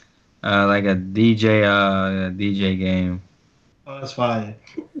DJ game. Oh, that's fine.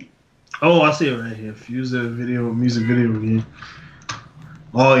 Oh, I see it right here. Fuser music video game.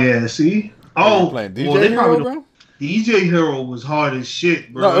 Oh yeah, see? Oh, playing DJ Hero, bro? DJ Hero was hard as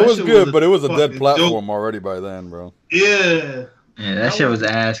shit, bro. No, it was good, but it was a dead platform already by then, bro. Yeah. Yeah, that shit was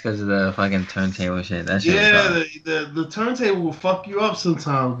ass because of the fucking turntable shit. That shit the turntable will fuck you up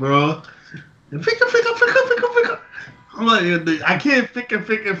sometimes, bro. Pick up. I'm like, I can't pick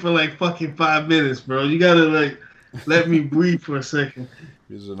for like fucking 5 minutes, bro. You gotta like let me breathe for a second.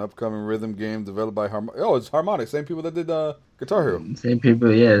 This is an upcoming rhythm game developed by it's Harmonix, same people that did Guitar Hero. Same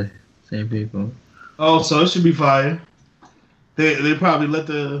people, yeah, same people. Oh, so it should be fire. They probably let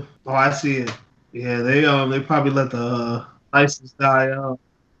the I see it. Yeah, they probably let the license die out.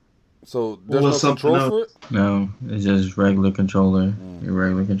 So there's no control for it? No, it's just regular controller. Your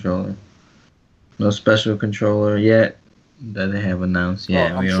regular controller. No special controller yet that they have announced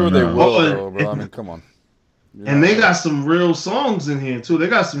yet. I'm sure they will, bro. I mean, come on. And they got some real songs in here too. They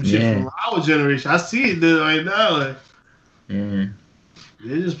got some shit from our generation. I see it there right now. Like, they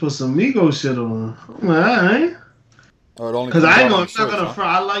just put some Migos shit on. I'm like, alright. Because I'm not gonna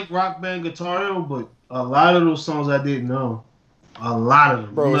front. I like Rock Band Guitar Hero, but a lot of those songs I didn't know. A lot of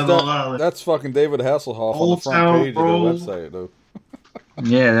them. Bro, that's fucking David Hasselhoff on the front page of the website, though.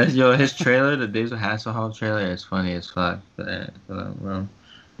 Yeah, that's his trailer, the David Hasselhoff trailer. It's funny as fuck, bro.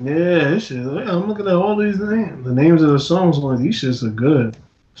 Yeah, this shit. I'm looking at all these names. The names of the songs, like these shits are good.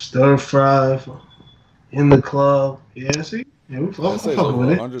 Stir Fry, In the Club. Yeah, see? Yeah, I'm fucking with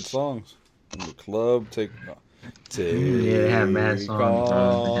 100 songs. In the club, take yeah, they have mad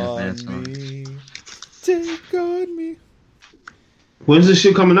songs. Take on me. When's this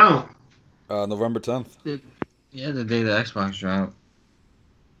shit coming out? November 10th. Yeah, the day the Xbox dropped.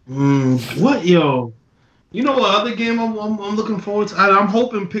 What, yo? You know what other game I'm looking forward to? I'm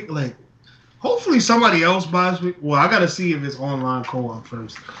hoping hopefully somebody else buys it. Well, I gotta see if it's online co-op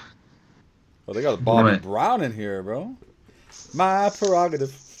first. Oh, they got Bobby Brown in here, bro. My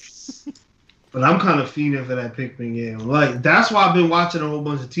prerogative. But I'm kind of fiending for that Pikmin game. Like, that's why I've been watching a whole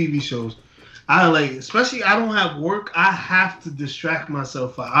bunch of TV shows. Especially I don't have work. I have to distract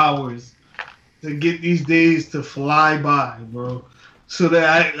myself for hours to get these days to fly by, bro. So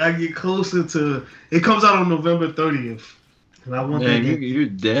that I get closer to. It comes out on November 30th. And I want that. You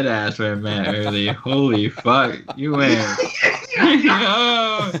dead ass went mad early. Holy fuck. You went.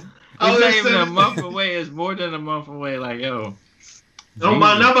 It's not even a month away. It's more than a month away. Like, yo. No,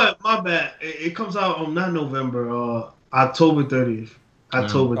 my bad. It comes out on not November, October 30th.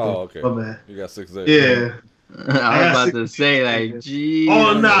 October 30th. Oh, okay. My bad. You got 6 days. Yeah. I was about to say, like, geez.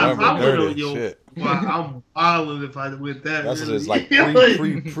 Oh, nah. I'm wilding if I went that. That's really. just like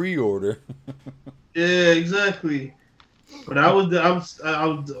pre-order. Yeah, exactly. But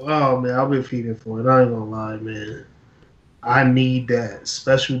oh man, I've been feeding for it. I ain't gonna lie, man. I need that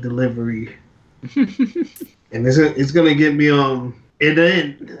special delivery, and it's gonna get me And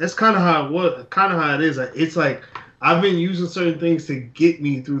then that's kind of how it is. It's like I've been using certain things to get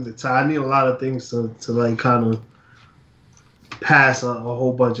me through the time. I need a lot of things to like kind of pass a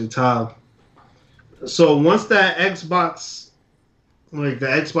whole bunch of time. So once that Xbox, like the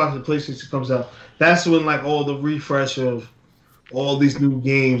Xbox and PlayStation comes out, that's when like all the refresh of all these new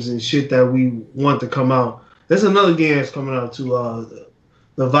games and shit that we want to come out. There's another game that's coming out too,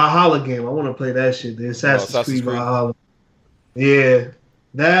 the Valhalla game. I want to play that shit. The Assassin's Creed Valhalla. Yeah,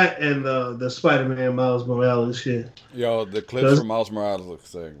 that and the Spider-Man Miles Morales shit. Yo, the clips from Miles Morales look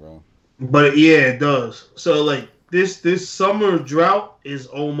sick, bro. But yeah, it does. So like this summer drought is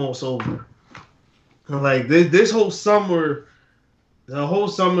almost over. Like this whole summer, the whole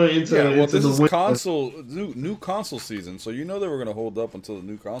summer into this is winter. new console season, so you know they were gonna hold up until the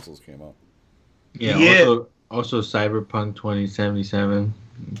new consoles came out. Yeah. Also Cyberpunk 2077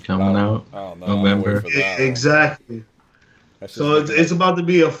 coming out November. Exactly. So it's about to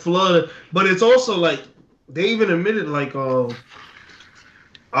be a flood, but it's also like they even admitted like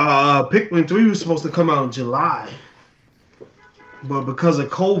Pikmin 3 was supposed to come out in July. But because of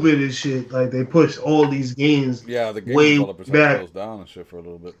COVID and shit, like they pushed all these games the game way developers back. closed down and shit for a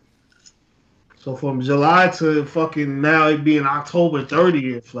little bit. So from July to fucking now it being October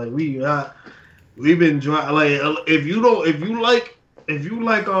 30th, like we've been dry. Like if you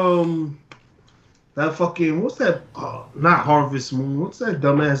like that fucking what's that? Not Harvest Moon. What's that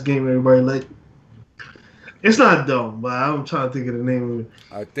dumbass game everybody like? It's not dumb, but I'm trying to think of the name of it.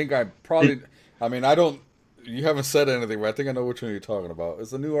 I think I probably. I don't. You haven't said anything, but I think I know which one you're talking about.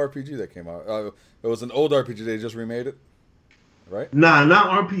 It's a new RPG that came out. It was an old RPG. They just remade it, right? Nah,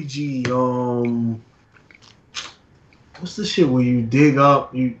 not RPG. What's the shit where you dig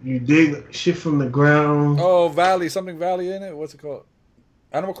up, you dig shit from the ground? Oh, Valley in it. What's it called?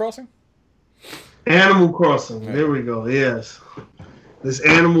 Animal Crossing. Animal Crossing. Yeah. There we go. Yes, this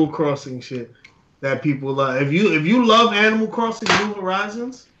Animal Crossing shit that people love. If you love Animal Crossing New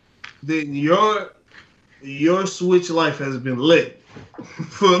Horizons, then your Switch life has been lit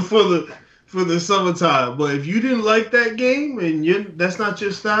for the summertime. But if you didn't like that game and that's not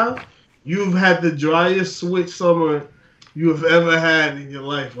your style, you've had the driest Switch summer you have ever had in your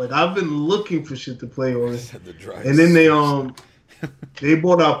life. Like I've been looking for shit to play on it. And then they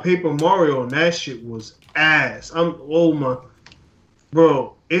brought out Paper Mario and that shit was ass.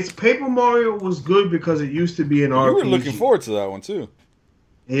 Bro, Paper Mario was good because it used to be an RPG. You were looking forward to that one too.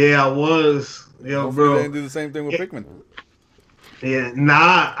 Yeah, I was. Yo, hopefully bro. They didn't do the same thing with Pikmin. Yeah,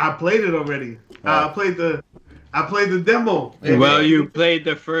 nah, I played it already. I played the demo. Well, you played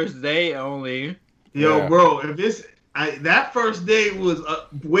the first day only. Yo, bro, that first day was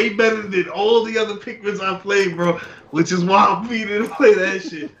way better than all the other Pikmins I played, bro. Which is why I'm feeding to play that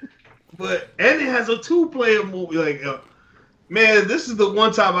shit. And it has a 2-player movie. Like, man, this is the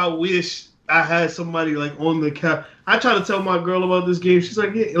one time I wish I had somebody like on the couch. I try to tell my girl about this game. She's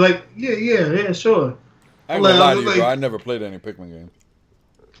like, yeah, sure. I ain't gonna lie to you, bro. I never played any Pikmin game.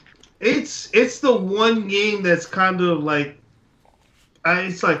 It's the one game that's kind of like,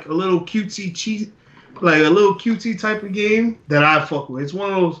 it's like a little cutesy type of game that I fuck with. It's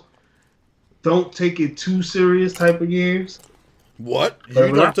one of those don't take it too serious type of games. What?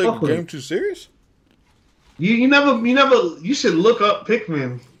 You don't take a game too serious? You should look up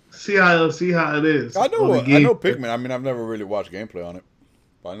Pikmin. See how it is. I know Pikmin. I mean, I've never really watched gameplay on it.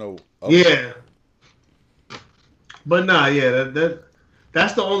 But I know. Yeah. But nah,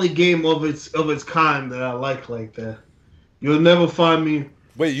 that's the only game of its kind that I like that. You'll never find me.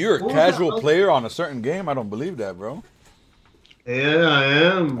 Wait, you're a casual player on a certain game? I don't believe that, bro. Yeah, I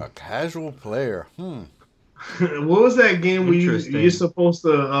am. A casual player. What was that game where you're supposed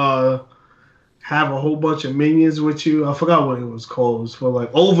to have a whole bunch of minions with you? I forgot what it was called. It was for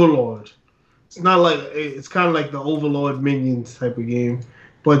like Overlord. It's kind of like the Overlord minions type of game,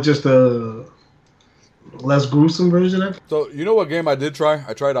 but just a less gruesome version of it. So you know what game I did try?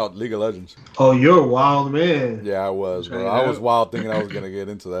 I tried out League of Legends. Oh, you're a wild man. Yeah, I was, bro. I was wild thinking I was gonna get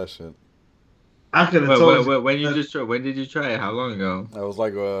into that shit. I could have told you. When did you try it? How long ago? That was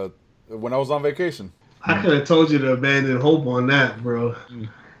like when I was on vacation. I could have told you to abandon hope on that, bro.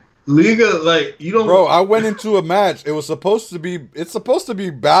 League of, like, you don't. Bro, I went into a match. It's supposed to be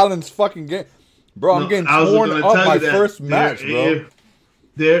balanced fucking game. Bro, I'm getting torn up my first match, bro.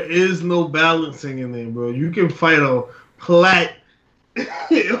 There is no balancing in there, bro. You can fight a plat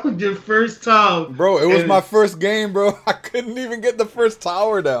your first time. Bro, it was my first game, bro. I couldn't even get the first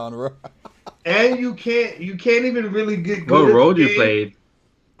tower down, bro. and you can't even really get good. What role you played?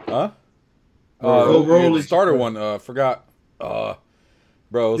 Huh? What role the did starter you one. Forgot. Bro.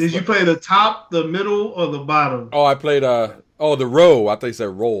 Did you play the top, the middle, or the bottom? Oh, I played. The row. I thought you said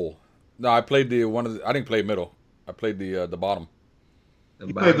roll. No, I played the one of. I didn't play middle. I played the bottom.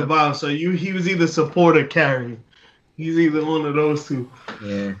 You played the bottom, so he was either support or carry. He's either one of those two.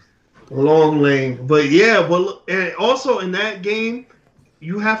 Yeah. Long lane, but yeah, and also in that game,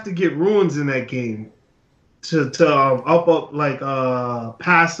 you have to get ruins in that game to up like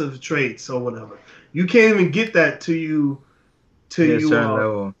passive traits or whatever. You can't even get that till you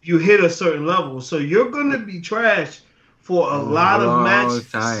hit a certain level. So you're gonna be trash for a lot of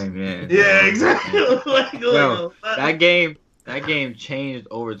matches. Time, yeah. Yeah, exactly. That game changed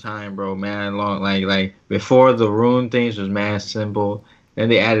over time, bro. Man, like before the rune things was mad simple. Then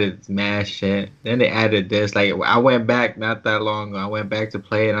they added mad shit. Then they added this. Like I went back not that long ago. I went back to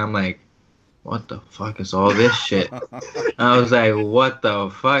play it and I'm like, what the fuck is all this shit? I was like, what the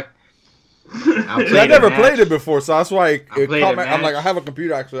fuck? I never played it before, so that's why I'm like, I have a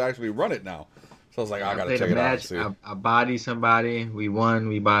computer actually run it now. So I was like, I gotta check it out. I bodied somebody. We won.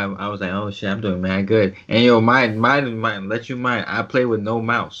 I was like, oh shit, I'm doing mad good. And yo, mine. Let you mind. I play with no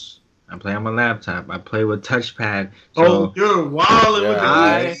mouse. I play on my laptop. I play with touchpad. So you're wilding with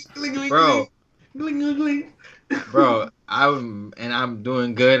the bro. Bro, I'm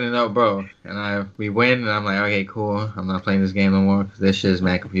doing good and we win and I'm like, okay, cool. I'm not playing this game no more because this shit is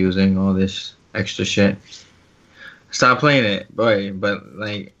mad confusing. All this extra shit. Stop playing it, boy. But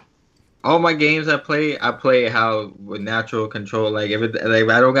like, all my games I play how with natural control. Like if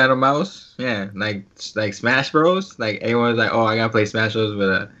I don't got a mouse, yeah. Like Smash Bros. Like everyone's like, oh, I gotta play Smash Bros. with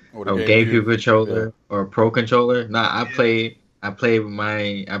a GameCube controller or a Pro controller. Nah, I play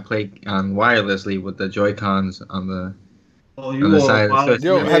wirelessly with the Joy-Cons on the side.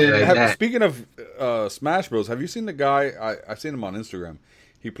 Yo, speaking of Smash Bros, have you seen the guy? I've seen him on Instagram.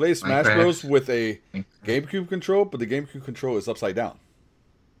 He plays Smash Bros with a GameCube control, but the GameCube control is upside down.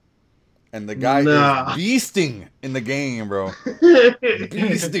 And the guy is beasting in the game, bro.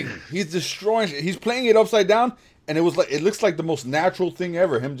 Beasting. He's destroying shit. He's playing it upside down, and it looks like the most natural thing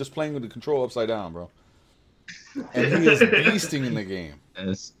ever. Him just playing with the control upside down, bro. And he is beasting in the game.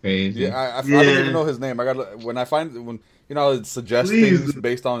 That's crazy. Yeah, I don't even know his name. When it suggests things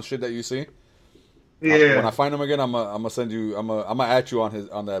based on shit that you see. Yeah. When I find him again, I'm gonna send you. I'm gonna at you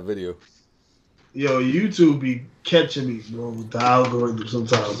on that video. Yo, YouTube be catching me, bro, with the algorithm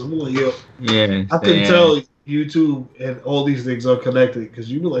sometimes. I'm like, yo, I can tell YouTube and all these things are connected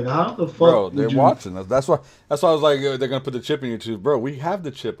because you be like, how the fuck? Bro, they're watching us. That's why I was like, they're gonna put the chip in your tooth, bro. We have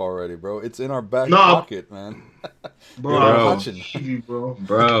the chip already, bro. It's in our back pocket, man. Bro,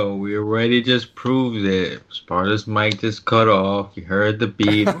 we already just proved it. Sparta's mic just cut off. You heard the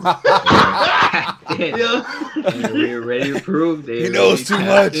beat. We already proved it. He knows too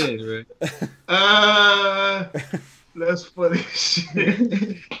much. That's funny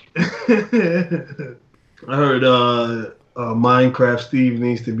shit. I heard Minecraft Steve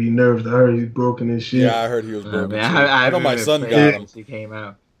needs to be nerfed. I heard he's broken his shit. Yeah, I heard he was broken. I know my son got him. He came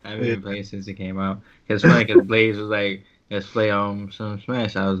out. I haven't been playing since it came out. Because Blaze was like, let's play some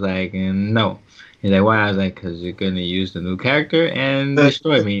Smash. I was like, no. He's like, why? I was like, because you're going to use the new character and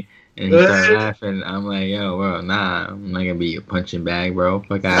destroy me. And he started laughing. I'm like, yo, bro, nah. I'm not going to be a punching bag, bro.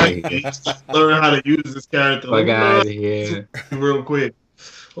 Fuck out of here. Learn how to use this character. Fuck out of here. Real quick.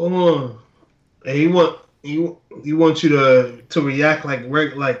 Hold on. And he wants you to react like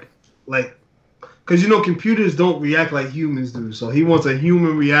because computers don't react like humans do. So he wants a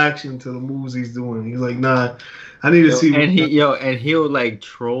human reaction to the moves he's doing. He's like, nah, I need to see. And he'll like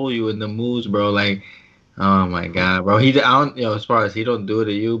troll you in the moves, bro. Like, oh my god, bro. As far as he don't do it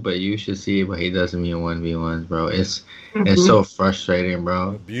to you, but you should see what he does to me in 1v1s, bro. It's so frustrating,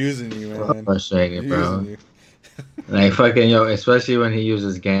 bro. Abusing you, man. So frustrating, bro. Like fucking especially when he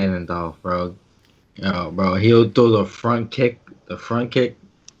uses Ganondorf, bro. Yo, bro, he'll do the front kick, like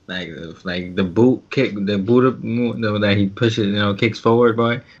the boot kick, the boot up that he pushes, kicks forward,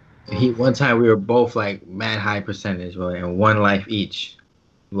 boy. One time we were both like mad high percentage, boy, and 1 life each.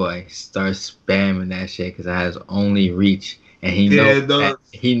 Boy, starts spamming that shit because it has only reach, and he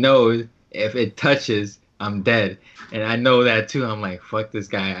knows if it touches, I'm dead, and I know that too. I'm like, fuck this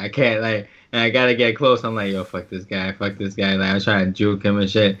guy, I can't and I gotta get close. I'm like, yo, fuck this guy. Like I'm trying to juke him and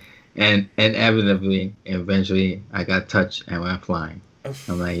shit. And eventually, I got touched and went flying.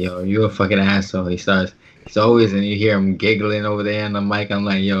 I'm like, yo, you a fucking asshole. He's always, and you hear him giggling over there on the mic. I'm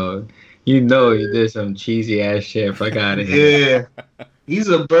like, yo, you did some cheesy ass shit. Fuck out of here. Yeah. He's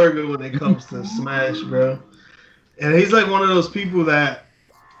a burger when it comes to Smash, bro. And he's like one of those people that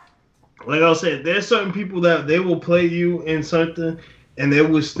like I said, there's certain people that they will play you in something, and they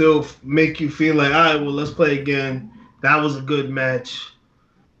will still make you feel like, all right, well, let's play again. That was a good match.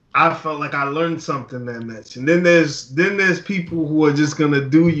 I felt like I learned something that match. And then there's people who are just gonna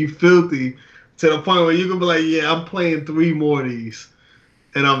do you filthy to the point where you're gonna be like, yeah, I'm playing 3 more of these,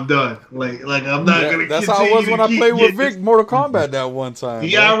 and I'm done. Like I'm not gonna. That's how it was when I played with Vic Mortal Kombat that one time.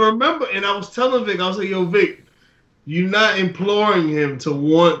 Yeah, bro. I remember, and I was telling Vic, I was like, yo, Vic, you're not imploring him to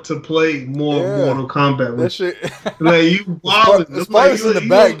want to play more Mortal Kombat. That shit. Like, you wild. Spartacus in the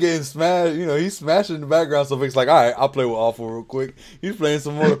back getting smashed. You know, he's smashing in the background. So Vic's like, all right, I'll play with Awful real quick. He's playing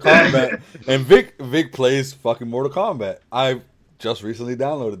some Mortal Kombat. And Vic plays fucking Mortal Kombat. I just recently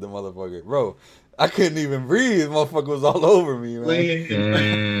downloaded the motherfucker. Bro, I couldn't even breathe. Motherfucker was all over me,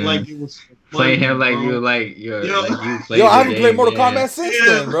 man. Like it was playing him like you like you play. Yo, I haven't played Mortal Kombat since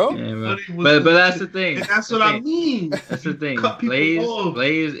then, bro. Yeah, but that's the thing. And that's what I mean. That's the thing.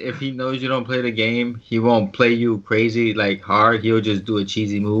 Blaze, if he knows you don't play the game, he won't play you crazy like hard. He'll just do a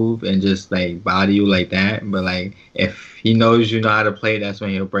cheesy move and just like body you like that. But like if he knows you know how to play, that's when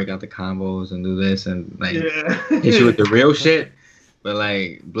he'll break out the combos and do this and like hit you with the real shit. But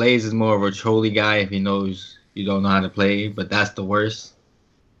like Blaze is more of a trolly guy if he knows you don't know how to play. But that's the worst.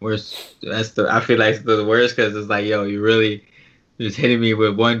 I feel like the worst because it's like, yo, you really just hitting me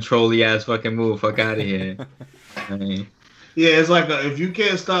with one trolly ass fucking move. Fuck out of here. I mean, yeah, it's like if you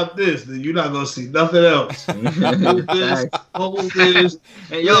can't stop this, then you're not gonna see nothing else. Hold this.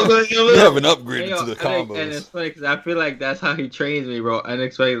 And you haven't upgraded to the combos. And it's funny because I feel like that's how he trains me, bro.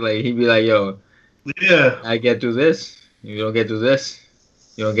 Unexpected, like he'd be like, yo, yeah, I get through this. You don't get through this.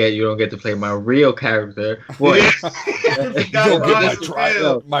 You don't get to play my real character. What? You don't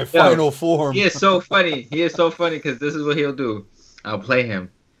get my final form. He is so funny. Because this is what he'll do. I'll play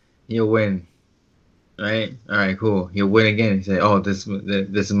him. He'll win. Right? All right, cool. He'll win again. He say, "Oh, this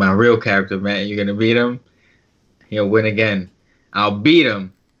is my real character, man. You're gonna beat him." He'll win again. I'll beat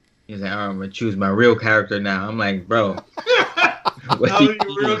him. He's like, "All right, I'm gonna choose my real character now." I'm like, "Bro, what do you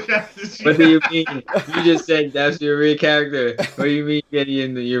mean? You just said that's your real character. What do you mean getting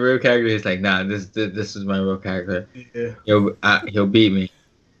into your real character?" He's like, "Nah, this is my real character. Yeah. He'll beat me.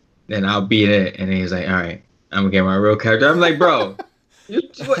 Then I'll beat it." And then he's like, "All right, I'm gonna get my real character." I'm like, "Bro, you a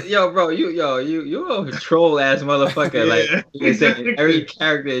troll ass motherfucker." Like you say, every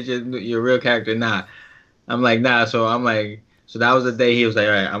character is just your real character. Nah. I'm like, nah. So I'm like, so that was the day he was like,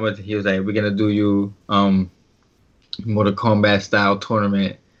 all right, he was like, we're gonna do you Mortal Kombat style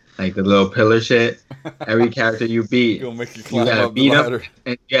tournament, like the little pillar shit. Every character you beat, you gotta beat him,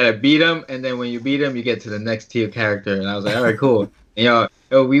 and you gotta beat him, and then when you beat him, you get to the next tier character. And I was like, all right, cool. And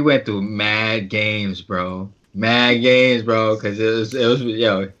yo, we went through mad games, bro, because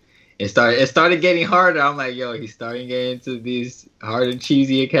it started getting harder. I'm like, yo, he's starting to get into these hard and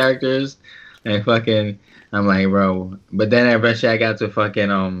cheesier characters, and fucking, I'm like, bro. But then eventually I got to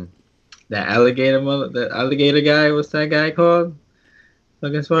fucking that alligator guy. What's that guy called?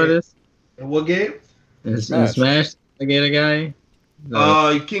 Fucking Spartacus. In what game? In Smash. Alligator guy.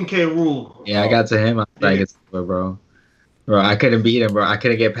 King K. Rool. Yeah, I got to him. I was like, it's over, bro. Bro, I couldn't beat him, bro. I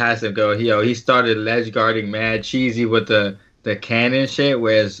couldn't get past him. He started ledge guarding mad cheesy with the cannon shit.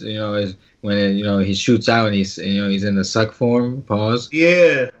 Whereas when he shoots out and he's in the suck form. Pause.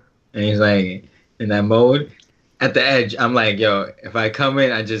 Yeah. And he's like in that mode. At the edge, I'm like, yo, if I come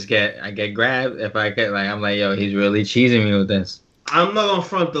in, I get grabbed. If I get I'm like, yo, he's really cheesing me with this. I'm not gonna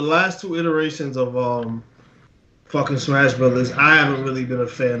front. The last 2 iterations of fucking Smash Brothers, I haven't really been a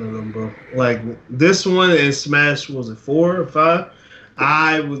fan of them, bro. Like this one and Smash, was it 4 or 5?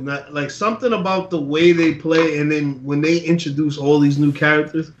 I was not like something about the way they play, and then when they introduce all these new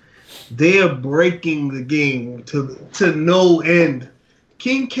characters, they are breaking the game to no end.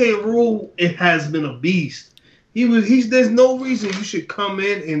 King K. Rool, it has been a beast. There's no reason you should come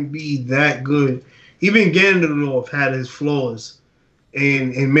in and be that good. Even Ganondorf had his flaws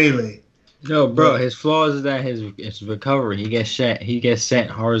in Melee. No, bro, his flaws is that his recovery. He gets sent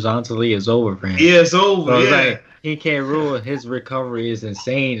horizontally. It's over for him. Yeah, it's over. So yeah. Like, he can't rule. His recovery is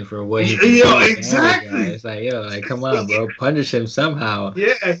insane for what he can do. Exactly. It's like, come on, bro, punish him somehow.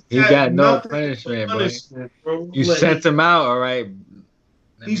 Yeah, he got no punishment, bro. You sent him out, all right.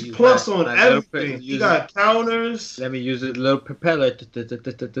 He's plus on everything. He got counters. Let me use a little propeller.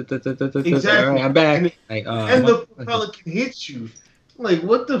 Exactly. All right, I'm back. And the propeller can hit you. Like,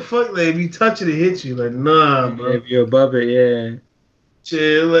 what the fuck? Like, if you touch it, it hits you. Like, nah, bro. If you're above it, yeah.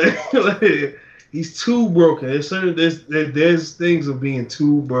 Chill. Like, he's too broken. There's things of being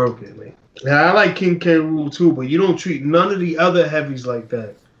too broken. Like, now, I like King K. Rool too, but you don't treat none of the other heavies like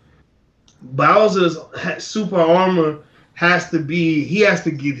that. Bowser's super armor has to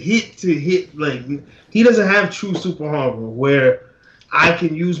get hit to hit. Like, he doesn't have true super armor where I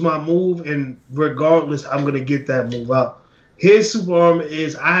can use my move and regardless, I'm going to get that move out. His super armor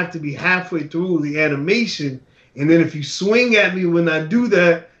is I have to be halfway through the animation, and then if you swing at me when I do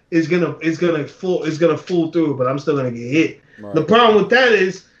that, it's gonna fall through, but I'm still gonna get hit. Right. The problem with that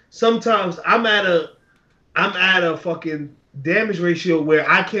is sometimes I'm at a fucking damage ratio where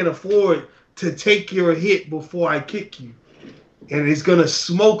I can't afford to take your hit before I kick you. And it's gonna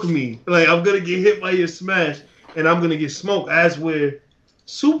smoke me. Like, I'm gonna get hit by your smash and I'm gonna get smoked. As with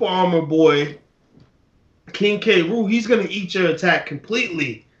Super Armor Boy, King K. Rool, he's gonna eat your attack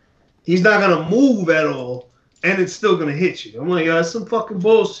completely. He's not gonna move at all, and it's still gonna hit you. I'm like, yo, that's some fucking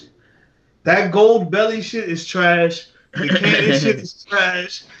bullshit. That gold belly shit is trash. The cannon shit is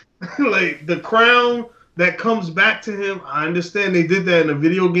trash. Like, the crown that comes back to him, I understand they did that in a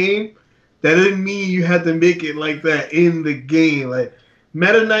video game. That didn't mean you had to make it like that in the game. Like,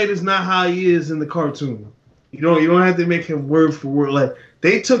 Meta Knight is not how he is in the cartoon. You don't have to make him word for word. Like,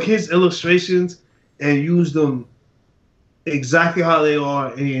 they took his illustrations and used them exactly how they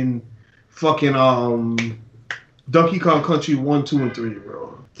are in fucking Donkey Kong Country 1, 2, and 3,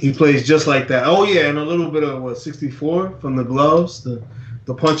 bro. He plays just like that. Oh yeah, and a little bit of 64 from the gloves, the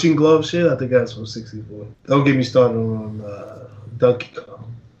punching glove shit. I think that's from 64. Don't get me started on Donkey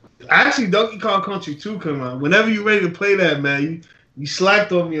Kong. Actually, Donkey Kong Country 2 come out. Whenever you're ready to play that, man, you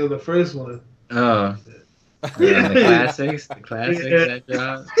slacked on me on the first one. Oh. Yeah, the classics that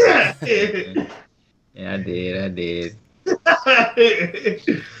dropped. Yeah, I did.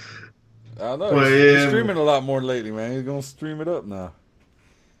 I don't know. He's streaming a lot more lately, man. He's gonna stream it up now.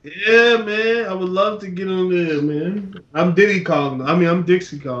 Yeah, man. I would love to get on there, man. I'm Diddy Kong, though. I mean, I'm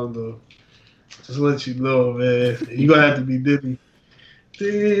Dixie Kong, though. Just let you know, man. You gonna have to be Diddy.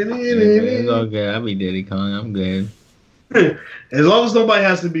 It's all good. I'll be Diddy Kong. I'm good. As long as nobody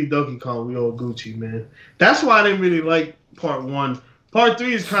has to be Donkey Kong, we all Gucci, man. That's why I didn't really like part 1. Part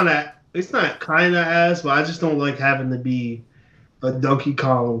 3 is it's not kind of ass, but I just don't like having to be a Donkey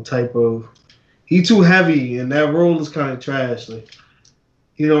Kong type of. He too heavy, and that role is kind of trash. Like,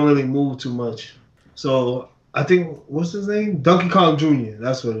 he don't really move too much. So I think, what's his name? Donkey Kong Jr.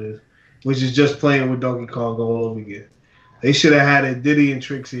 That's what it is. Which is just playing with Donkey Kong all over again. They should have had it Diddy and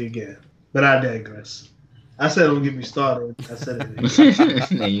Trixie again. But I digress. I said don't get me started. I said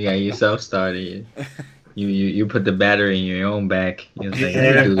it. Now you got yourself started. You put the battery in your own back. You know, like,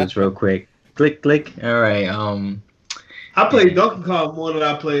 I can do this real quick. Click. All right. I played Donkey Kong more than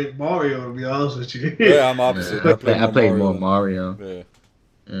I played Mario, to be honest with you. Yeah, I'm opposite. I played more Mario.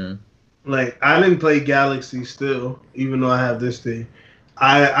 Yeah. Like, I didn't play Galaxy still, even though I have this thing.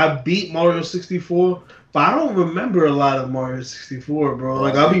 I beat Mario 64, but I don't remember a lot of Mario 64, bro.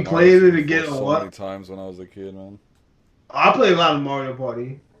 Like, I'll be playing it again a lot. Many times when I was a kid, man. I played a lot of Mario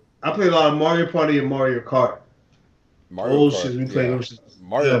Party. I played a lot of Mario Party and Mario Kart. Mario Kart. We played those shit.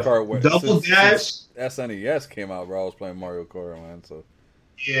 Mario Kart went Double Dash. SNES came out, bro. I was playing Mario Kart, man. So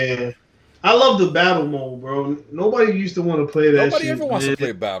yeah, I love the battle mode, bro. Nobody used to want to play that. Nobody ever wants to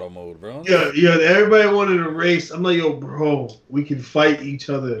play battle mode, bro. Yeah. Everybody wanted to race. I'm like, yo, bro, we can fight each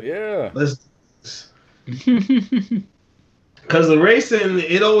other. Yeah. Let's. Because the racing,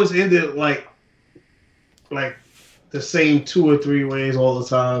 it always ended like the same 2 or 3 ways all the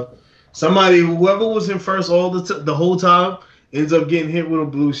time. Whoever was in first the whole time, ends up getting hit with a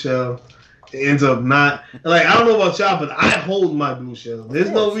blue shell. It ends up not. Like, I don't know about y'all, but I hold my blue shell.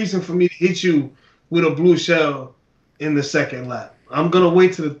 There's no reason for me to hit you with a blue shell in the second lap. I'm gonna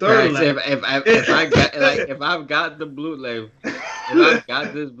wait to the third lap. So if I've got the blue, like, if I've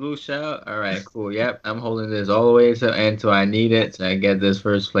got this blue shell, all right, cool. Yep, I'm holding this all the way until I need it, so I get this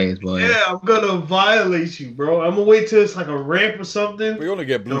first place, boy. Yeah, I'm gonna violate you, bro. I'm gonna wait till it's like a ramp or something. We only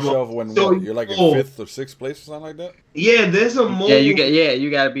get blue shell when you're like in 5th or 6th place or something like that. Yeah, there's a mode.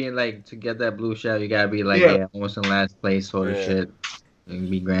 You gotta be in, like, to get that blue shell. You gotta be like almost in last place sort of shit. And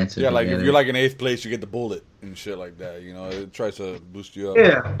be granted. Yeah, like if you're like in 8th place, you get the bullet and shit like that. You know, it tries to boost you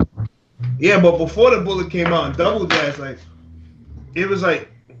up. Yeah, but before the bullet came out in Double Dash, like, it was like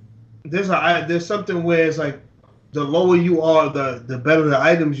there's something where it's like the lower you are, the better the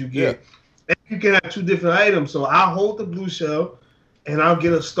items you get. And you can have 2 different items. So I'll hold the blue shell, and I'll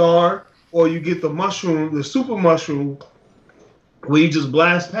get a star, or you get the mushroom, the super mushroom, where you just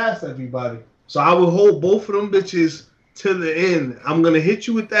blast past everybody. So I will hold both of them bitches to the end. I'm gonna hit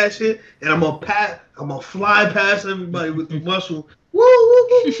you with that shit, and I'm gonna fly past everybody with the mushroom, Woo, woo,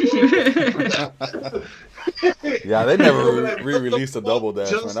 woo. Yeah, they never re-released a Double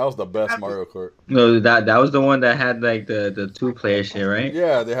Dash, man. That was the best Mario Kart. No, that was the one that had like the 2-player shit, right?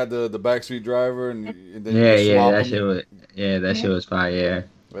 Yeah, they had the backseat driver, and then Yeah, you swap that them. shit was that shit was fire. Yeah.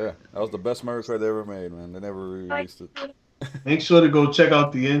 Yeah, that was the best Mario Kart they ever made, man. They never re-released it. Make sure to go check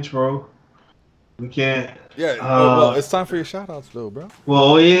out the intro. We can't. Yeah, well, it's time for your shout-outs, though, bro.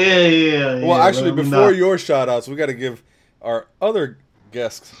 Well, yeah. Well, actually, before your shout-outs, we got to give our other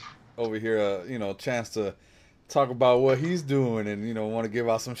guests over here a chance to talk about what he's doing and want to give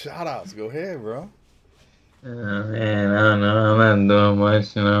out some shout-outs. Go ahead, bro. Man, I don't know. I'm not doing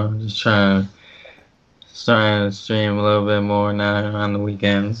much, just trying to stream a little bit more now on the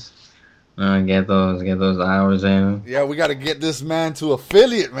weekends. Get those hours in. Yeah, we got to get this man to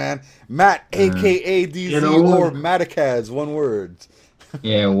affiliate, man. Matt, aka DZ, or Maticaz, one word.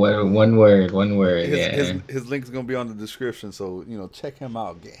 Yeah, one word. His link's gonna be on the description, so check him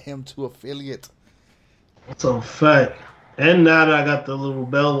out. Get him to affiliate. That's a fact. And now that I got the little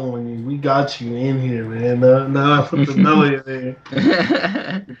bell on you, we got you in here, man. Now I put the bell in there.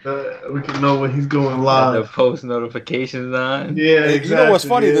 We can know when he's going live. The post notifications on. Yeah, exactly. You know what's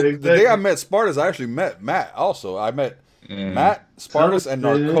funny? Yeah, the day I met Spartus, I actually met Matt. Also, I met Matt, Spartus, and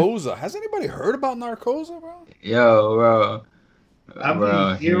Narcoza. Has anybody heard about Narcoza, bro? Yo, bro. I've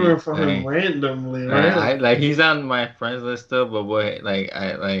been hearing from him randomly. Right? He's on my friends list still, but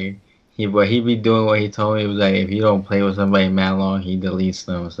he be doing what he told me. It was like if you don't play with somebody mad long, he deletes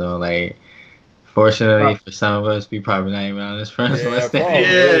them. So fortunately for some of us, we probably not even on his friends list.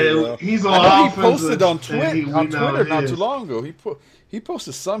 He's on. I know he posted on Twitter not too long ago. He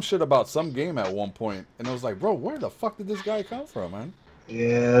posted some shit about some game at one point, and I was like, bro, where the fuck did this guy come from, man?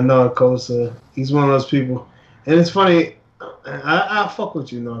 Yeah, Narcosa. He's one of those people, and it's funny. I fuck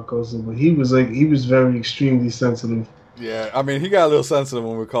with you, Narcosa, but he was very extremely sensitive. Yeah, I mean, he got a little sensitive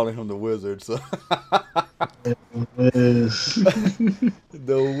when we were calling him the Wizard. So Yes.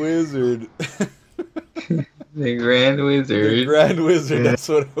 The Wizard, the Grand Wizard. the Grand Wizard. That's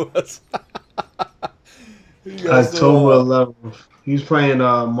what it was. October 11th. He's playing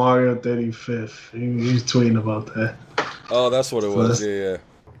Mario 35th. He's tweeting about that. Oh, that's what it was. Yeah.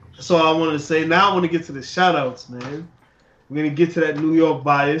 So I wanted to say, now I want to get to the shout-outs, man. We're going to get to that New York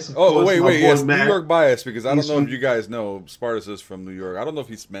bias. Of course, wait. Yes, Matt, New York bias, because I don't know from, if you guys know, Spartus is from New York. I don't know if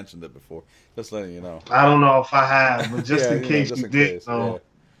he's mentioned it before. Just letting you know. I don't know if I have, but just in case just you in did case, know.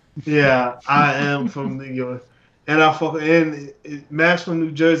 Yeah, I am from New York. And Matt's from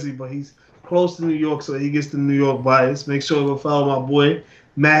New Jersey, but he's close to New York, so he gets the New York bias. Make sure to go follow my boy,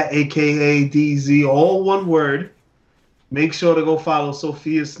 Matt, a.k.a. DZ, all one word. Make sure to go follow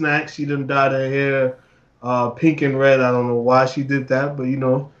Sophia Snacks. She done dyed her hair pink and red. I don't know why she did that, but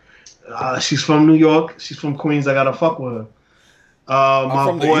she's from New York. She's from Queens. I gotta fuck with her. I'm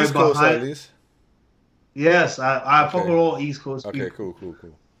from the East Coast, at least. Yes, I fuck with all East Coast people. Okay, cool.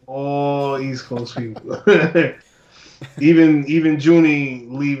 All East Coast people. even Junie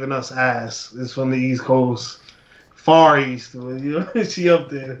leaving us ass is from the East Coast, far east. She up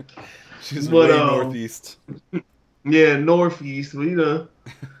there. She's way northeast. Yeah, northeast. But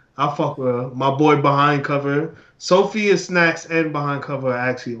I fuck with her. My boy behind cover, Sophia Snacks and behind cover are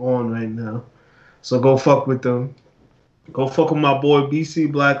actually on right now, so go fuck with them. Go fuck with my boy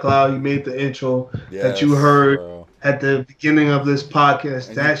BC Black Cloud. You made the intro that you heard at the beginning of this podcast.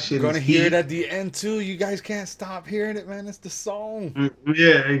 And that shit is gonna hear it at the end too. You guys can't stop hearing it, man. It's the song.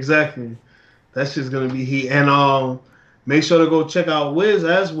 Yeah, exactly. That shit's gonna be heat. And make sure to go check out Wiz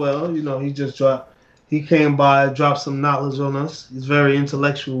as well. He just dropped. He came by, dropped some knowledge on us. He's very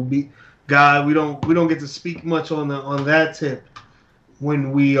intellectual guy. We don't get to speak much on that tip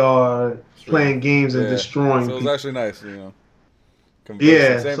when we are playing games and destroying. So it's actually nice, Yeah,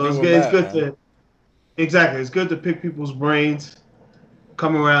 so it's good it's good to pick people's brains,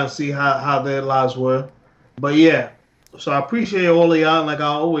 come around and see how their lives were. But yeah, so I appreciate all of y'all. Like I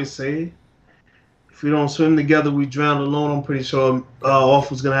always say, if we don't swim together, we drown alone. I'm pretty sure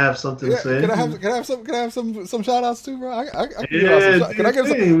Awful's gonna have something to say. Can I have some shout outs too, bro? Can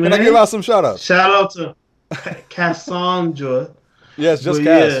I give out some shout outs? Shout out to Cassandra. Yes, just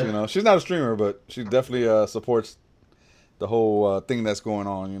Cass. She's not a streamer, but she definitely supports the whole thing that's going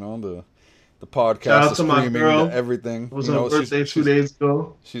on. The podcast, shout out the to my streaming, girl. everything. It was her birthday 2 days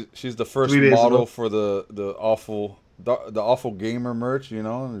ago. She's the first model for the awful gamer merch.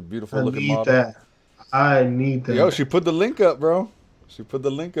 The beautiful looking model. I need that. Yo, she put the link up, bro. She put the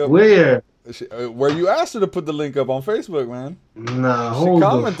link up. Where? Where you asked her to put the link up on Facebook, man. Nah, she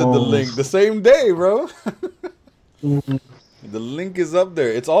commented the link the same day, bro. The link is up there.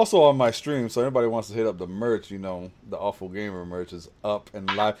 It's also on my stream, so anybody wants to hit up the merch, you know, the Awful Gamer merch is up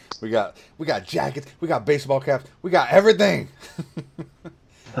and live. We got jackets, we got baseball caps, we got everything.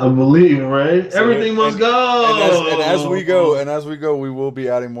 I believe, right? So everything must go. And as we go, we will be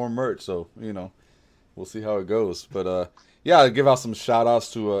adding more merch. So, you know, we'll see how it goes. But yeah, I'll give out some shout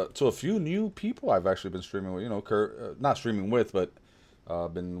outs to a few new people I've actually been streaming with, you know, not streaming with, but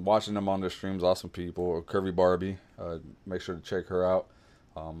been watching them on their streams. Awesome people. Curvy Barbie. Make sure to check her out.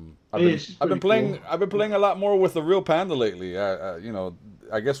 I've been playing a lot more with the Real Panda lately. You know,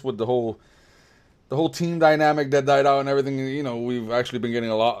 I guess with the whole team dynamic that died out and everything, you know, we've actually been getting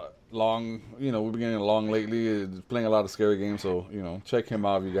along lately, playing a lot of scary games. So, you know, check him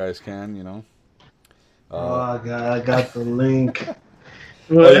out if you guys can, you know. I got the link.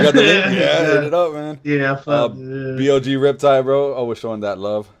 Oh, you got the link? Yeah, hit it up, man. Yeah, I found BOG Riptide, bro. Always showing that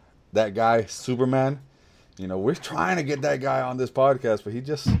love. That guy, Superman. You know, we're trying to get that guy on this podcast, but he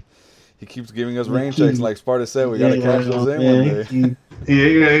keeps giving us rain checks. Like Sparta said, we gotta catch those in one day.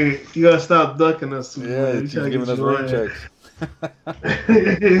 You gotta stop ducking us. Yeah, he keeps giving us rain checks.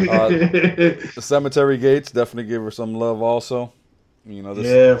 The Cemetery Gates, definitely give her some love also. You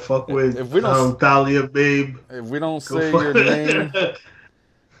know, fuck with if we don't Thalia, babe. If we don't say your name,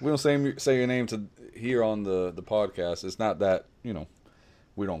 we don't say your name to here on the podcast. It's not that, you know,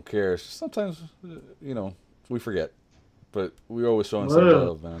 we don't care. It's just sometimes, you know, we forget, but we're always showing some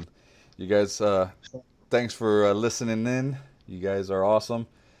love, man. You guys, thanks for listening in. You guys are awesome.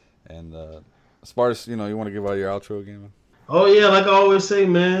 And Spartus, you know, you want to give out your outro again, man? Oh yeah, like I always say,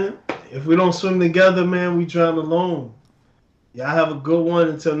 man. If we don't swim together, man, we drown alone. Y'all have a good one.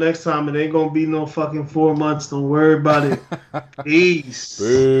 Until next time, it ain't gonna be no fucking 4 months. Don't worry about it. Peace.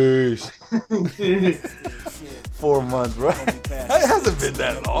 4 months, right? It hasn't been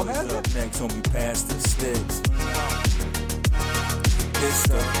that long, has it? Next, when we pass the sticks. It's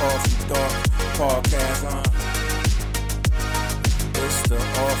the Awfully Dark Podcast. It's the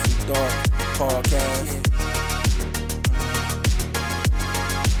Awfully Dark Podcast.